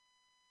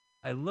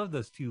 I love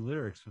those two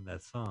lyrics from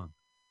that song.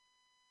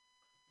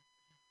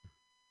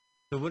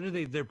 So what are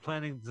they? They're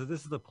planning. So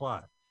this is the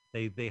plot.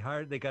 They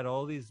got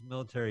all these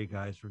military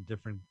guys from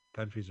different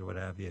countries or what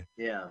have you.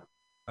 Yeah,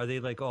 Are they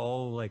like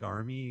all like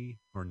army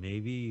or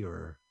navy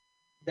or?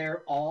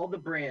 they're all the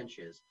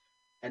branches,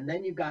 and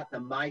then you got the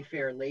My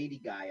Fair Lady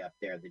guy up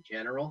there, the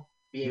general,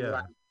 being Yeah.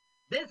 like,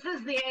 "This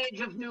is the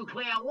age of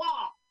nuclear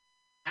war.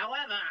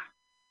 However,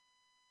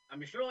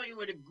 I'm sure you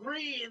would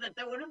agree that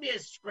there would be a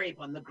scrape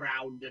on the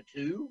ground or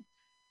two."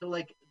 So,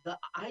 like, the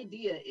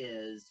idea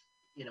is,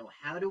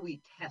 how do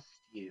we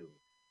test you,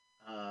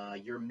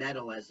 your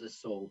mettle as a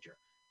soldier?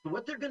 So,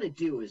 what they're going to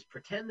do is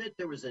pretend that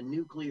there was a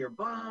nuclear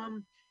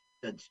bomb,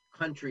 the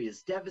country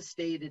is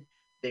devastated.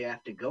 They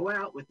have to go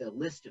out with a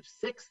list of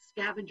 6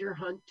 scavenger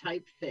hunt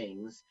type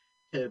things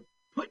to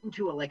put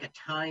into like a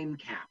time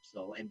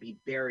capsule and be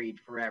buried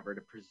forever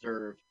to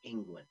preserve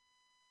England.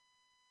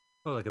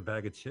 Oh, like a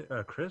bag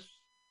of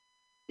crisps.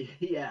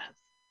 Yes.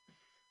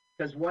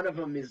 Because one of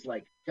them is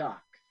like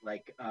ducks.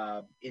 Like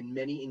in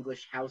many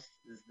English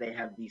houses, they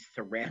have these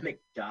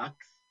ceramic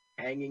ducks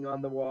hanging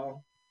on the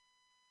wall.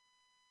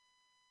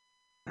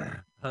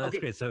 Oh, that's Okay,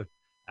 great. So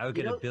I would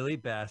you get a know, Billy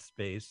Bass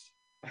space,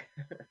 no,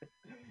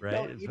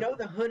 right? you know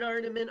the hood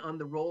ornament on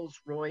the Rolls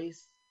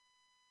Royce?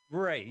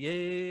 Right. Yeah,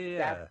 yeah, yeah,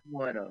 That's yeah.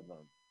 one of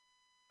them.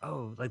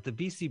 Oh, like the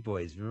Beastie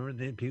Boys. Remember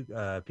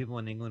the people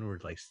in England were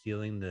like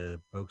stealing the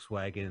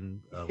Volkswagen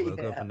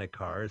logo Yeah, from the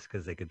cars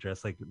because they could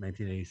dress like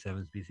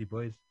 1987's Beastie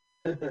Boys?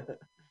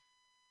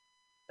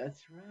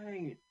 that's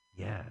right.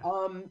 Yeah.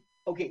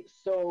 Okay,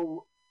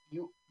 so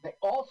they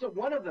also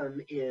one of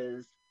them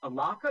is a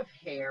lock of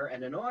hair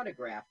and an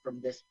autograph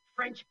from this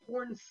French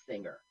porn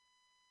singer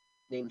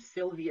named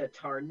Sylvia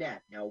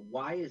Tarnett. Now,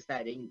 why is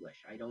that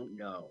English? I don't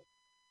know.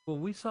 Well,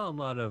 we saw a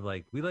lot of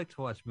like we like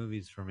to watch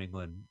movies from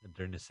England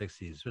during the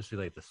 '60s, especially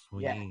like the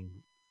Yeah,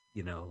 swinging,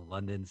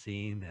 London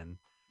scene and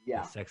the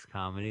yeah. sex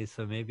comedies.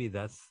 So maybe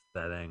that's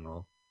that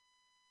angle.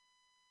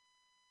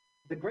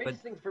 The But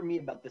greatest thing for me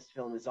about this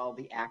film is all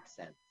the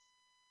accents,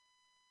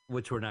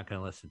 which we're not going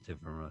to listen to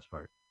for the most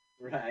part.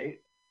 right?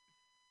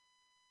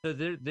 So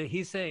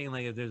he's saying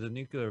like if there's a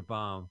nuclear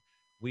bomb,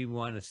 we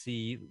want to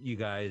see you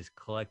guys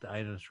collect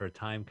items for a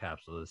time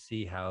capsule to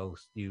see how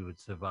you would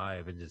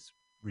survive and just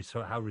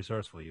how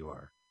resourceful you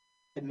are.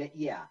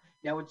 Yeah.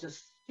 Now, it's a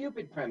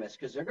stupid premise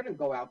because they're going to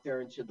go out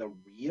there into the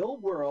real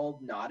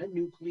world, not a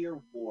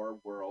nuclear war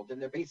world,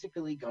 and they're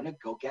basically going to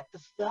go get the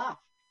stuff.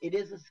 It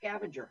is a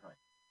scavenger hunt.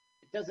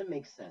 It doesn't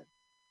make sense.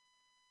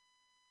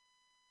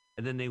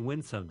 And then they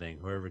win something,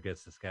 whoever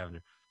gets the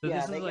scavenger. So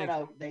Yeah, this is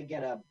like they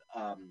get a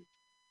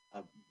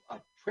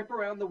a trip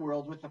around the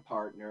world with a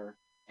partner,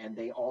 and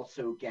they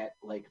also get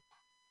like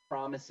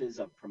promises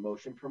of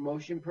promotion,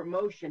 promotion,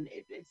 promotion.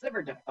 It's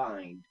never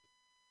defined.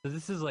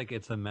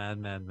 it's a mad,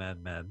 mad,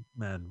 mad, mad,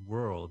 mad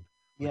world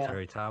with Yeah,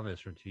 Terry Thomas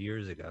from 2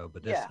 years ago,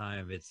 but this yeah.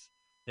 time it's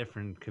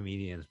different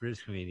comedians, British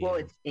Well, comedians.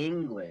 it's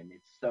England.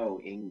 It's so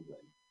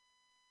England.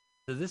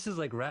 So this is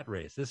like Rat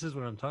Race. This is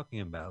what I'm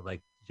talking about.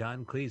 Like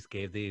John Cleese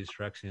gave the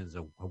instructions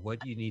of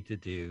what you need to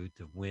do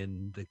to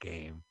win the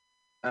game.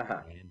 Uh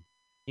huh.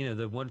 And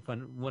the one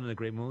of the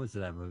great moments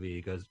of that movie,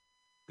 he goes,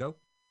 "Go,"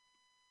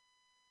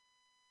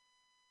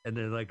 and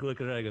they're like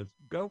looking at it, he goes,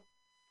 "Go,"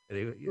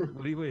 and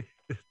what do you wait?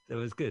 That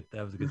was good.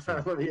 That was a good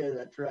scene. Oh, yeah,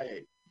 that's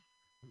right.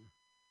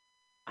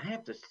 I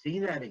have to see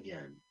that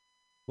again.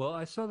 Well,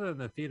 I saw that in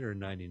the theater in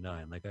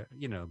 '99, like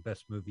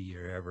best movie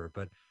year ever.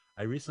 But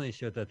I recently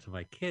showed that to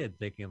my kid,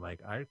 thinking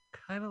like I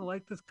kind of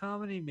like this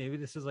comedy. Maybe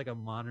this is like a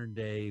modern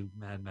day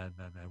Mad Mad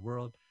Mad Mad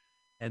world.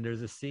 And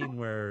there's a scene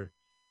where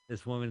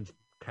this woman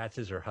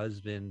catches her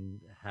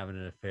husband having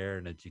an affair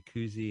in a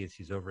jacuzzi, and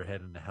she's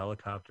overhead in a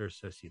helicopter.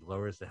 So she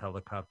lowers the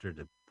helicopter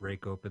to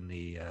break open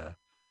the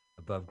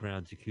above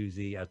ground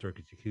jacuzzi, outdoor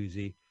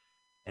jacuzzi.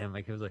 And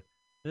my kid was like,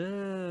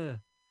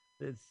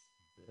 it's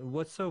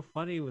what's so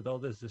funny with all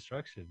this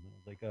destruction?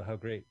 Like, oh, how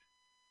great,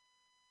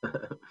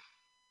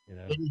 you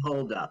know? Didn't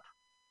hold up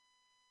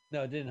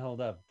No, it didn't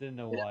hold up. Didn't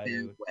know in a why they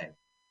bad would. way,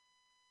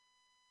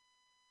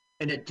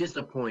 in a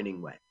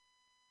disappointing way.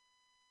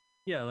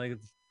 Yeah, like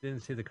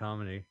didn't see the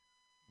comedy.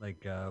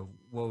 Like,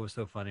 what was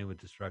so funny with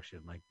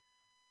destruction? Like,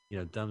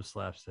 dumb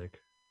slapstick.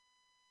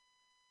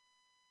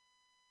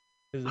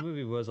 Because the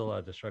movie was a lot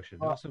of destruction.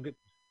 There Well, was some good.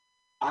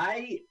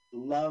 I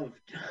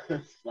loved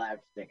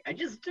slapstick. I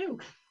just do.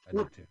 I did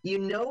Look, too.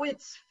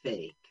 it's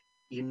fake.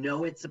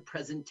 It's a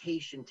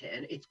presentation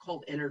and it's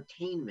called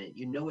entertainment.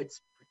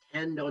 It's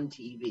pretend on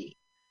TV.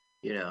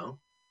 You know,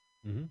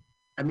 Hmm.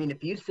 I mean,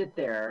 if you sit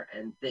there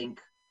and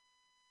think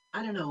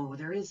I don't know.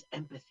 There is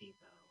empathy,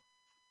 though.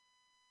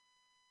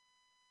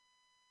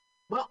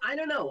 Well, I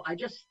don't know. I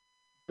just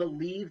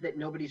believe that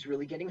nobody's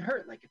really getting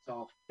hurt. Like it's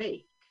all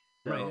fake.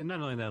 Right, So, and not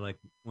only that, like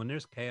when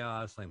there's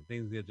chaos, like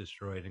things get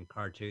destroyed in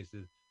car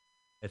chases,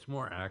 it's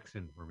more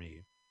action for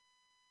me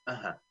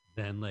uh-huh.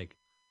 than like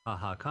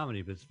haha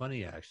comedy, but it's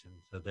funny action,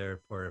 so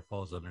therefore it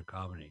falls under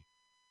comedy.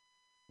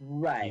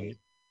 Right. You,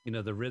 you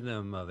know the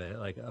rhythm of it,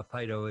 like a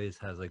fight always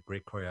has like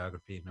great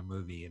choreography in a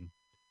movie, and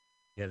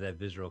you have that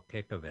visual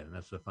kick of it, and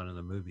that's the fun of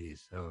the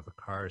movies. So if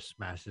a car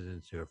smashes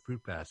into a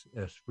fruit basket,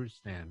 a fruit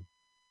stand,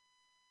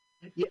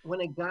 Yeah, when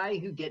a guy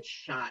who gets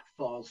shot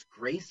falls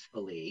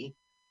gracefully,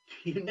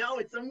 you know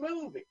it's a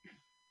movie.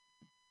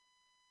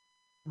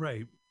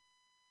 right?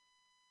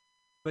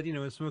 But you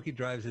know, when Smokey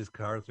drives his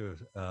car through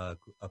a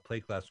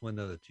plate glass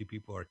window that two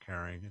people are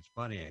carrying, it's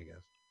funny, I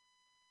guess.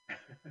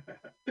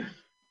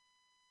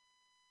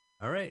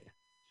 All right,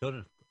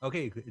 children.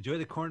 Okay, enjoy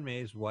the corn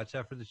maze. Watch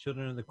out for the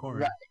children of the corn.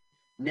 Right.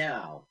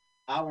 Now,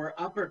 our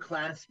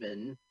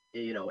upperclassman,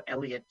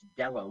 Elliot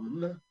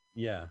Dellum,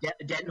 Yeah.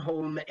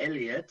 Denholm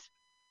Elliot,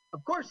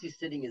 of course, he's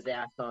sitting his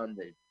ass on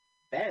the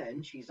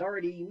bench. He's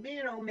already,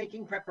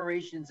 making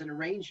preparations and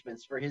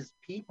arrangements for his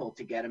people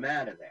to get him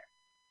out of there.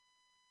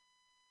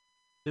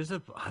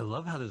 I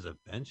love how there's a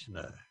bench in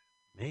the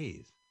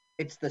maze.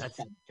 It's the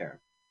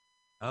center.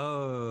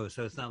 Oh,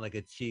 so it's not like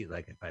a cheat,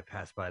 like if I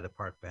pass by the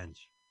park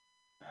bench.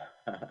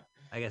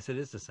 I guess it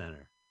is the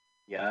center.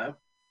 Yeah.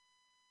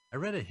 I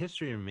read a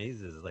history of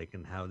mazes, like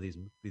in how these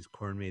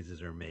corn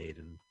mazes are made,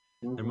 and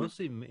they're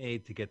mostly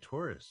made to get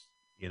tourists.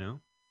 You know?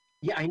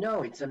 Yeah, I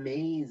know. It's a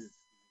maze.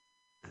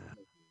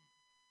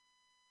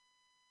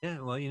 Yeah.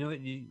 Well, you know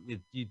what? You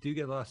do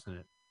get lost in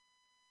it.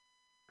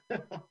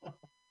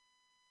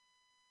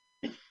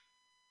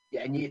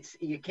 Yeah, and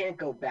you can't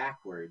go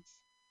backwards.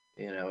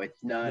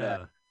 It's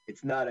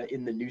not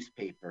in the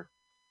newspaper.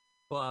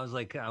 Well, I was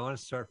like, I want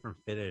to start from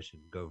finish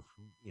and go,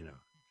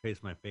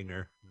 trace my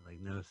finger. Like,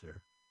 no,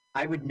 sir.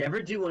 I would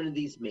never do one of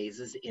these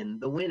mazes in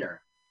the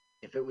winter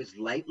if it was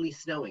lightly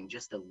snowing,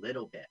 just a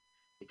little bit,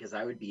 because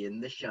I would be in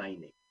The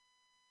Shining.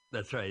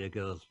 That's right. It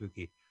get a little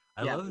spooky.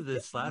 I love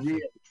this slapstick.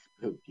 Really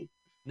spooky.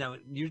 Now,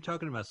 you're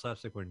talking about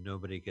slapstick where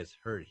nobody gets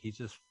hurt. He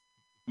just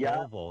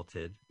pole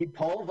vaulted. He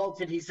pole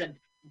vaulted. He said,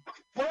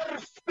 "For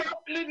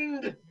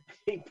Scotland!"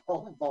 He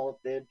pole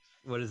vaulted.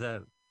 What is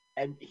that?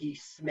 And he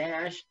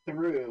smashed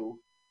through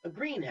a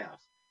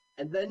greenhouse.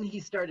 And then he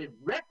started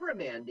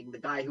reprimanding the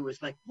guy who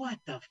was like, "What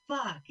the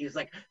fuck?" He was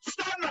like,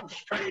 "Stand up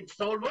straight,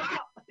 soldier!"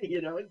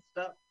 And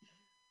stuff.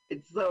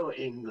 It's so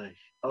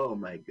English. Oh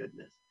my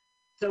goodness.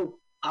 So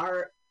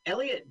our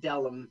Elliot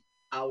Dellum,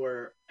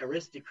 our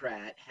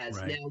aristocrat, has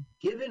now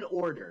given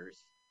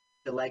orders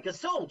to like a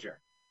soldier.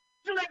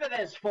 "Deliver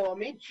this for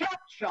me, chop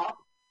chop,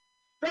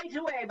 straight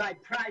away by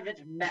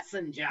private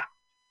messenger."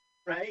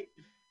 Right?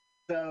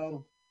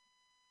 So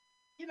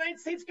United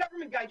States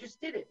government guy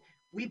just did it.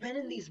 We've been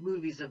in these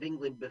movies of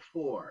England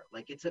before.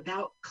 Like it's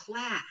about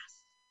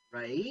class,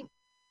 right?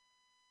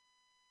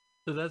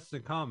 So that's the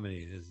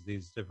comedy, is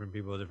these different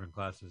people of different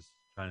classes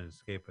trying to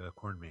escape a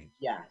corn maze.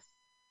 Yes.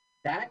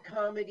 That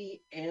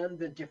comedy and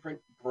the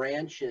different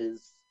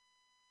branches,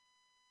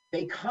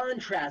 they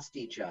contrast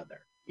each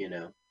other,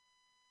 The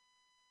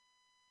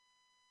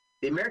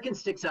American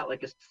sticks out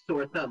like a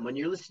sore thumb. When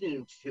you're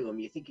listening to him,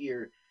 you think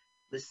you're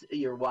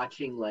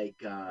watching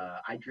like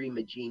I Dream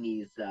of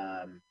Jeannie's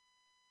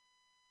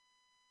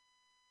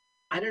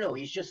I don't know,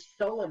 he's just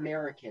so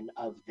American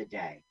of the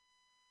day.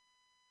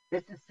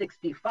 This is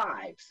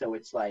 65, so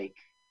it's like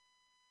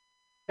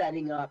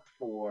setting up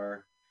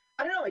for,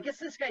 I don't know, I guess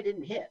this guy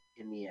didn't hit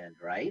in the end,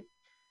 right?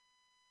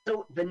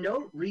 So the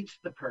note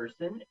reached the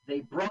person. They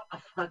brought a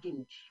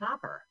fucking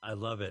chopper. I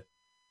love it.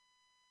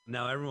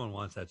 Now everyone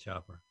wants that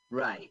chopper.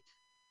 Right.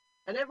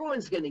 And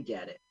everyone's going to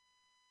get it.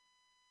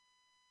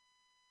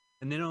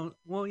 And they don't,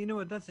 well, you know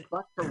what, that's it.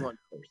 But for one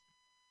person.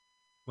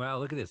 Wow,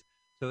 look at this.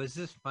 So is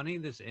this funny,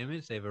 this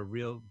image? They have a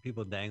real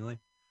people dangling.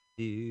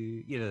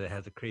 That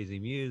has the crazy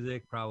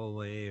music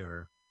probably,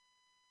 or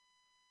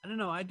I don't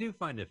know. I do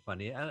find it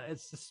funny.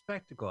 It's a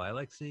spectacle. I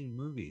like seeing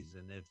movies,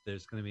 and if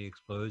there's going to be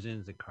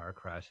explosions and car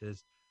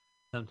crashes,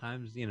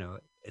 sometimes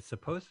it's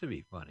supposed to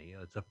be funny.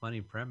 It's a funny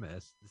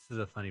premise. This is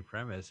a funny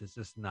premise. It's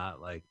just not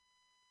like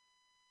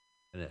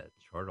a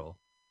chortle.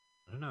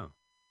 I don't know.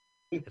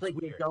 It's like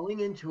weird. You're going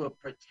into a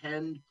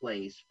pretend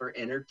place for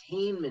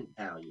entertainment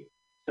value.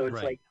 So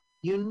it's like,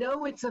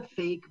 it's a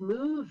fake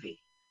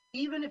movie.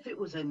 Even if it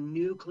was a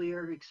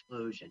nuclear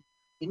explosion,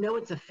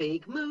 it's a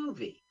fake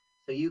movie.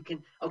 So you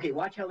can,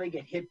 watch how they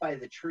get hit by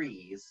the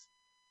trees.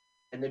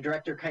 And the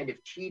director kind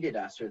of cheated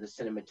us, or the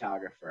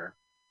cinematographer.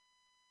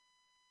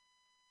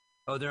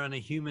 Oh, they're on a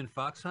human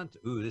fox hunt?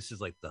 Ooh, this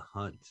is like The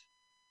Hunt.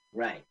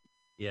 Right.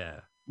 Yeah.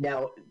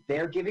 Now,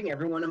 they're giving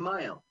everyone a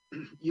mile.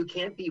 You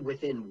can't be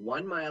within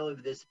 1 mile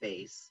of this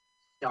base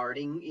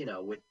starting,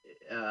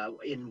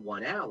 in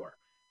 1 hour.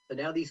 So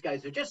now these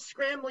guys are just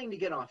scrambling to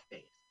get off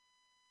base.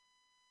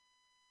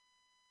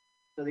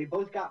 So they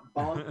both got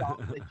bonked off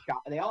the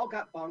chopper. They all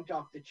got bonked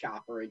off the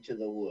chopper into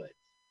the woods.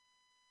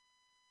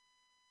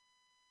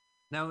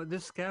 Now,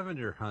 this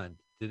scavenger hunt,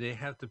 do they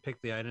have to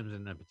pick the items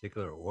in a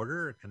particular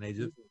order, or can they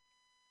just?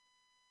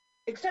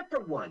 Except for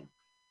one.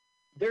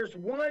 There's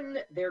one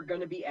they're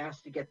going to be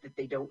asked to get that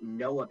they don't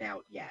know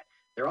about yet.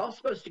 They're all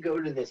supposed to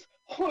go to this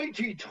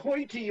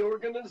hoity-toity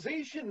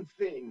organization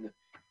thing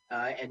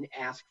and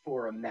ask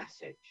for a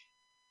message.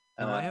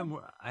 No,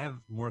 I have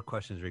more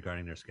questions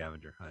regarding their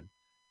scavenger hunt.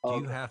 Do you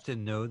Okay. have to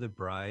know the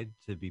bride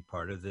to be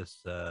part of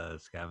this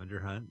scavenger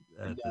hunt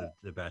at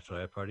the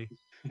bachelorette party?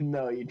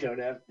 No, you don't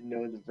have to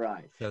know the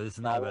bride. So this is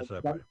not a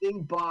bachelorette party.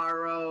 Something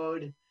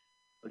borrowed.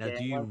 Now, Okay,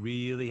 do you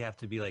really have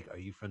to be like, are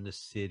you from the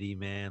city,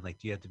 man? Like,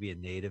 do you have to be a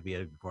native? You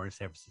have to be born in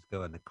San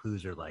Francisco, and the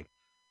clues are like,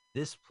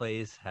 this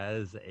place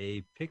has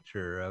a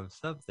picture of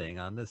something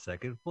on the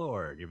second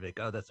floor. And you're like,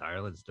 oh, that's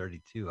Ireland's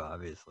 32,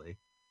 obviously.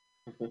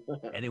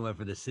 Anyone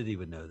from the city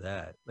would know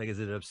that. Like, is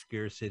it an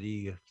obscure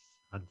city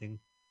hunting?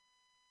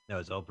 No,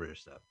 it's all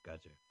British stuff.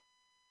 Gotcha.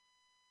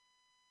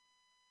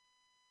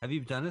 Have you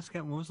done a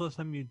scavenger? When was the last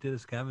time you did a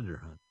scavenger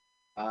hunt?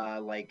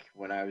 like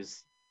when I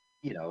was,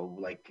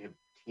 like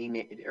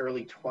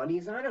early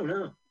 20s. I don't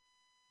know.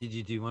 Did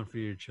you do one for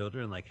your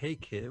children? Like, hey,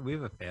 kid, we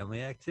have a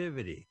family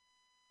activity.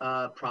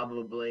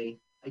 Probably.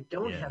 I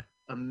don't have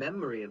a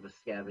memory of a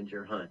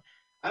scavenger hunt.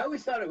 I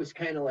always thought it was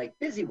kind of like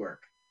busy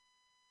work.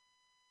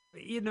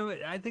 You know,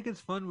 I think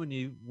it's fun when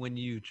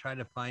you try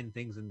to find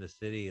things in the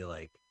city,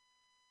 like,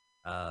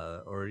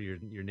 or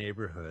your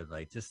neighborhood,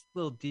 like just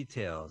little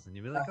details, and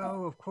you'd be like,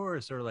 oh, of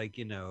course, or like,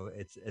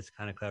 it's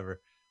kind of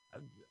clever.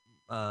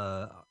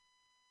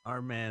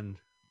 Our man,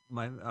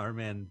 my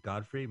man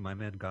Godfrey,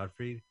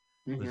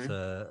 was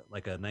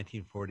like a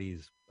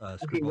 1940s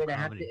screwball I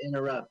have comedy. to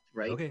interrupt,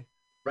 right? Okay.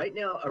 Right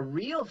now, a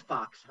real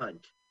fox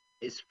hunt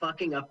is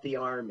fucking up the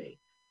army.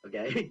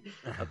 Okay.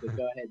 Okay,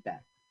 go ahead,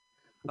 Pat.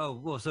 Oh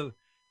well, so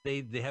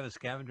they have a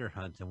scavenger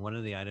hunt, and one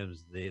of the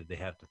items they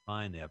have to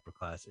find, the upper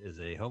class, is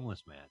a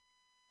homeless man,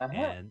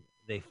 and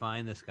they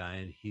find this guy,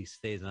 and he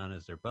stays on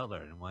as their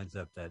butler, and winds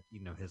up that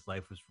his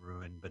life was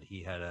ruined, but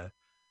he had a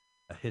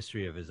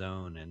history of his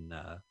own, and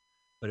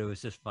but it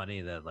was just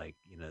funny that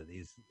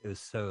it was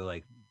so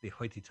like the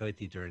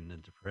hoity-toity during the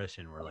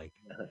Depression, where like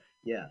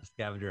yeah, the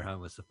scavenger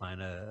hunt was to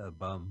find a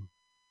bum,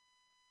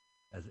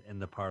 as in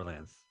the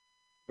parlance.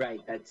 Right,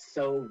 that's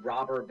so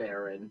robber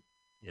baron.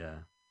 Yeah.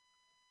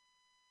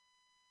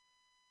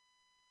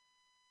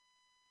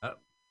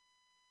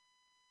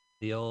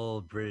 The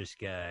old British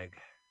gag.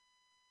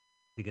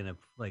 You gonna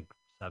like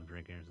stop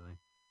drinking or something?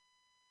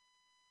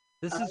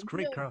 This is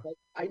great, No, Carl. but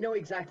I know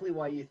exactly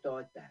why you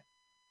thought that.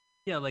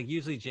 Yeah, like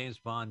usually James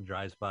Bond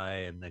drives by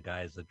and the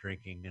guy's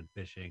drinking and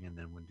fishing, and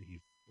then when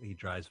he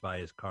drives by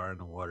his car in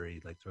the water,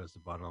 he like throws the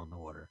bottle in the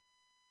water.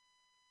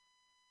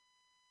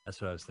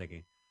 That's what I was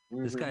thinking.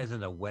 This guy's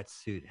in a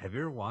wetsuit. Have you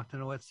ever walked in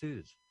a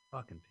wetsuit? It's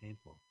fucking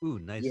painful. Ooh,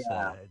 nice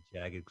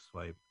jagged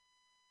swipe.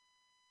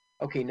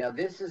 Okay, now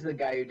this is the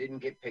guy who didn't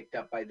get picked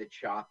up by the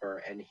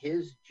chopper, and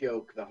his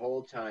joke the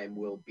whole time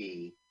will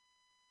be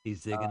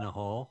he's digging a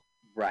hole.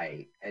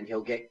 Right, and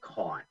he'll get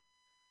caught.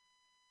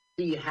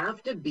 So you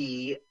have to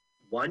be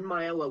 1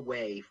 mile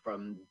away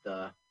from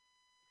the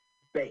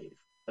base,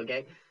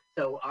 okay?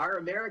 So our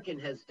American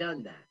has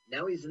done that.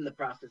 Now he's in the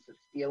process of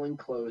stealing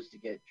clothes to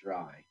get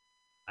dry.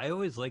 I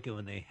always like it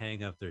when they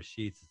hang up their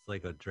sheets. It's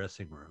like a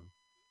dressing room.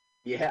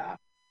 Yeah.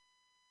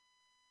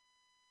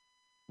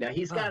 Now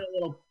he's got a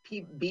little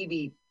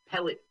BB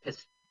pellet,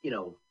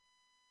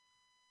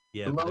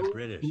 Yeah, but they're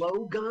British.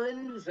 Blow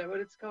gun? Is that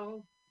what it's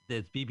called?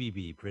 It's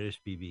BBB,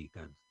 British BB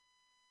guns.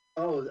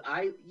 Oh,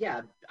 I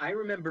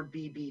remember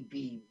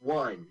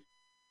BBB1.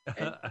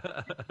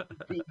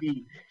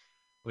 BB.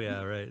 Well,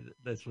 yeah, right.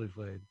 That's really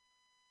funny.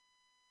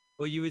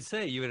 Well, you would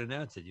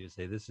announce it. You would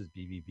say, "This is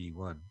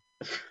BBB1."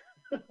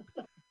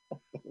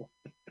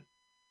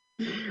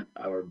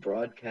 Our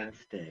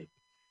broadcasting.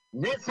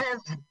 This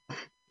is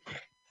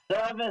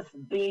Service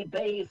B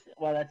base.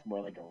 Well, that's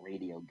more like a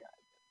radio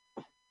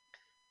guy.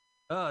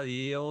 Oh,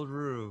 the old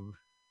room.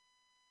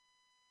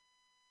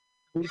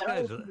 Who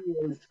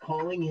is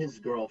calling his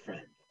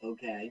girlfriend,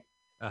 okay?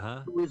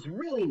 Who is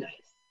really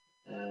nice.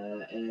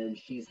 And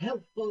she's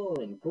helpful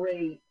and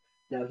great.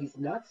 Now, he's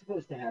not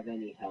supposed to have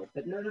any help,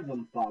 but none of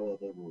them follow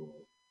the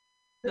rules.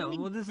 No,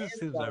 well, this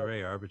seems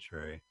very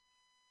arbitrary.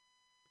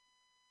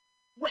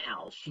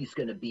 Well, she's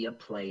going to be a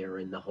player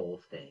in the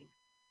whole thing.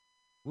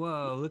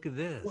 Whoa, look at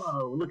this.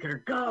 Whoa, look at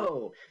her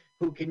go.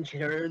 Who can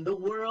turn the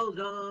world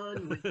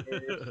on with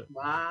her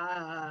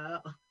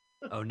smile?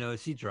 Oh, no,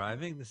 is she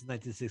driving? This is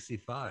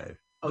 1965.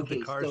 Okay,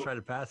 the cars try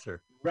to pass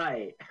her.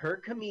 Right.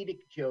 Her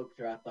comedic joke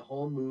throughout the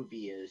whole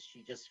movie is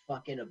she just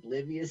fucking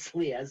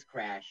obliviously has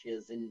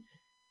crashes and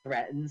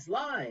threatens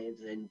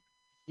lives. And,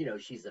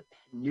 she's a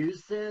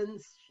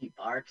nuisance. She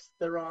parks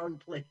the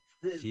wrong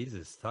places.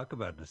 Jesus, talk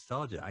about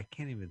nostalgia. I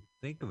can't even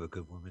think of a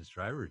good women's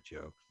driver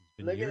joke. It's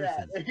been Look years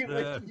at that. since.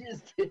 Look at what you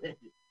just did.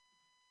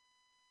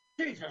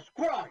 Jesus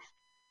Christ.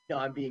 No,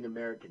 I'm being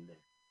American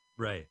there.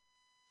 Right.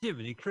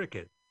 Jiminy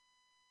Cricket.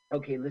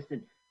 Okay,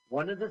 listen.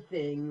 One of the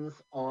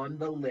things on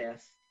the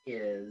list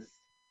is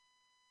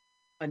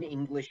an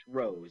English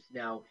rose.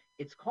 Now,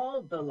 it's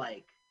called the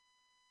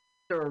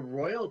their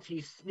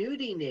royalty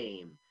snooty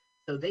name,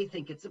 so they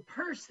think it's a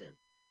person.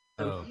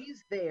 So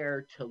he's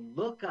there to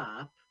look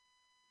up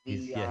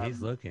the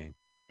he's looking.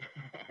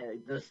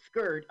 the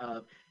skirt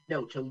of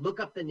no, to look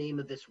up the name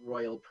of this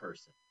royal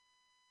person.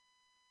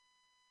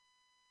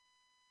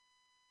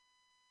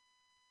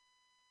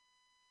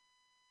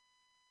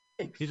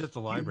 He's at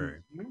the library.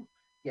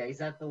 Yeah,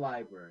 he's at the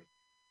library.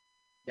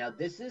 Now,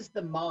 this is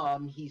the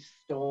mom he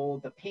stole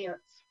the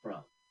pants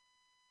from.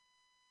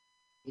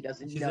 He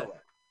doesn't know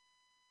it.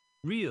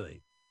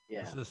 Really?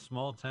 Yeah. This is a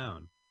small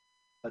town.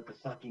 But the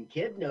fucking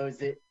kid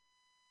knows it.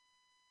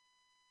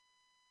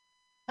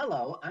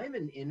 Hello, I'm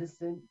an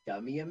innocent,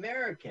 dummy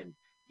American.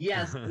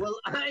 Yes, well,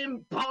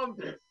 I'm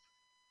pompous.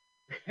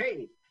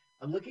 Hey,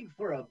 I'm looking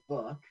for a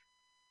book.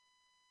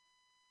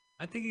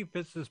 I think he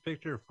fits this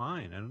picture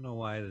fine. I don't know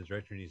why the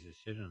director needs to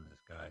shit on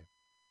this guy.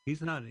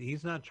 He's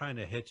not trying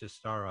to hitch a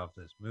star off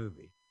this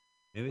movie.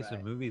 Maybe it's the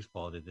movie's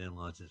fault it didn't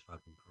launch his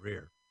fucking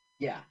career.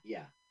 Yeah.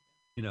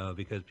 You know,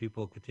 because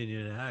people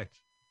continue to act.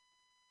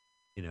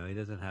 You know, he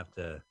doesn't have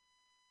to.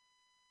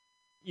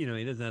 You know,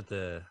 he doesn't have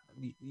to.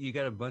 You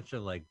got a bunch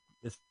of like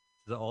this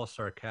the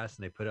all-star cast,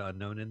 and they put an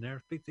unknown in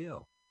there. Big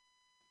deal.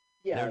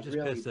 Yeah, they were just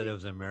really pissed that it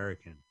was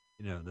American.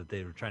 You know, that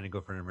they were trying to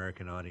go for an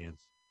American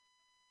audience,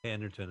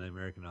 pander to an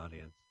American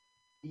audience.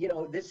 You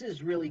know, this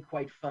is really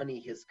quite funny,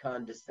 his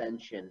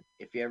condescension,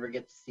 if you ever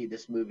get to see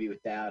this movie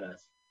without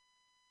us.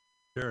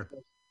 Sure.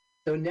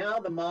 So now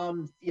the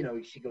mom, you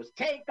know, she goes,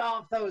 take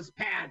off those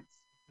pants.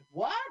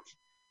 What?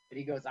 And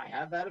he goes, I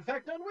have that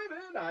effect on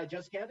women. I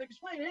just can't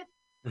explain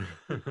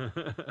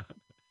it.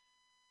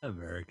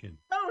 American.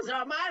 Those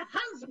are my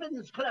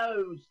husband's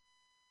clothes.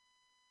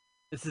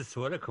 This is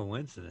what a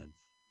coincidence.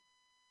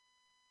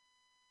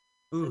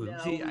 Ooh,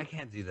 see, I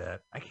can't do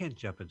that. I can't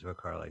jump into a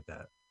car like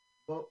that.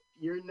 Well,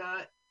 you're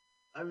not,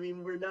 I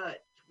mean, we're not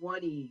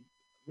 20,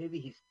 maybe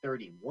he's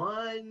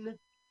 31.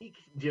 He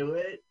can do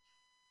it.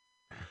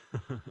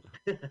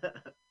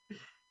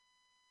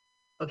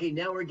 Okay,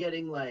 now we're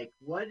getting like,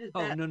 what is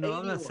that? Oh, no,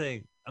 I'm not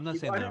saying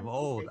that I'm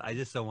old. I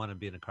just don't want to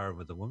be in a car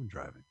with a woman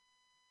driving.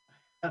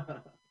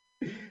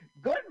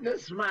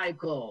 Goodness,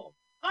 Michael,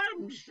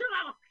 I'm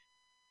shocked.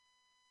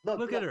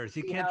 Look at her.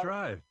 She can't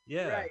drive.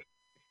 Yeah.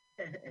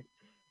 Right.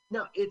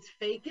 No, it's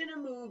fake in a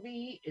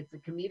movie. It's a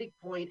comedic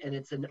point, and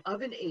it's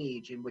of an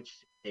age in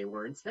which they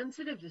weren't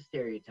sensitive to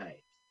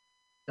stereotypes.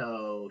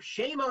 So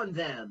shame on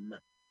them,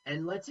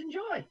 and let's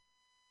enjoy.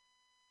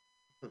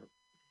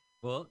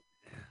 Well,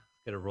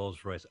 let's get a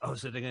Rolls Royce. Oh,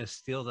 so they're going to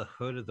steal the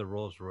hood of the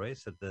Rolls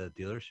Royce at the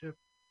dealership?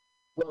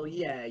 Well,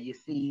 yeah, you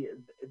see,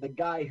 the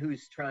guy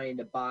who's trying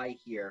to buy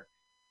here,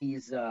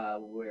 he's,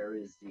 where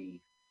is he?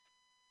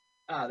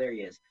 Ah, there he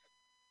is.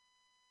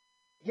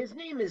 His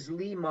name is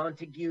Lee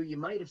Montague. You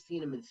might have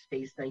seen him in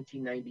Space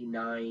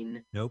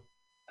 1999. Nope.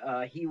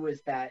 He was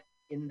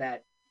in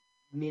that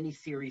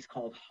miniseries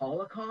called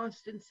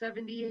Holocaust in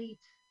 '78.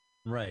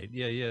 Right.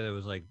 Yeah. There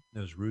was like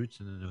those Roots,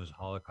 and then there was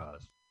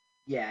Holocaust.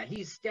 Yeah,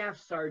 he's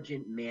Staff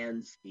Sergeant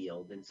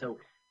Mansfield, and so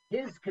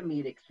his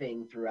comedic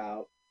thing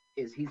throughout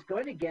is he's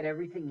going to get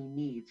everything he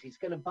needs. He's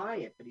going to buy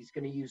it, but he's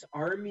going to use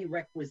Army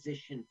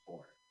requisition for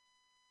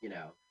it. You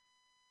know,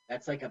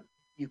 that's like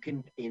you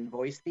can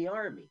invoice the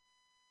Army.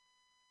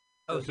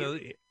 So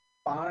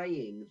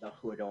buying the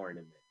hood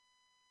ornament.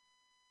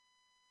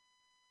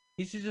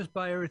 He should just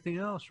buy everything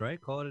else,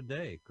 right? Call it a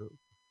day.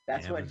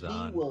 That's Amazon.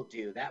 What he will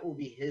do. That will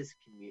be his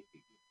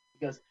community.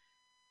 He goes,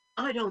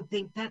 I don't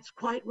think that's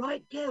quite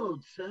right,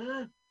 Guild,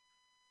 sir.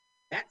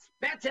 That's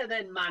better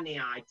than money,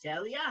 I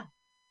tell ya.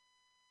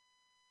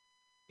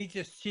 He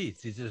just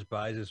cheats. He just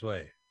buys his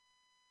way.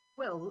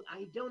 Well,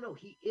 I don't know.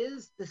 He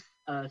is the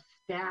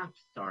staff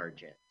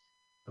sergeant.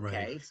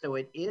 Okay, right. So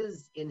it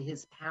is in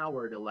his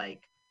power to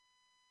like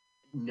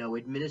know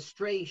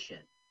administration,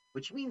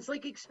 which means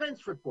like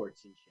expense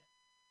reports and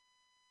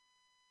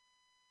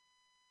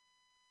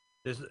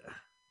shit.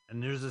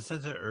 There's a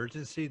sense of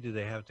urgency. Do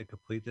they have to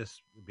complete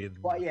this?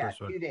 Well, yeah,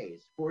 2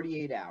 days,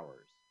 48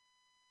 hours.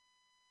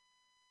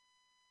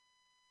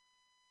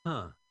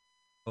 Huh.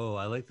 Oh,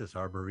 I like this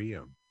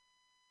arboretum.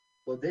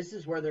 Well, this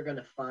is where they're going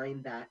to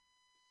find that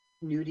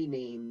snooty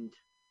named.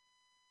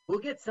 We'll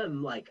get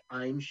some like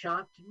I'm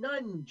shocked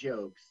nun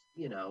jokes,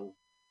 you know.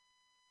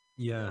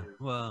 Yeah,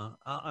 well,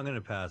 I'm going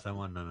to pass. I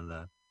want none of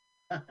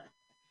that.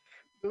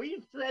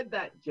 We've said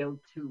that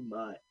joke too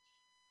much.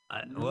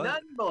 What?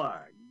 None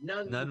more.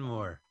 None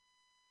more.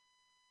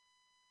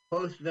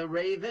 Post the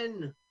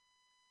Raven.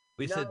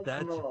 We said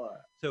that. More.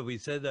 So we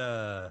said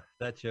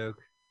that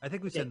joke. I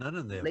think we said none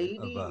of them.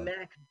 Lady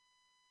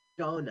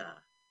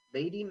MacDonough.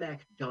 Lady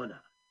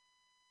MacDonough.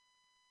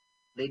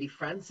 Lady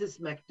Frances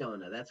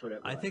MacDonough. That's what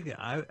it was.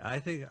 I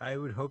think I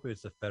would hope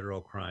it's a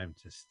federal crime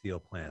to steal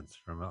plants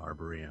from an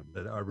arboretum.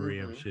 The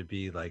arboretum should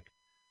be like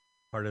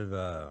part of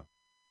a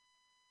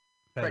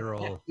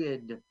federal.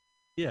 Protected.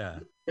 Yeah.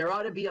 There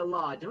ought to be a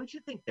law. Don't you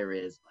think there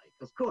is? Like,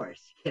 of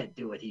course, you can't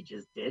do what he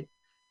just did.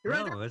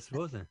 No, it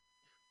wasn't.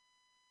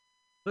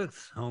 Look,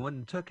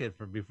 someone took it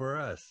from before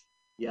us.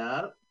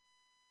 Yeah.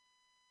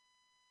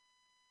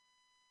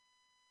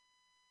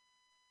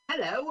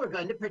 hello, we're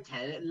going to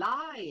pretend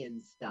lie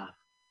and stuff.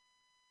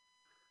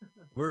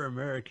 We're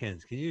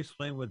Americans. Can you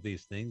explain what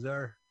these things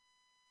are?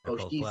 They're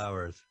called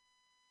flowers.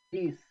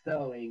 She's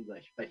so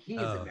English, but he's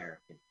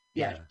American.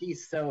 Yeah, yeah,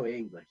 she's so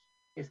English.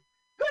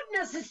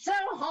 Goodness, it's so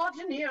hot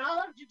in here. I'll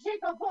have to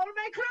take off all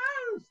my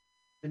clothes.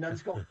 The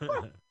nuns go,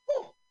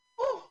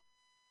 oh.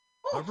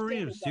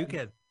 Arboreums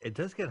it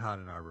does get hot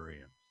in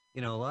arboreums.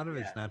 You know, a lot of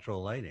it's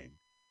natural lighting.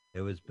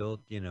 It was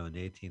built, in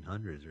the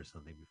 1800s or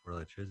something before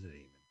electricity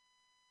even.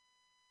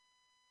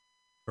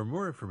 For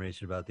more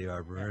information about the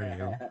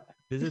Arboretum,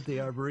 visit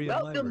the Arboretum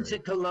Welcome Library. to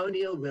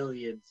Colonial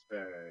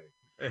Williamsburg.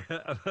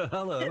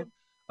 Hello.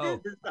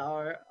 Oh, This is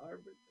our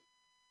Arboretum.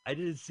 I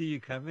didn't see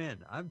you come in.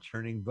 I'm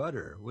churning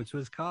butter, which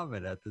was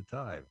common at the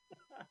time.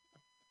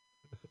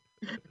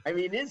 I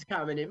mean, it's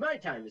common in my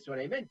time, is what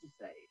I meant to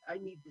say. I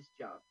need this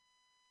job.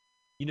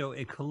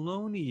 In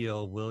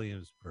Colonial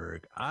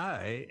Williamsburg,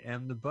 I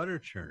am the butter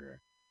churner,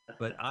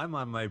 but I'm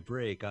on my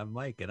break. I'm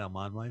Mike, and I'm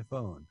on my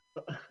phone.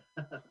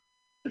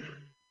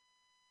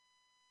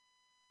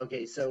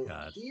 Okay, so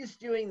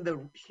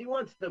she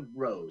wants the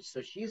rose.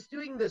 So she's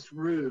doing this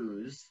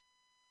ruse.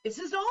 This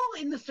is all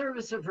in the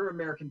service of her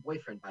American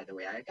boyfriend, by the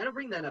way. I got to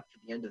bring that up to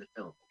the end of the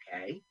film,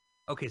 okay?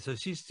 Okay, so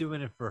she's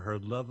doing it for her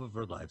love of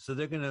her life. So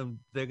they're gonna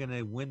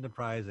win the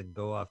prize and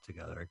go off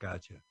together. I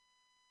got you.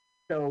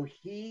 So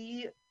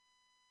she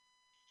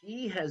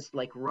has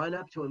like run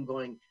up to him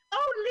going,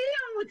 "Oh,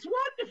 Leo, it's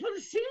wonderful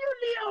to see you,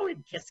 Leo,"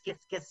 and kiss,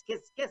 kiss, kiss,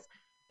 kiss, kiss.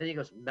 Then he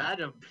goes,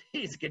 "Madam,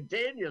 please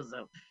contain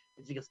yourself."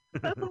 And she goes,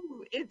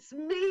 "Oh, it's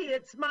me.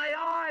 It's my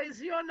eyes.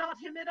 You're not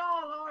him at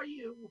all, are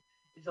you?"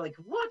 He's like,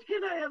 "What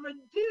can I ever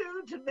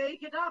do to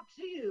make it up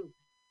to you?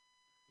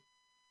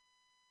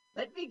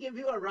 Let me give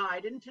you a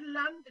ride into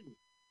London."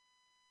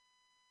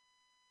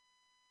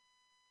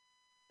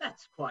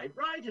 "That's quite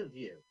right of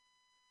you."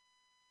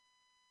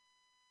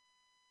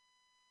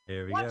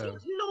 Here we What go.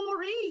 is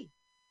Laurie?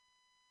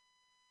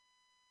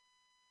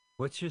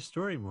 What's your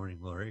story, morning,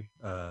 Lori?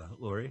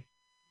 Lori?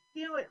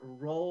 It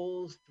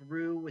rolls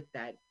through with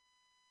that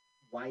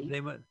white.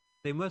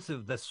 They must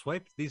have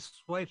these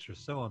swipes are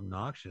so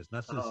obnoxious.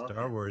 Not since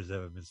Star Wars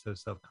have been so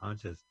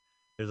self-conscious.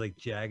 There's like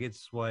jagged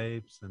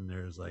swipes, and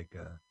there's like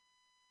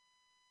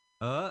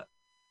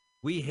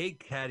we hate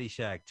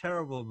Caddyshack.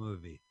 Terrible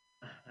movie.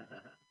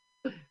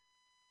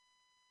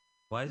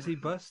 Why is he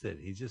busted?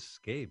 He just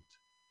escaped.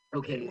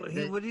 Okay.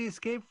 What did he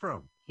escape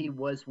from? He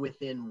was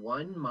within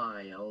 1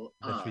 mile.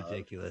 That's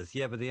ridiculous.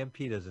 Yeah, but the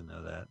MP doesn't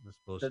know that. That's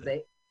bullshit.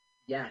 So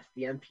yes,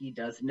 the MP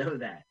does know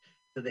that.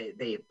 So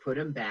they put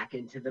him back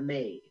into the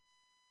maze.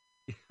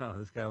 Oh,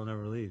 this guy will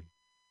never leave.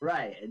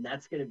 Right, and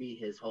that's going to be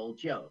his whole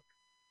joke.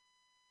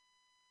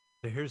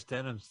 So here's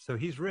Denham. So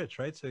he's rich,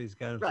 right? So he's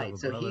got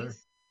himself a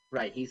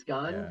brother. He's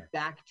gone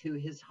back to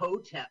his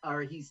hotel,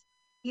 or he's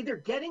either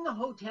getting a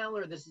hotel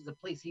or this is a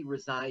place he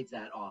resides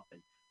at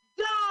often.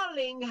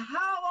 "Darling,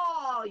 how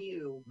are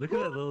you?" Look at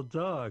that little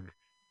dog.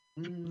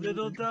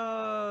 Little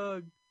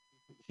dog.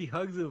 She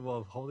hugs him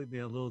while holding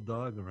the little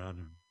dog around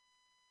him.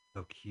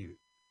 So cute.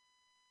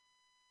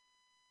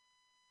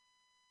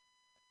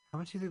 How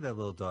much do you think that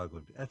little dog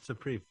would be? That's a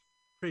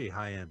pretty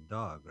high-end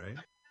dog, right?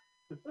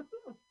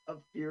 A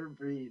pure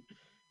breed.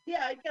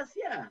 Yeah, I guess,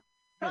 yeah.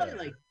 Probably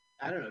like,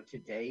 I don't know,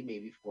 today,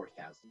 maybe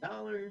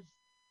 $4,000.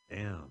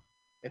 Damn.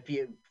 If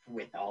you,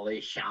 with all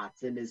his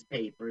shots and his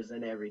papers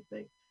and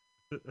everything.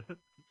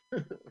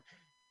 "Do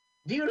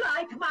you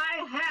like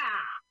my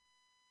hair?"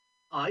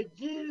 "I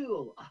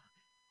do.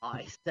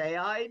 I say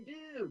I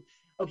do."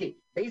 Okay,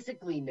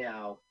 basically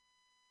now,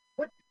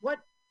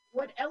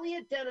 what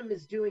Elliot Denham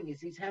is doing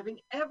is he's having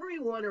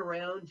everyone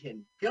around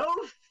him go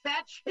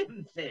fetch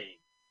him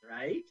things,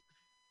 right?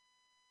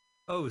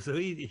 Oh, so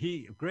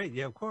he great,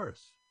 yeah, of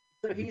course.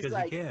 So he's because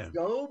like,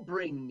 "Go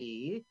bring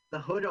me the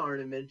hood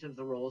ornament of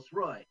the Rolls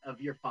Royce,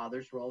 of your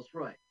father's Rolls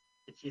Royce."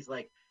 And she's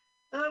like,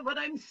 "Oh, but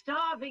I'm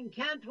starving.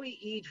 Can't we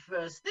eat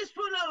first? This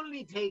will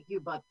only take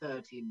you but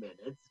 30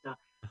 minutes.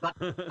 But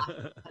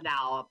an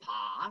hour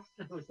past."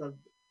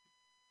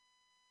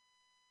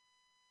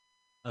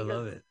 I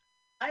love it.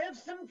 "I have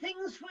some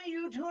things for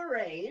you to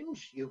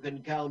arrange. You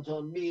can count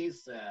on me,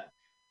 sir.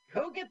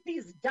 Go get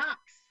these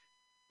ducks."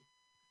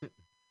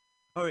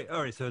 All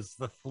right. So it's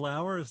the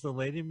flower is the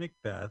Lady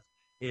Macbeth.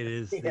 It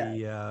is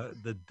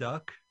the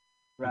duck.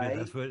 Right.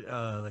 That's what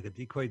like a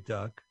decoy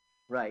duck.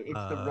 Right. It's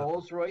the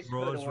Rolls Royce.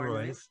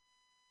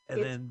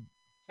 And then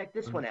check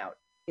this one out.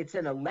 It's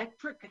an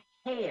electric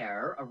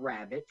hare, a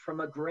rabbit from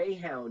a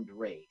greyhound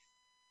race.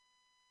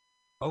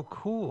 Oh,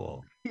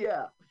 cool.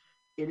 Yeah.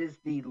 It is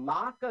the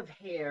lock of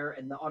hair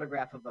and the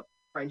autograph of a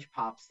French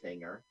pop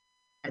singer.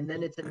 And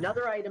then it's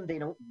another item they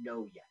don't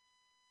know yet.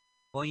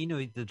 Well,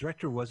 the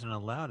director wasn't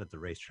allowed at the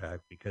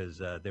racetrack because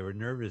they were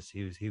nervous.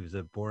 He was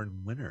a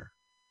born winner.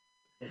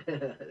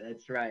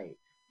 That's right.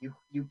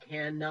 You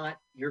cannot.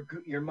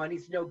 Your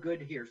money's no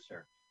good here,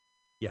 sir.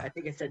 Yeah. I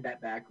think I said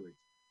that backwards.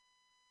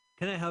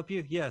 Can I help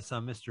you? Yes,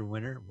 I'm Mr.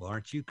 Winner. Well,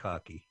 aren't you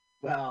cocky?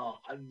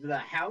 Well, the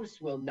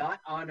house will not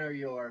honor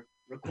your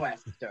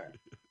request, sir.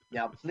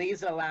 Now,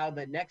 please allow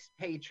the next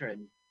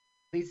patron.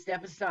 Please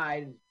step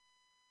aside.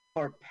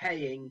 for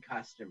paying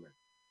customers.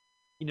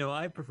 You know,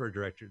 I prefer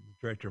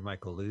director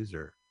Michael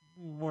Loser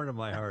more to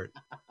my heart.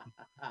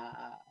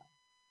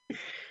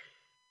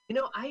 You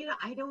know,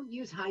 I don't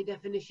use high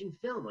definition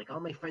film. Like all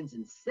my friends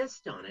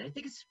insist on it. I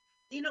think it's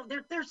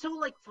they're so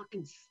like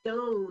fucking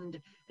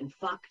stoned and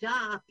fucked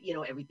up. You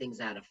know, everything's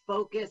out of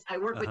focus. I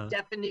work with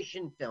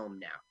definition film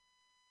now.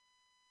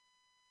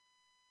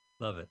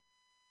 Love it.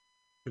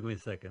 Took me a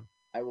second.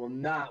 I will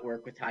not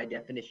work with high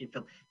definition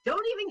film.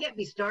 Don't even get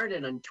me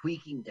started on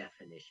tweaking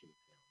definition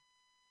film.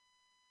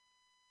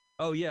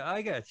 Oh yeah,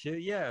 I got you.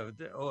 Yeah,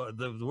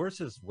 the worst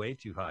is way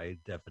too high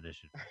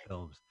definition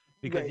films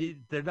because Right.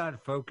 they're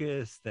not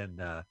focused and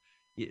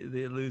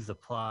they lose the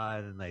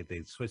plot and like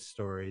they switch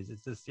stories.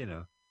 It's just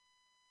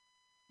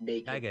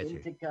Make I it get you.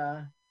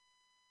 Indica.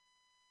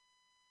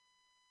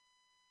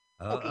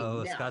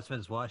 Uh-oh, now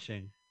Scotsman's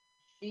watching.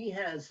 she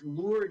has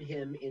lured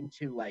him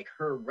into like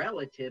her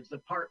relative's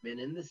apartment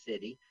in the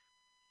city.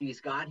 She's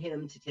got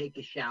him to take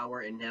a shower,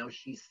 and now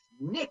she's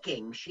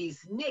nicking. She's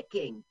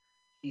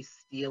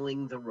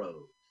stealing the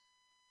rose.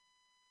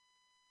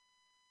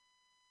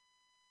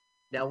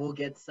 Now we'll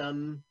get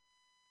some.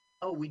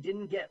 Oh, we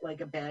didn't get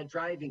like a bad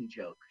driving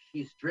joke.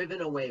 She's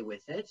driven away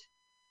with it.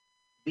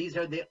 These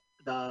are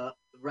the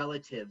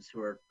relatives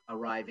who are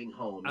arriving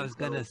home. I was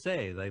gonna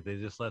say, like, they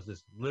just left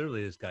this.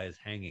 Literally, this guy is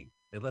hanging.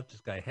 They left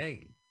this guy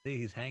hanging. See,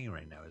 he's hanging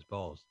right now. His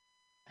balls.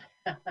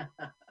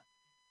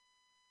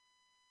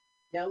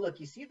 Now look,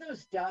 you see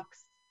those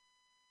ducks?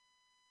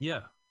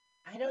 Yeah.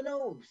 I don't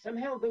know.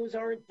 Somehow those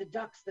aren't the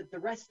ducks that the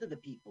rest of the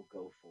people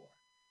go for.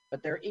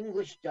 But they're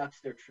English ducks.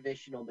 They're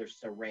traditional. They're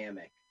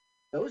ceramic.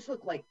 Those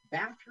look like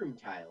bathroom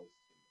tiles.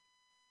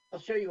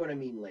 I'll show you what I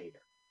mean later.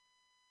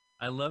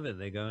 I love it.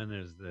 They go in.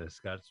 There's the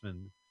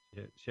Scotsman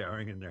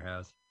showering in their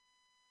house.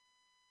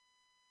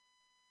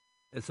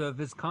 And so if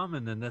it's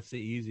common, then that's the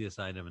easiest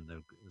item in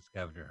the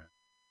scavenger hunt.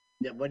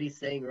 Now, what he's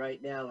saying right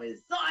now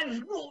is,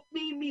 I won't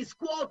mean me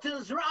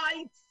squatters'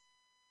 rights.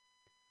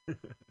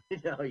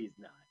 No, he's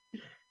not.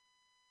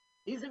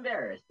 He's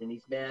embarrassed, and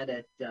he's mad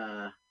at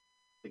the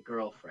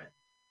girlfriend.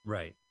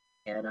 Right.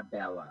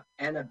 Annabelle Nash.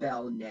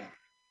 Annabelle Nash?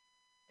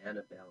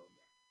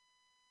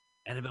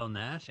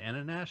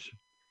 Anna Nash?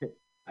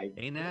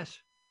 A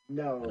Nash?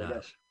 No.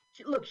 Nash.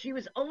 Look, she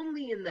was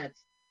only in that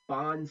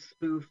Bond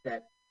spoof,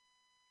 that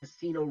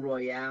Casino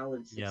Royale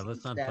in 67. Yeah,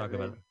 let's not talk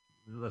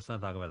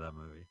about that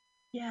movie.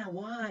 Yeah,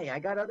 why? I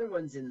got other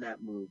ones in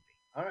that movie.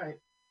 All right.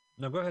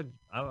 No, go ahead.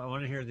 I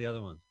want to hear the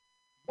other ones.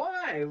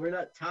 Why? We're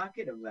not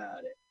talking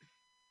about it.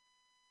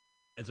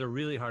 It's a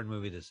really hard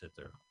movie to sit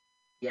through.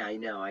 Yeah, I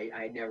know.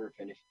 I never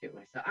finished it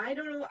myself. I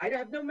don't know. I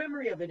have no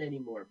memory of it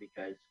anymore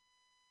because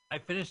I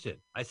finished it.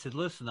 I said,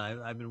 listen,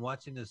 I've been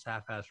watching this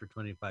half-ass for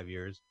 25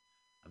 years.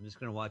 I'm just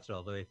going to watch it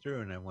all the way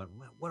through. And I went,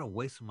 what a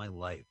waste of my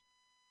life.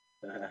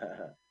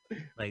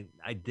 Like,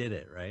 I did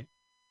it, right?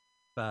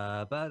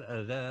 Ba ba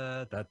da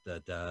da da da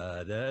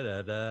da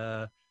da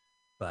da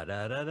ba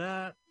da da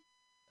da.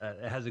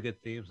 It has a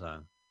good theme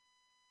song,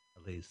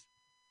 at least.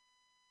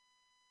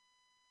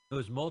 There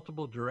was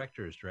multiple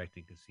directors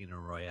directing Casino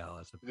Royale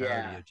as a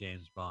parody of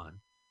James Bond,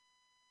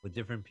 with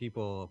different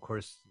people. Of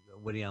course,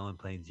 Woody Allen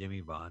playing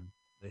Jimmy Bond,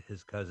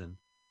 his cousin.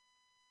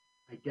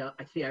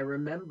 I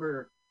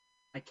remember.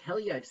 I tell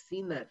you, I've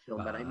seen that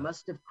film, but I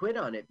must have quit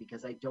on it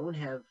because I don't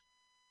have.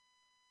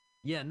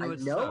 Yeah, no, I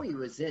know he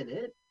was in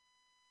it.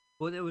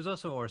 Well, it was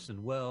also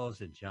Orson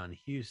Welles and John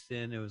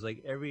Huston. It was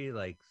like every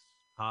like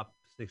pop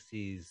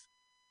 60s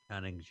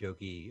kind of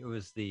jokey. It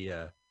was the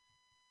You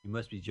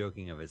Must Be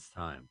Joking of its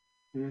time.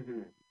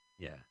 Mm-hmm.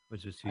 Yeah,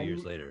 which was 2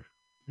 years later.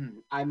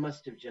 I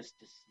must have just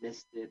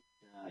dismissed it,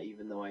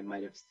 even though I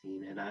might have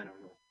seen it. I don't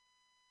know.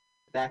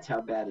 That's how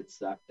bad it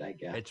sucked, I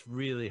guess. It's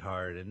really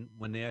hard. And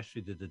when they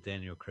actually did the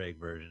Daniel Craig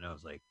version, I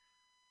was like,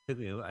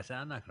 I said,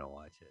 I'm not going to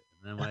watch it.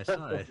 And then when I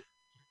saw it,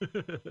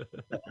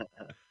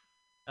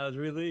 I was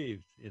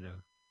relieved,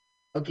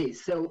 Okay,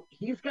 so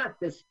he's got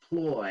this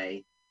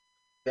ploy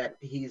that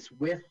he's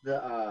with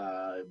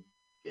the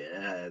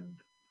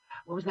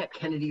what was that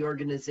Kennedy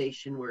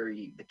organization where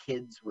the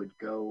kids would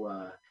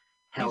go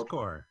help? Peace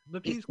Corps.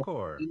 The Peace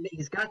Corps.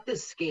 He's got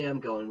this scam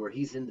going where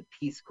he's in the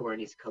Peace Corps and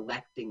he's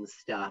collecting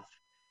stuff.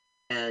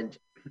 And,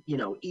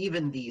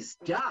 even these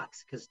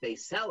ducks, because they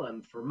sell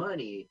them for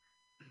money.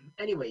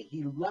 Anyway,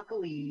 he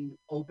luckily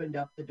opened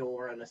up the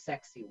door on a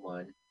sexy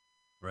one.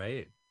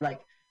 Right.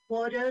 Like,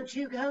 why don't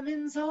you come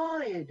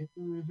inside?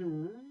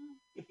 Mm-hmm.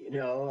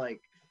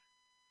 Like.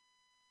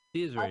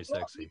 He is very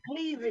sexy.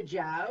 Cleavage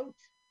out.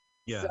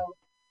 Yeah. So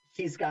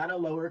she's got a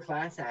lower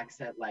class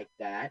accent like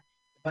that,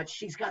 but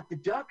she's got the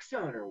ducks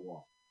on her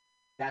wall.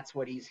 That's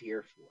what he's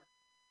here for.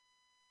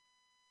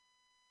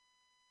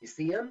 You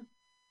see him?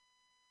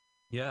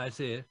 Yeah, I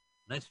see it.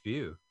 Nice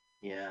view.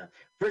 Yeah.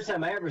 First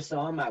time I ever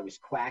saw him, I was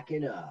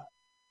quacking up.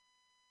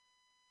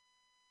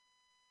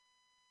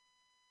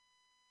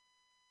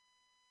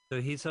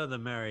 So he saw the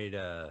married,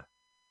 that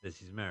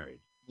she's married.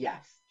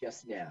 Yes,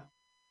 just now.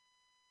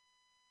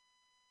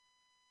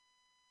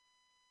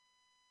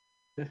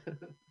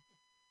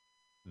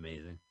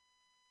 Amazing.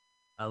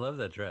 I love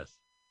that dress.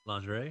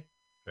 Lingerie?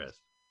 Dress.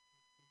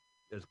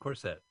 There's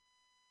corset.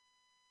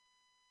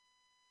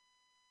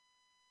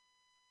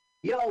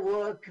 Your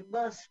work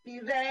must be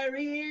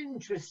very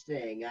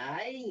interesting,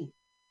 eh?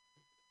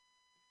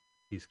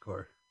 Peace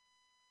Corps.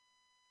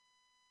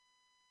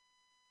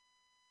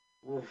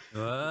 Oof.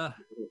 What?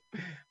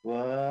 What?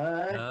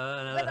 No,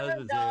 the Well,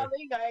 husband's here.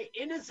 darling, I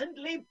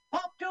innocently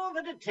popped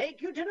over to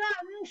take you to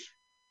lunch.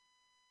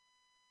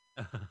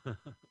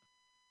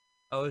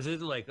 Oh, is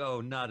it like,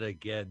 oh, not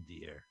again,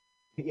 dear?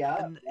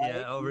 Yeah. Yeah.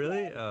 Right? Oh,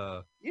 really?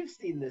 Oh, You've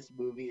seen this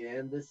movie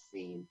and this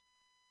scene.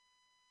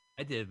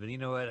 I did, but you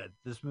know what?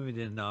 This movie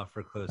didn't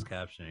offer closed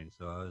captioning,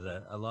 so I was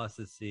at a loss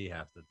at sea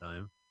half the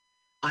time.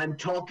 I'm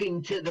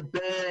talking to the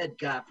bird,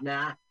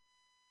 Governor.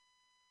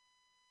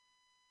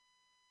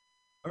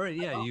 All right,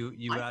 yeah, you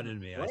I routed can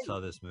me. I play. saw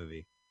this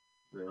movie.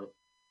 Yeah.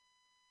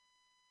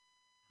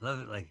 Love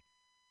it. Like,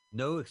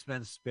 no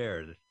expense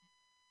spared.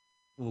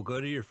 We'll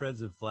go to your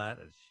friends in flat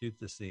and shoot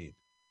the scene.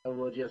 And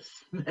we'll just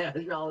smash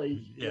all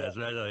these Yeah, shit. that's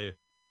what I tell you.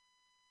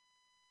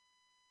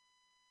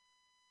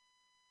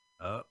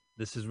 Oh,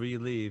 this is where you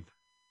leave.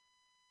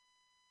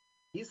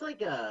 He's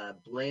like a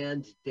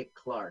bland Dick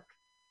Clark.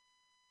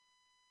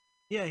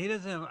 Yeah, he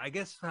doesn't have. I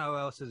guess how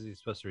else is he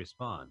supposed to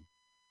respond?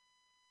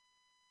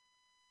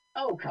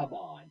 Oh, come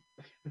on.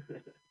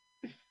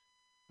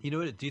 You know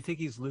what? Do you think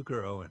he's Luke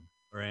or Owen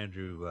or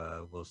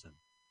Andrew Wilson?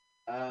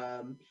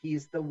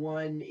 He's the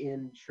one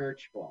in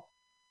Church Ball.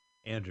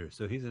 Andrew.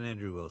 So he's an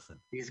Andrew Wilson.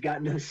 He's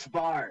got no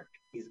spark.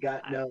 He's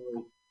got no.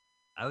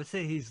 I would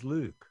say he's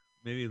Luke.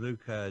 Maybe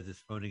Luke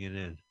just phoning it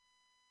in.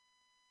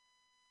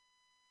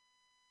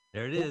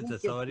 There it is.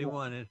 That's all he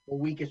wanted. The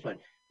weakest one.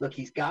 Look,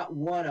 he's got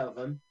one of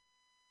them.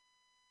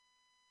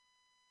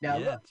 Now,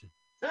 Yeah, look,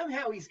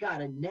 somehow he's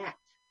got a net.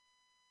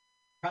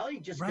 Probably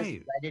just because he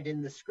Right. read it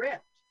in the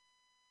script.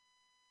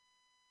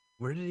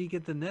 Where did he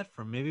get the net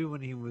from? Maybe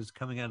when he was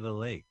coming out of the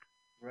lake.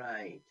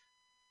 Right.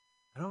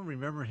 I don't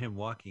remember him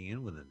walking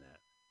in with a net.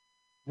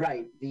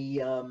 Right.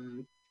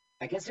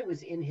 I guess it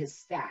was in his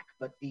sack,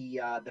 but the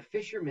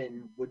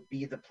fisherman would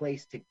be the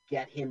place to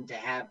get him to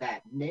have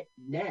that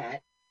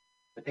net,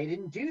 but they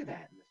didn't do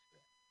that in the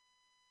script.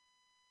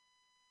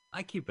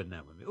 I keep a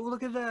net with me. Oh,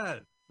 look at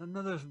that.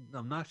 Another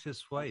obnoxious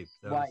swipe.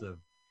 That Swipe. was a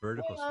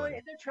vertical Well,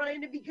 swipe. they're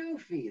trying to be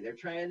goofy. They're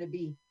trying to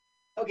be.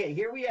 Okay,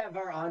 here we have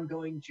our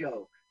ongoing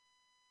joke.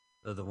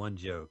 Oh, the one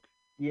joke.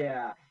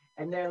 Yeah,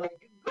 and they're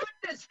like,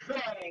 "Goodness,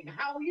 Craig,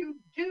 how you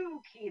do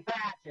keep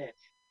at it.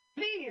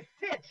 Please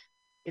sit.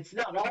 It's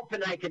not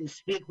often I can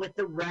speak with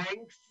the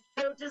ranks,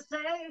 so to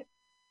say."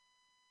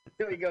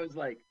 So he goes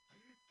like,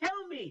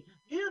 "Tell me,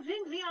 do you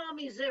think the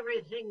army's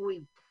everything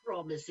we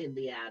promise in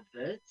the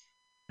adverts?"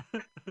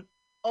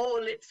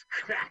 All it's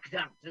cracked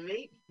up to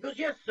me. He goes,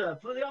 "Yes, sir,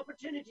 for the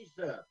opportunity,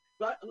 sir.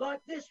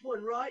 Like this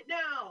one right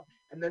now."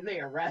 And then they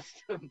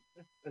arrest him.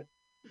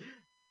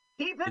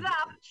 "Keep it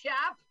up,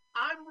 chap.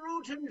 I'm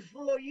rooting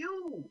for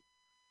you."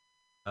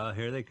 Oh,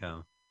 here they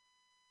come.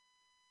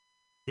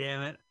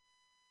 Damn it.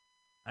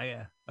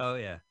 Oh,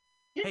 yeah.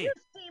 Did Hey. you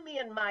see me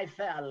and my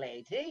fair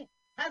lady?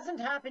 Hasn't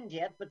happened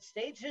yet, but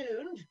stay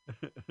tuned.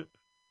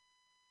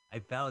 I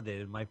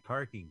validated my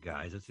parking,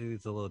 guys. I think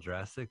it's a little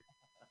drastic.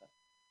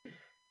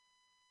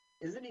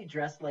 Isn't he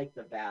dressed like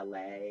the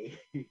valet?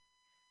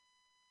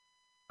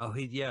 Oh,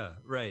 yeah,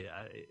 right.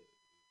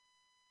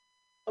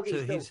 Okay, So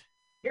so he's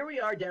here we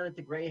are down at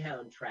the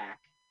Greyhound track,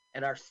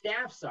 and our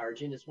staff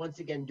sergeant is once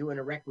again doing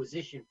a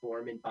requisition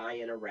form and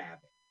buying a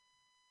rabbit.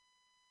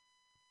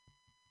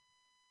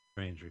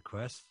 strange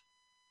request.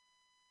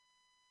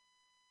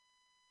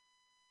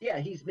 Yeah,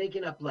 he's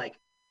making up like,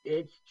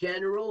 "It's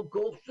General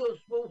Gossos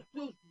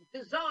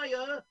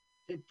desire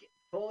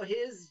for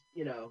his,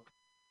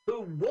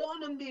 who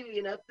won $1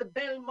 million at the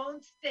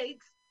Belmont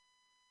Stakes.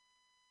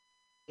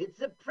 It's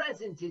a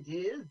present, it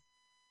is."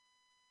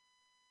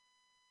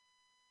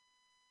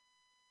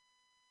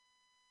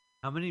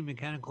 How many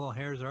mechanical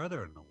hairs are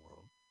there in the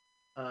world?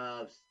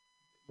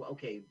 Well,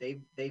 okay,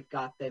 they've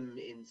got them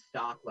in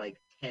stock like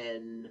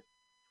 10,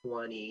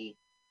 20.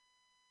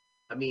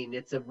 I mean,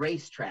 it's a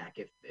racetrack.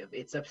 If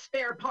it's a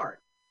spare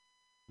part.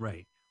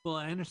 Right. Well,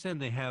 I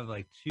understand they have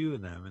like 2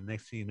 of them, and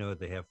next thing you know,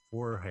 they have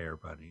 4 hair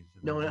bunnies.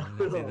 And No, next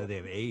thing you know, they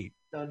have 8.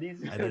 No,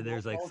 these And then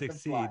there's like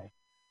 16.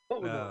 Oh,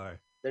 no.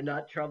 They're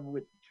not trouble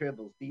with the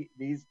tribbles.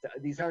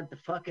 These aren't the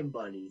fucking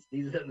bunnies.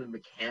 These are the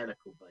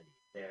mechanical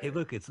bunnies. Hey,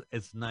 look, it's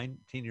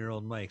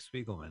 19-year-old Mike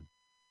Spiegelman.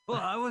 Well,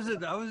 I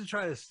wasn't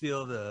trying to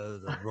steal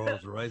the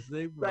Rolls Royce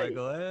thing, Right.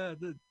 Michael.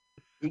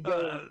 He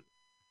goes,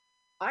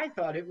 "I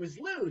thought it was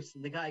loose,"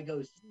 and the guy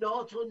goes,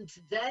 "Not on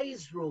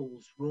today's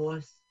Rolls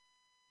Royce.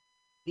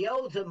 The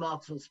older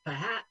models,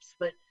 perhaps,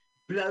 but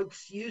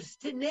blokes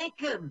used to nick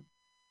them."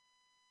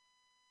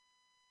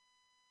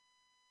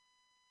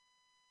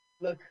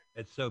 Look,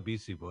 It's so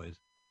Beastie Boys.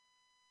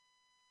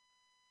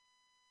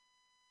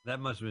 That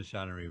must have been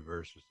shot in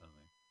reverse or something.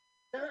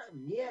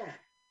 yeah,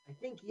 I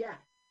think yes.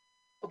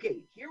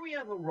 Okay, here we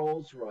have a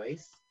Rolls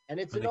Royce, and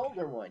it's an Okay.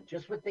 older one,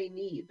 just what they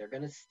need. They're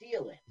going to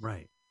steal it.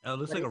 Right. Oh, it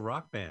looks But like a it-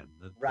 rock band.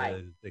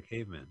 Right. The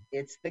Cavemen.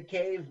 It's the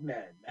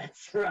Cavemen.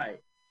 That's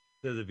right.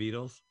 They're the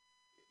Beatles.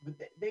 But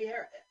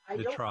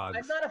The trogs.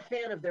 I'm not a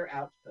fan of their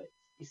outfits.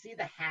 You see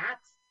the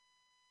hats,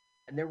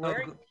 and they're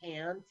wearing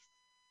pants.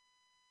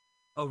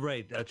 Oh,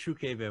 right. A true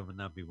caveman would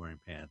not be wearing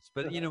pants.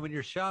 But, when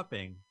you're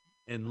shopping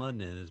in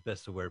London, it's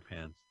best to wear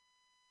pants.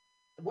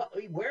 Well,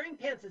 wearing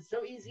pants is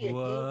so easy, a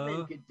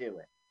caveman could do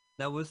it.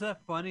 Now, was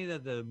that funny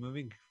that the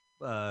movie...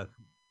 I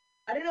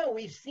don't know.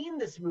 We've seen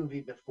this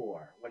movie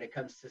before when it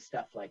comes to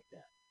stuff like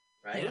that,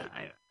 right? Yeah,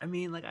 I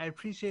mean, like, I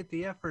appreciate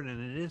the effort,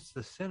 and it is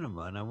the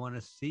cinema, and I want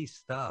to see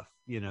stuff,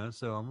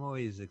 so I'm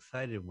always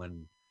excited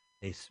when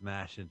they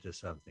smash into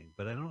something.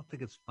 But I don't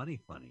think it's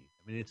funny. I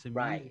mean, it's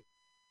right.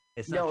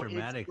 It's not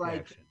dramatic it's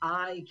like action.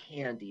 Eye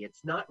candy.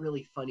 It's not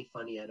really funny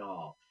at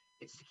all.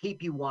 It's to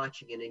keep you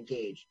watching and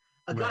engaged.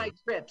 A guy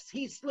trips,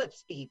 he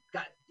slips, he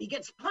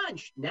gets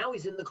punched. Now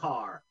he's in the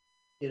car,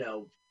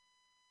 Oh,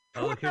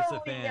 here's the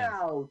fan.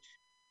 Out.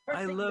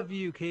 I love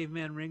you,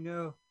 Caveman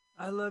Ringo.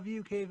 I love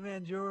you,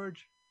 Caveman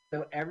George.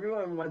 So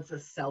everyone wants a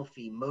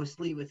selfie,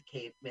 mostly with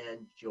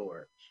Caveman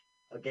George.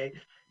 Okay?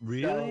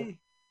 Really? So,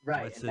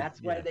 right. And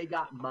that's why they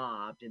got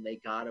mobbed and they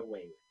got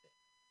away with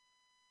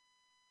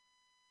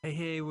it.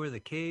 Hey, we're the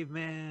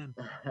Caveman.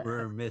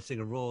 We're missing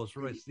a Rolls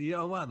Royce.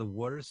 Wow, the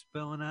water's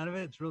spilling out of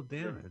it. It's real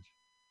damage.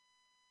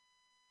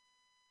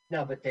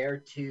 No, but they're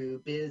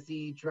too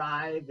busy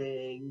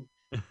driving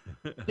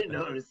to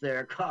notice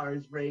their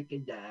car's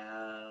breaking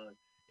down.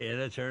 In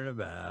a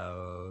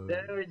turnabout.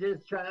 They were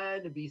just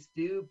trying to be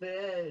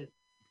stupid.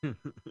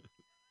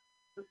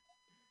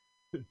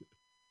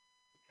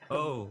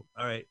 Oh,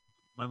 all right.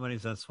 My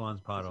money's on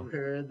Swan's Bottle.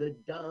 We're the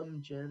dumb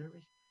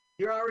generation.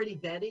 You're already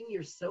betting.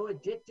 You're so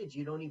addicted.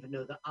 You don't even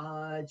know the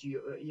odds.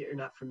 You're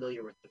not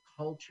familiar with the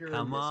culture.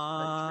 Come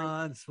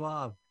on,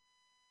 Swab.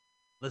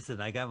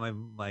 Listen, I got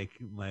my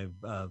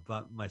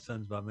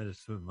son's bar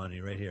mitzvah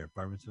money right here.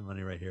 Bar mitzvah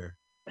money right here.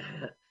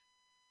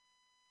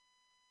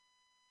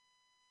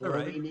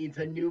 He needs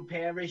a new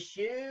pair of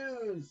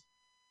shoes.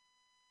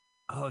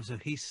 Oh, so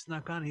he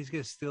snuck on. He's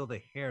gonna steal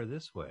the hair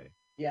this way.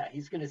 Yeah,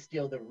 he's gonna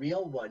steal the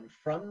real one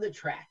from the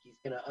track. He's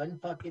gonna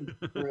unfucking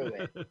screw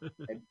it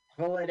and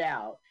pull it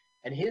out,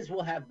 and his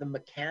will have the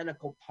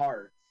mechanical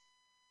parts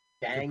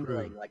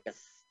dangling like a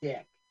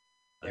stick.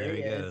 There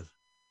he goes.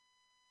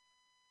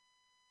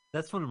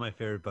 That's one of my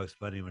favorite Bugs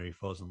Bunny, where he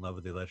falls in love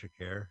with the electric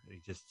hair. He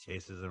just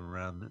chases him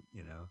around,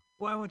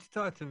 Why won't you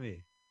talk to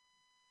me?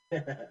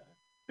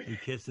 He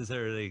kisses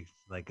her,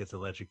 like gets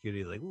electrocuted.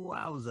 He's like,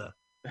 wowza.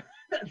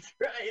 That's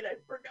right. I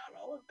forgot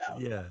all about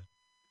that.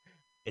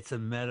 It's a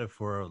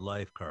metaphor of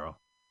life, Carl.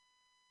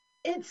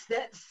 It's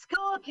that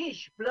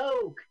Scottish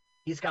bloke.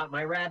 He's got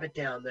my rabbit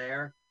down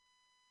there.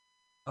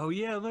 Oh,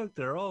 yeah, look,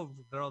 they're all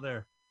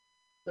there.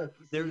 Look,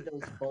 you see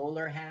those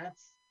bowler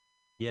hats?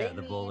 Yeah,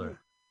 the bowler.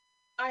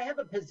 I have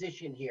a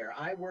position here.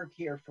 I work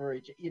here for,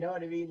 you know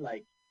what I mean?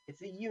 Like,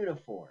 it's a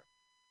uniform.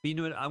 But you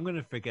know what? I'm going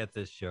to forget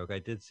this joke. I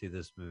did see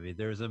this movie.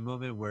 There's a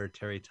moment where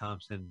Terry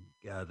Thompson,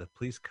 the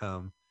police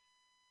come,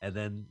 and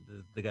then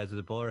the guys with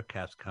the bowler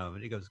caps come,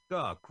 and he goes,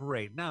 oh,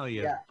 great. Now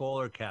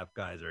bowler cap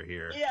guys are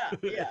here.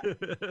 Yeah.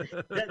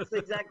 That's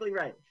exactly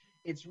right.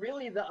 It's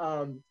really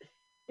the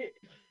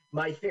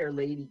My Fair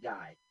Lady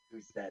guy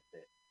who said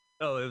it.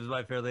 Oh, it was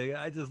My Fair Lady?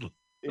 I just...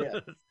 Yeah.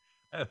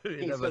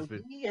 So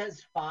he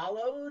has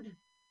followed...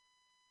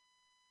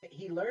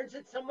 He learns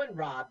that someone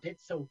robbed it,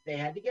 so they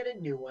had to get a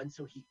new one.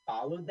 So he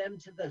followed them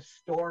to the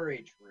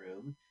storage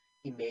room.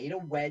 He made a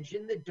wedge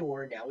in the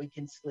door. Now he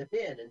can slip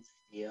in and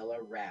steal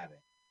a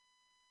rabbit.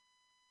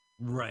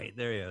 Right,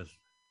 there he is.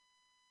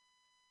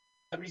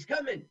 Somebody's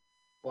coming.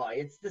 Why,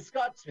 it's the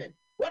Scotsman.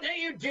 What are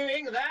you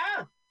doing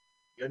there?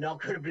 You're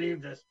not going to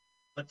believe this,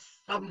 but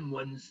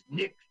someone's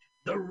nicked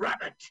the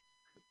rabbit.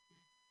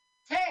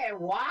 Say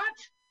what?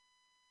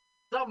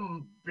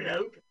 Some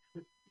bloke.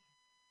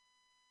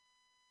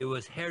 It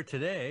was hair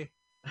today.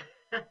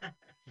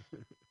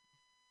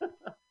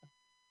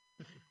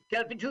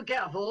 Can't be too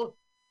careful.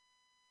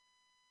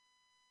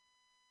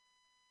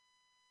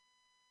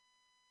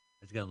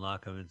 It's gonna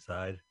lock him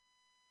inside.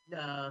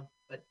 No,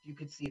 but you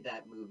could see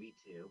that movie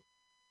too.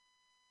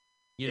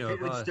 If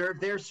it would serve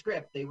their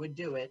script, they would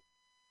do it.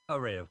 Oh,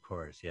 right, of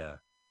course, yeah.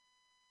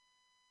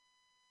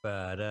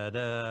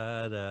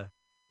 Ba-da-da-da.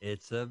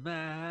 It's a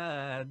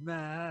mad,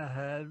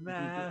 mad,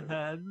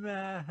 mad,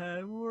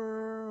 mad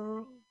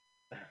world.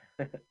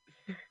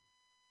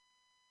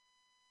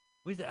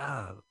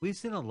 We've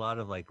seen a lot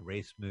of like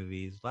race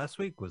movies. Last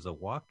week was a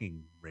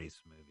walking race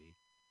movie.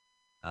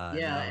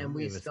 And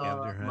we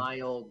saw My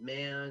Old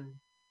Man.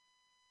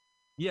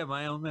 Yeah,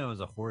 My Old Man was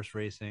a horse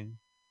racing.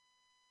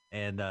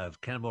 And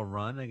Cannibal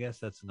Run, I guess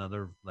that's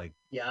another like.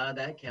 Yeah,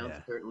 that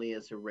counts certainly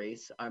as a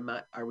race.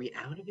 Are we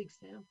out of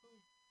examples?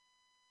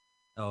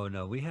 Oh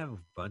no, we have a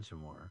bunch of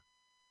more.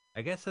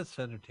 I guess that's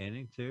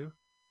entertaining too.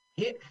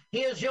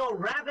 Here's your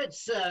rabbit,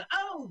 sir.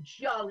 Oh,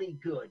 jolly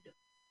good.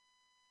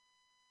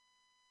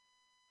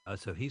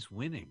 So he's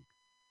winning.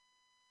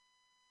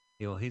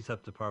 He's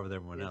up to par with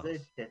everyone else.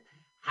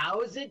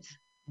 How's it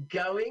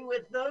going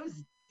with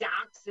those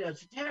ducks? I'm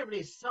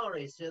terribly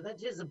sorry, sir.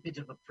 That is a bit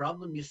of a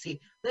problem. You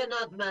see, they're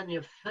not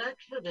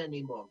manufactured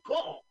anymore.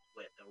 Go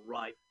with the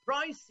right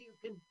price. You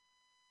can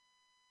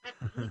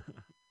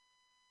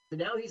So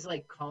now he's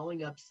like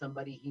calling up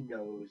somebody he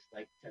knows,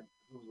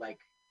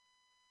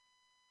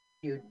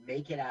 he would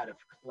make it out of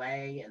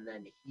clay and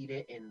then heat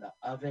it in the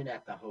oven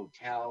at the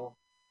hotel.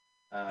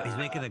 He's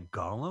making a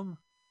golem?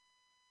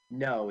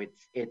 No,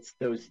 it's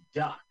those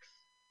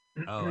ducks.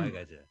 Oh, I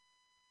got you.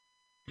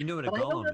 You know what a But I don't golem